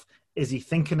yourself, is he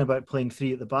thinking about playing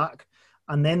 3 at the back?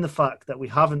 And then the fact that we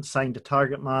haven't signed a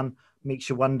target man makes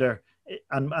you wonder,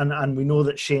 and we know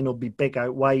that Shane will be big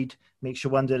out wide, makes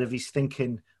you wonder if he's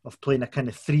thinking of playing a kind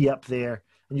of 3 up there.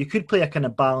 And you could play a kind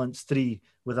of balanced 3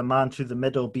 with a man through the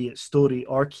middle, be it Storey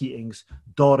or Keatings,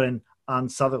 Doran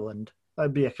and Sutherland. That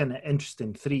would be a kind of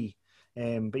interesting 3.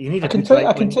 But you need. I can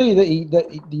tell you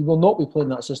that he will not be playing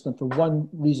that system for one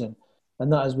reason,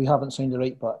 and that is we haven't signed a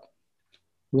right back.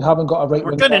 We haven't got a right.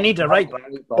 We're going to need a right back.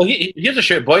 Well, here's a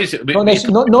shout, boys.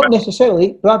 Not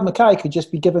necessarily. Brad McKay could just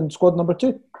be given squad number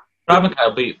 2. Brad McKay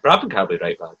will be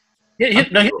right back. Here's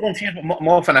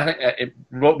more often. I think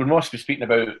when Ross was speaking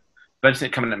about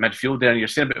Vincent coming at midfield there, and you're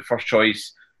saying about first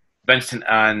choice, Vincent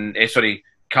and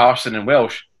Carson and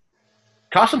Welsh.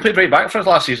 Carson played right back for us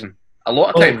last season. A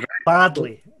lot of times, right?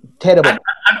 Badly, terrible.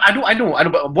 I know.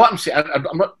 But what I'm saying,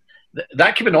 I'm not.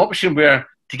 That could be an option where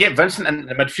to get Vincent in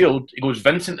the midfield, it goes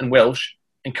Vincent and Welsh,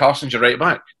 and Carson's your right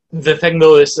back. The thing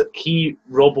though is that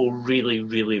Robbo really,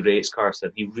 really rates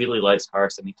Carson. He really likes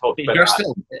Carson. He talked about that.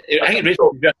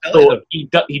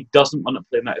 He doesn't want to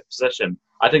play him out of position.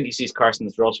 I think he sees Carson,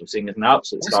 as Ross was saying, as an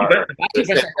absolute starter.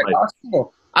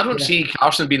 I don't see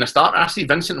Carson being a starter. I see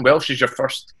Vincent and Welsh as your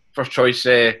first choice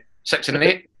 6 and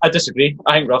 8. I disagree.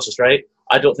 I think Ross is right.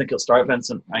 I don't think he'll start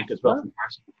Vincent. I think it's Wilson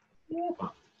Carson. Yeah.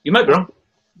 You might be wrong.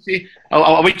 See,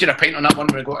 I'll wait you a pint on that one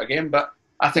when we go to a game, but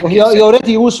I think he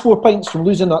already owes 4 pints from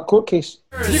losing that court case.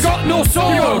 You got no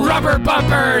soul, you rubber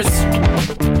bumpers.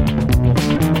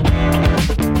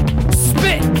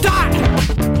 Spit that.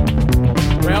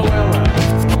 Well.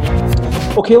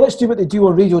 Okay, let's do what they do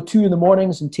on Radio 2 in the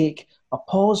mornings and take a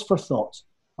pause for thought,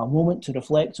 a moment to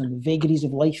reflect on the vagaries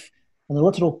of life and the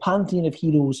literal pantheon of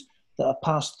heroes that have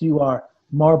passed through our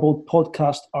marbled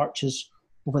podcast arches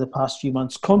over the past few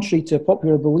months. Contrary to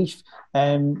popular belief,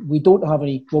 we didn't have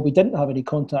any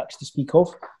contacts to speak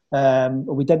of.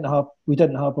 We didn't have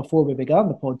before we began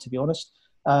the pod, to be honest.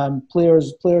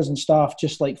 Players and staff,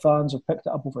 just like fans, have picked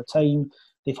it up over time.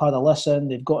 They've had a listen,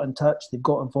 they've got in touch, they've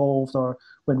got involved, or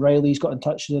when Riley's got in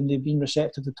touch with them, they've been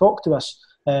receptive to talk to us.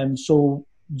 So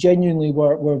genuinely,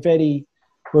 we're very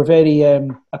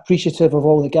appreciative of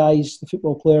all the guys, the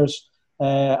football players,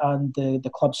 and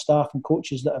the club staff and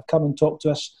coaches that have come and talked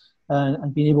to us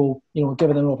and been able,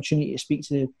 given them an opportunity to speak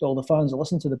to all the fans that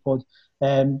listen to the pod.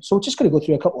 So we're just going to go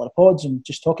through a couple of the pods and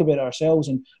just talk about it ourselves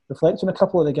and reflect on a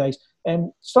couple of the guys.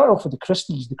 Start off with the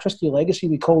Christies, the Christie Legacy,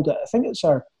 we called it. I think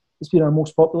it's been our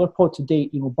most popular pod to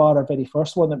date, bar our very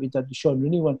first one that we did, the Sean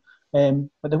Rooney one.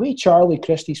 But the way Charlie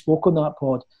Christie spoke on that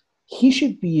pod, he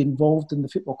should be involved in the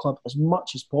football club as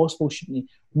much as possible, shouldn't he?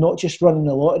 Not just running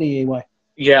the lottery, AY.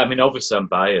 Yeah, I mean, obviously I'm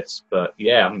biased, but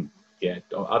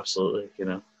absolutely,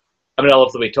 I mean, I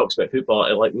love the way he talks about football.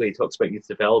 I like the way he talks about youth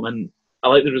development. I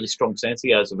like the really strong sense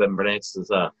he has of Inverness as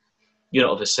of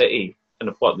a city and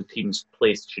of what the team's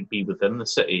place should be within the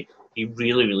city. He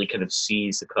really, really kind of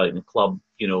sees the club,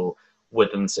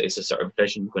 within the city as a sort of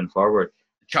vision going forward.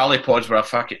 Charlie pods were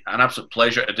an absolute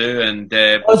pleasure to do, and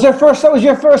that was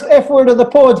your first F word of the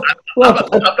pod.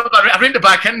 I reigned it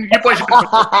back in. You boys,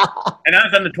 and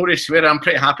as a notorious swearer, I'm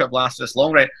pretty happy I've lasted this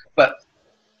long, right? But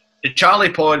the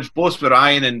Charlie pods, both with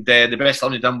Ryan and the best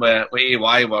one we've done with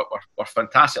AY, were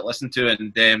fantastic to listen to,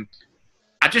 and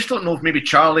I just don't know if maybe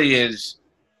Charlie is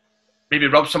maybe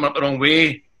rubbed someone up the wrong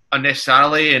way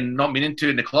unnecessarily and not meaning to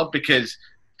in the club, because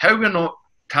how we're not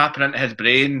tapping into his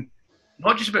brain,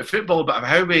 not just about football, but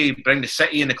how we bring the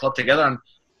city and the club together. And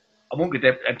I won't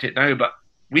get into it now, but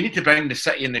we need to bring the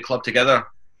city and the club together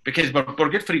because we're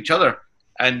good for each other.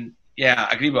 And yeah,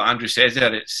 I agree with what Andrew says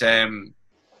there. It's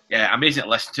amazing to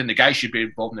listen to, and the guy should be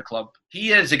involved in the club.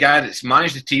 He is a guy that's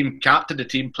managed the team, captained the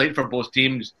team, played for both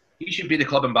teams. He should be the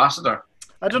club ambassador.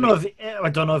 I don't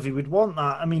know if he would want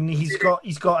that. I mean, he's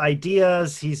got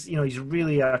ideas. He's a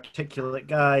really articulate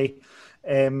guy.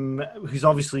 Who's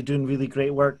obviously doing really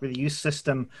great work with the youth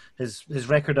system. His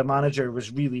record of manager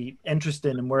was really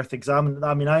interesting and worth examining.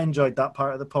 I mean, I enjoyed that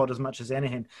part of the pod as much as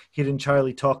anything, hearing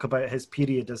Charlie talk about his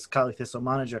period as Cali Thistle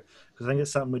manager, because I think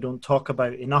it's something we don't talk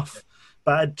about enough.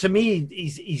 But to me,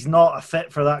 he's not a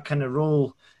fit for that kind of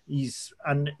role.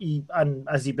 And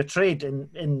as he betrayed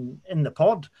in the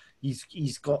pod,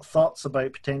 he's got thoughts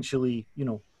about potentially,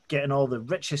 getting all the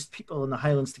richest people in the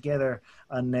Highlands together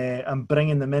and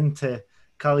bringing them into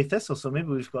Cali Thistle. So maybe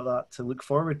we've got that to look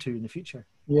forward to in the future.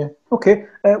 Yeah. Okay.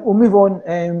 We'll move on.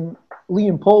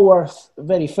 Liam Polworth,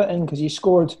 very fitting because he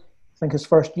scored, I think, his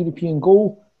first European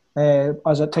goal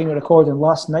as at time of recording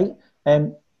last night.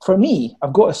 For me,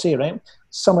 I've got to say, right,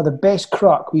 some of the best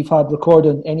crack we've had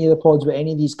recording any of the pods with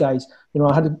any of these guys.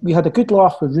 We had a good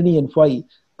laugh with Rooney and White,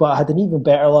 but I had an even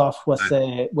better laugh with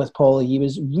Paulie.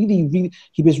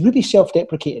 He was really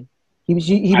self-deprecating. He was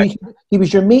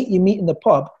your mate you meet in the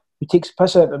pub who takes a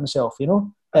piss out of himself,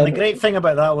 And the great thing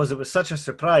about that was it was such a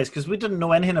surprise because we didn't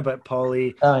know anything about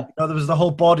Paulie. There was the whole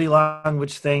body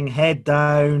language thing, head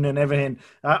down and everything.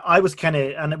 I was kind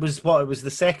of, and it was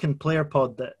the second player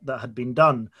pod that had been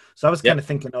done. So I was kind of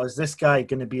thinking, is this guy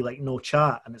going to be like no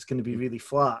chat and it's going to be really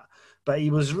flat? But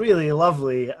he was really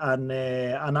lovely, and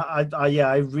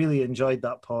I really enjoyed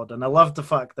that pod, and I loved the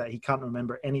fact that he can't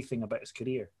remember anything about his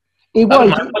career. Hey,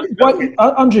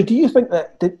 Andrew, do you think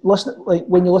that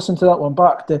when you listen to that one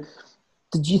back,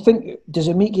 does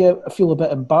it make you feel a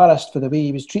bit embarrassed for the way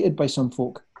he was treated by some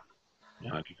folk?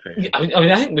 Yeah,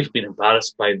 I think we've been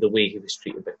embarrassed by the way he was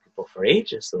treated by people for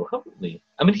ages, though, haven't we?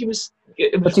 I mean, he was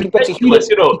ridiculous,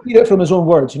 to hear it from his own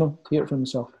words, to hear it from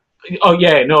himself. Oh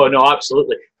yeah, no,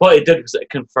 absolutely. What it did was it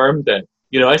confirmed it.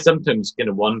 I sometimes kind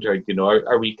of wondered,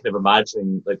 are we kind of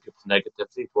imagining like people's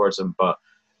negativity towards him? But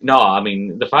no, I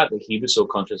mean, the fact that he was so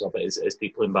conscious of it is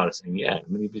deeply embarrassing. Yeah, I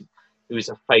mean, he was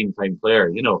a fine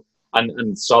player,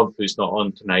 and Sov, who's not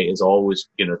on tonight, is always,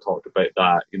 talked about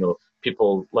that.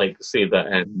 People like to say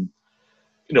that,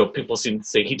 people seem to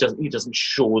say he doesn't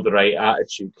show the right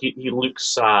attitude. He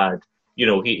looks sad.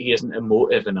 He isn't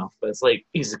emotive enough, but it's like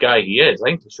he's the guy he is. I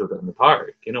think he showed it in the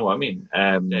park. You know what I mean?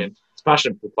 His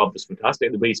passion for the club was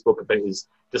fantastic. The way he spoke about his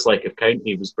dislike of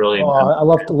County was brilliant. Oh, I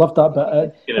loved that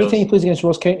bit. Anytime he plays against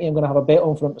Ross County, I'm going to have a bet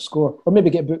on for him to score, or maybe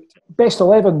get booked. Best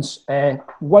 11s.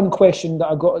 One question that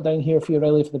I got down here for you,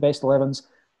 Riley, for the best 11s.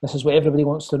 This is what everybody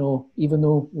wants to know, even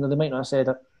though they might not have said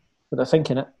it, but they're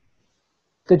thinking it.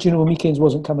 Did you know Meekins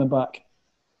wasn't coming back?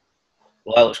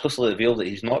 Well, it's closely revealed that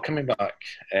he's not coming back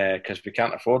because we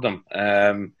can't afford him.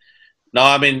 No,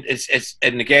 I mean, it's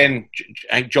and again,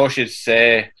 I think Josh's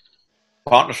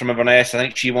partner from Inverness, I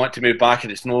think she wanted to move back,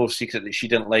 and it's no secret that she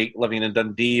didn't like living in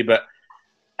Dundee. But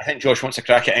I think Josh wants a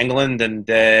crack at England, and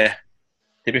to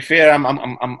be fair, I'm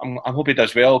hope he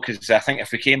does well, because I think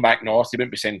if we came back north, he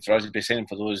wouldn't be sending for us; he'd be sending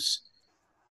for those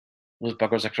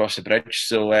buggers across the bridge.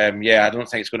 So I don't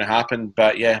think it's going to happen.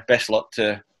 But yeah, best luck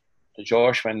to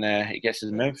Josh when he gets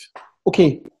his move.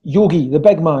 Okay, Yogi, the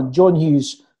big man, John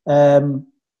Hughes.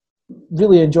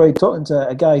 really enjoyed talking to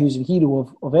a guy who's a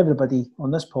hero of everybody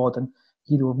on this pod and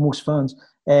hero of most fans,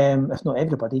 if not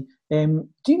everybody. Do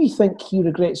you think he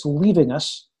regrets leaving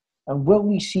us, and will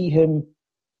we see him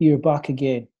here back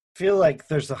again? I feel like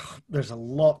there's a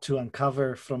lot to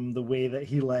uncover from the way that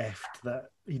he left that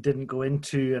he didn't go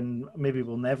into, and maybe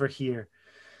we'll never hear.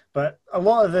 But a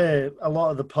lot of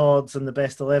the pods and the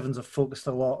best 11s have focused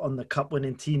a lot on the cup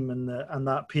winning team and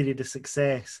that period of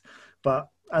success. But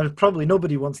probably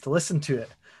nobody wants to listen to it.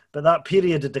 But that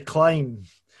period of decline,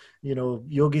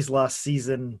 Yogi's last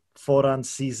season, Foran's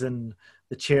season,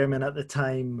 the chairman at the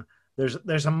time,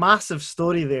 there's a massive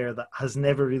story there that has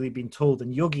never really been told,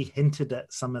 and Yogi hinted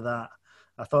at some of that.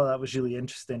 I thought that was really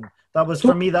interesting. That was,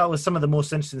 for me, that was some of the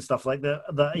most interesting stuff. Like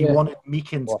that he wanted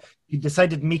Meekins. He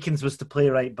decided Meekins was to play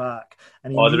right back,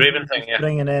 and the Raven thing,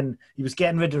 bringing in. He was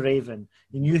getting rid of Raven.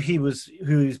 He knew who he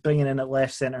was bringing in at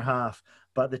left centre half.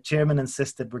 But the chairman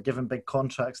insisted we're giving big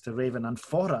contracts to Raven and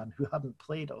Foran, who hadn't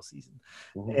played all season.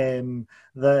 Mm-hmm.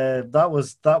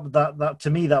 That to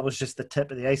me, that was just the tip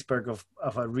of the iceberg of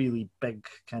a really big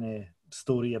kind of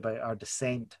story about our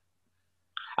descent.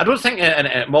 I don't think, and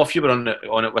Moff, you were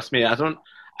on it with me. I don't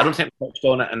think we touched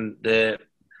on it, and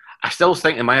I still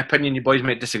think, in my opinion, you boys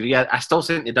might disagree. I still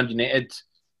think the Dundee United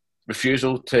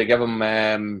refusal to give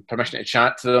him permission to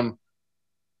chat to them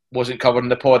wasn't covered in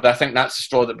the pod. I think that's the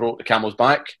straw that broke the camel's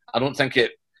back. I don't think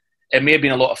it may have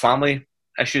been a lot of family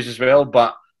issues as well,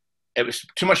 but it was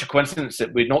too much a coincidence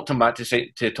that we knocked him back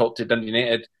to talk to Dundee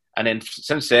United, and then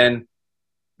since then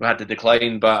we had the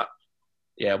decline. But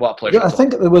yeah, what a pleasure! Yeah, I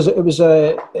think it was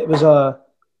a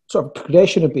sort of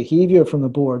progression of behaviour from the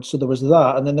board. So there was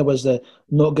that, and then there was the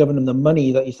not giving him the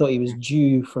money that he thought he was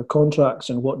due for contracts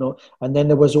and whatnot, and then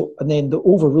the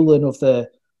overruling of the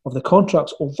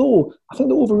contracts. Although I think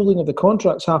the overruling of the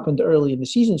contracts happened early in the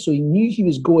season, so he knew he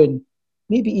was going.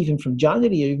 Maybe even from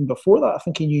January or even before that, I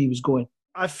think he knew he was going.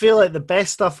 I feel like the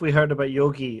best stuff we heard about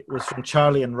Yogi was from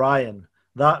Charlie and Ryan.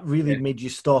 That really made you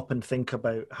stop and think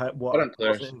about what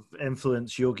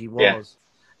influence Yogi was.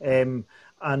 Yeah.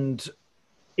 And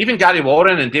even Gary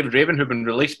Warren and David Raven, who've been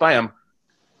released by him,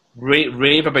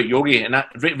 rave about Yogi. And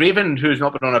Raven, who's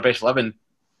not been on our best 11,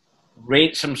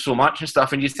 rates him so much and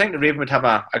stuff. And you'd think that Raven would have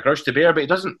a grudge to bear, but he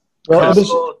doesn't. Well,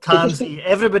 Tansy,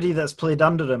 everybody that's played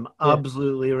under him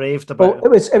absolutely raved about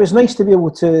him. It was nice to be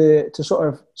able to sort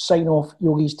of sign off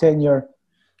Yogi's tenure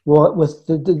with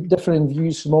the differing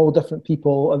views from all different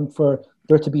people, and for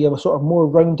there to be a sort of more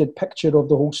rounded picture of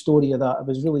the whole story of that. It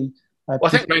was really... I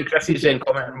think Ryan Christies then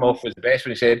commenting him off was the best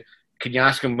when he said, can you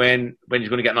ask him when he's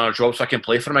going to get another job so I can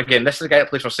play for him again? This is the guy that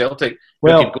plays for Celtic.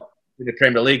 Well, who can go to the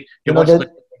Premier League. He wants to play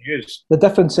for Muse. The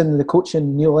difference in the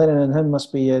coaching, Neil Lennon and him,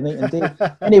 must be night and day.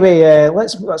 Anyway,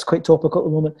 that's quite topical at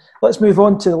the moment. Let's move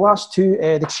on to the last two.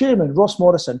 The chairman, Ross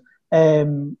Morrison.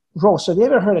 Ross, have you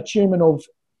ever heard a chairman of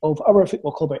our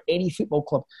football club or any football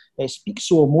club speak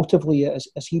so emotively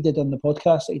as he did on the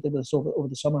podcast that he did with us over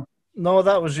the summer? No,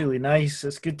 that was really nice.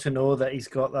 It's good to know that he's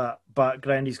got that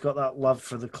background. He's got that love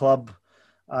for the club.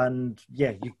 And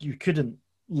yeah, you couldn't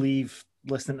leave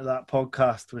listening to that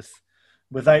podcast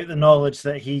without the knowledge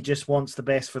that he just wants the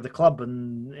best for the club.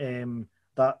 And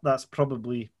that's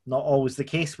probably not always the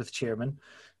case with chairman.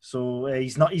 So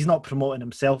he's not promoting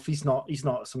himself. He's not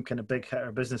some kind of big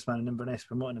hitter businessman in Inverness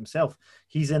promoting himself.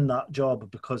 He's in that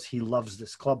job because he loves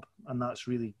this club, and that's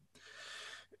really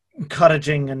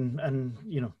encouraging and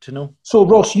to know. So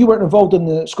Ross, you weren't involved in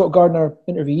the Scott Gardiner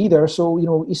interview either.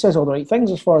 So he says all the right things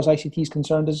as far as ICT is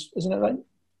concerned, isn't it right?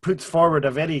 Puts forward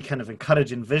a very kind of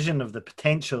encouraging vision of the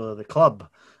potential of the club.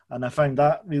 And I found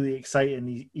that really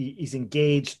exciting. He's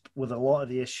engaged with a lot of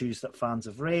the issues that fans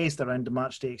have raised around the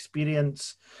matchday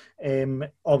experience.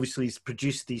 Obviously, he's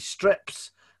produced these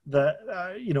strips that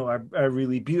are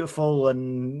really beautiful,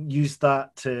 and used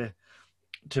that to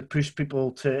push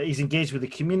people to. He's engaged with the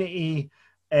community.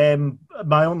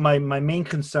 My main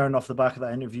concern off the back of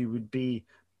that interview would be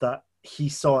that he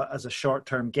saw it as a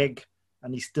short-term gig,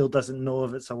 and he still doesn't know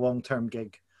if it's a long-term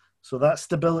gig. So that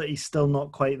stability is still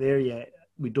not quite there yet.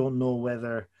 We don't know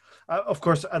whether... of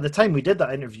course, at the time we did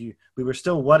that interview, we were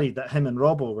still worried that him and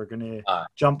Robbo were going to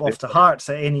jump off to Hearts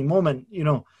at any moment,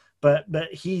 But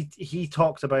he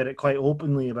talked about it quite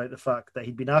openly, about the fact that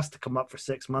he'd been asked to come up for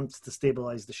 6 months to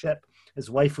stabilise the ship. His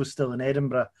wife was still in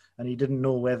Edinburgh, and he didn't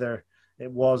know whether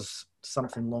it was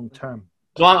something long-term.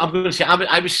 So I'm going to say,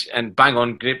 I was, and bang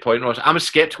on, great point, Ross. I was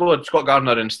sceptical of Scott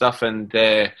Gardiner and stuff, and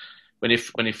when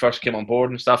he first came on board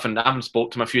and stuff, and I haven't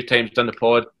spoke to him a few times done the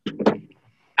pod.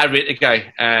 I rate the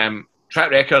guy. Track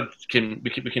record,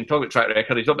 we can talk about track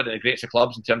record. He's not been in the greatest of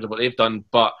clubs in terms of what they've done,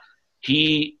 but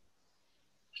he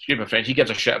excuse my French, he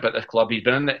gives a shit about the club. He's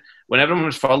been in it. When everyone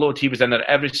was furloughed, he was in there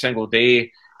every single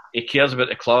day. He cares about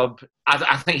the club.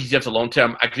 I think he's there for the long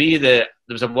term. I agree that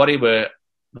there was a worry with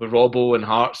Robbo and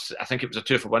Hearts. I think it was a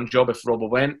 2-for-1 job if Robbo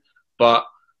went. But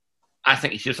I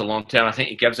think he's here for the long term. I think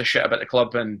he gives a shit about the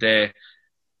club. And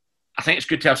I think it's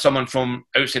good to have someone from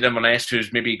outside Inverness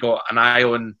who's maybe got an eye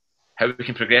on how we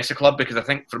can progress the club. Because I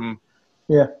think from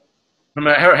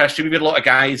our history, we've had a lot of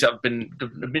guys that have been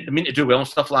mean to do well and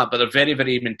stuff like that, but they're very,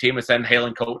 very maintained within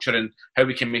Highland culture and how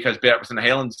we can make us better within the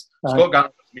Highlands. Scott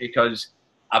Gardner because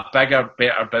a bigger,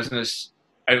 better business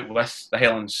out with the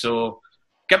Highlands. So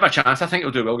give him a chance. I think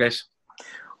he'll do well, guys.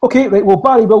 Okay, right. Well,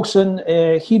 Barry Wilson,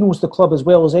 he knows the club as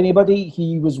well as anybody.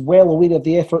 He was well aware of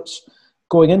the efforts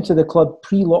going into the club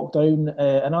pre-lockdown.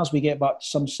 And as we get back to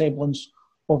some semblance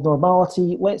of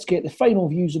normality, let's get the final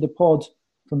views of the pod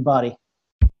from Barry.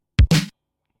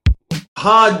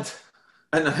 And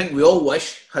I think we all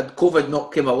wish, had COVID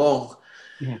not come along,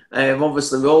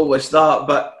 obviously we all wish that,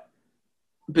 but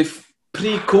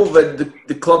pre-COVID,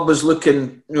 the club was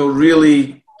looking,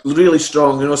 really, really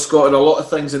strong. Scott had a lot of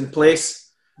things in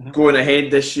place going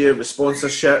ahead this year with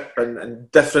sponsorship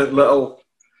and different little,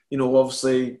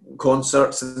 obviously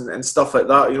concerts and stuff like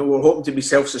that. We're hoping to be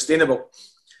self-sustainable.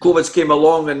 COVID's came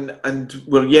along and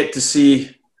we're yet to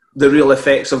see the real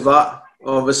effects of that.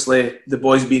 Obviously, the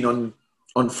boys being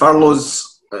on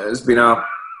furloughs has been a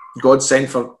godsend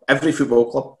for every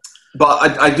football club.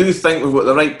 But I do think we've got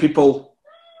the right people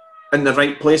in the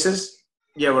right places.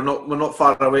 Yeah, we're not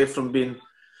far away from being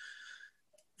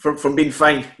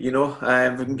fine.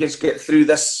 If we can just get through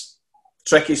this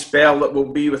tricky spell that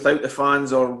will be without the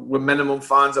fans or with minimum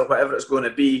fans or whatever it's going to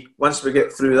be. Once we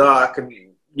get through that,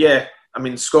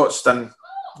 Scott's done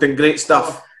great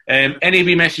stuff. Any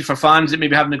wee message for fans that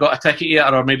maybe haven't got a ticket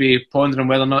yet, or maybe pondering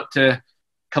whether or not to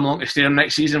come along to stadium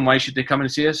next season? Why should they come and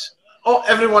see us? Oh,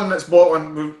 everyone that's bought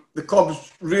one, the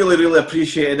club's really, really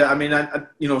appreciated it.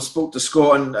 I spoke to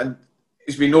Scott and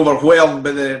he's been overwhelmed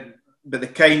by the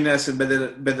kindness and by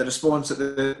the response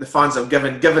that the fans have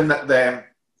given that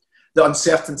the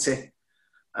uncertainty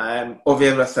of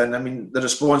everything. The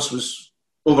response was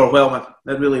overwhelming.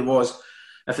 It really was.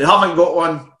 If they haven't got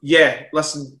one,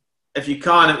 listen, if you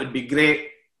can, it would be great.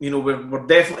 We're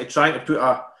definitely trying to put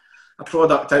a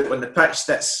product out on the pitch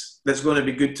that's going to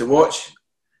be good to watch.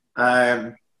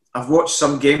 I've watched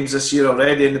some games this year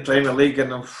already in the Premier League,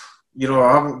 and I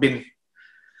haven't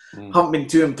been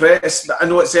too impressed. But I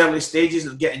know it's early stages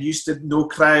of getting used to no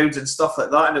crowds and stuff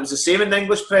like that, and it was the same in the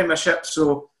English Premiership.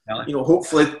 So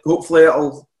hopefully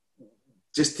it'll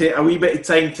just take a wee bit of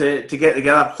time to get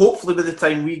together. Hopefully by the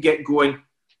time we get going,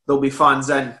 there'll be fans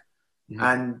in,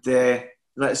 and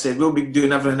like I said, we'll be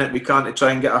doing everything that we can to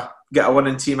try and get a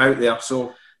winning team out there.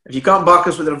 So if you can't back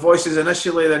us with our voices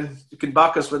initially, then you can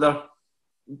back us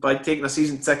by taking a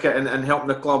season ticket and helping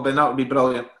the club, and that would be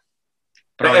brilliant.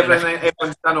 Everything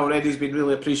everyone's done already has been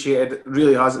really appreciated. It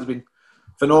really has. It's been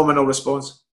phenomenal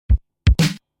response.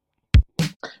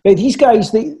 Right, these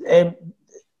guys, they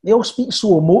all speak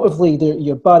so emotively.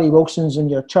 Your Barry Wilsons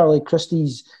and your Charlie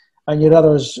Christies and your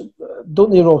others, don't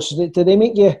they, Ross? Do they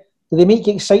make you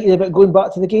excited about going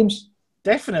back to the games?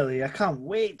 Definitely. I can't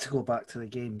wait to go back to the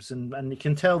games, and you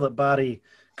can tell that Barry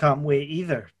can't wait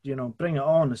either. Bring it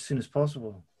on as soon as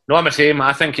possible. No, I'm the same.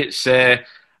 I think it's.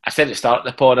 I said at the start of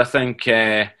the pod, I think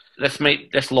this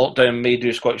lockdown may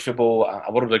do Scottish football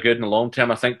a world of good in the long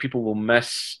term. I think people will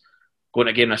miss going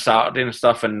to a game on a Saturday and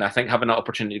stuff, and I think having that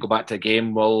opportunity to go back to a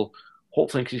game will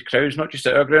hopefully increase crowds, not just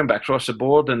at our ground, but across the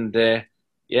board. And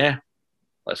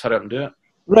let's hurry up and do it.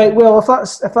 Right, well, if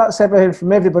that's everything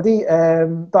from everybody,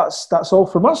 that's all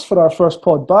from us for our first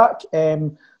pod back.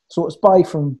 So it's bye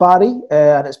from Barry,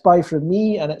 and it's bye from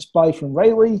me, and it's bye from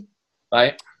Riley.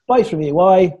 Bye. Bye from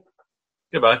AY.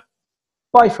 Goodbye.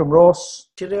 Bye from Ross.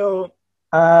 Cheerio.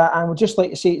 And we'd just like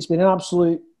to say it's been an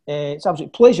absolute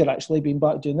pleasure actually being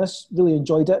back doing this. Really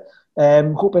enjoyed it.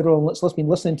 Hope everyone that's been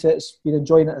listening to it's been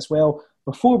enjoying it as well.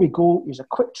 Before we go, here's a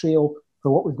quick trail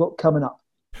for what we've got coming up.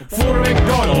 For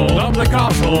McDonald of the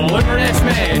Castle, Inverness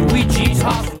man, Ouija's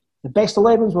Hospital. The best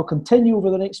 11s will continue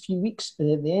over the next few weeks,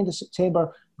 and at the end of September,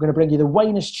 we're going to bring you the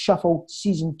Winest Shuffle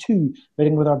Season 2,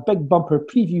 beginning with our big bumper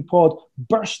preview pod,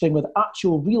 bursting with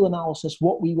actual real analysis,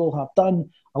 what we will have done,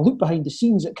 a look behind the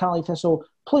scenes at Cali Thistle,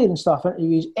 player and staff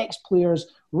interviews, ex-players,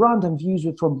 random views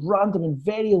from random and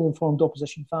very ill-informed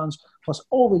opposition fans, plus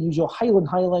all the usual Highland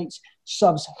highlights,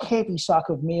 subs, heavy sack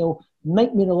of mail,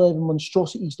 Nightmare 11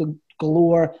 monstrosities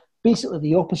galore, basically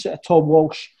the opposite of Tom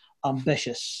Walsh,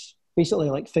 ambitious. Basically,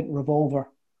 like think Revolver.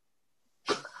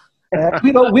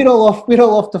 We're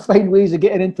all off to find ways of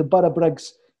getting into Borough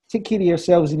Briggs. Take care of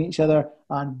yourselves and each other,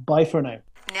 and bye for now.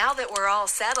 Now that we're all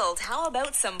settled, how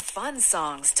about some fun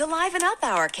songs to liven up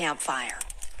our campfire?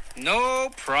 No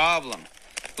problem.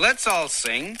 Let's all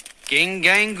sing Ging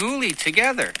Gang Gooly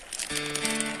together.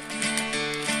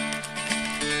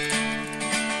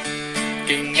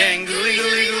 Ging Gang Gooly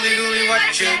Gooly Gooly Gooly,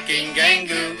 what you Ging Gang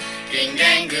Goo, Ging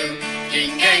Gang Goo,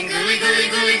 Ging Gang Gooly Gooly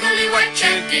Gooly Gooly, what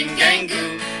you Ging Gang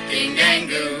Goo, Ging Gang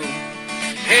Goo.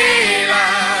 Hey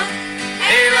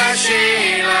la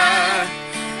Sheila,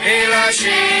 hey la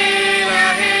Sheila.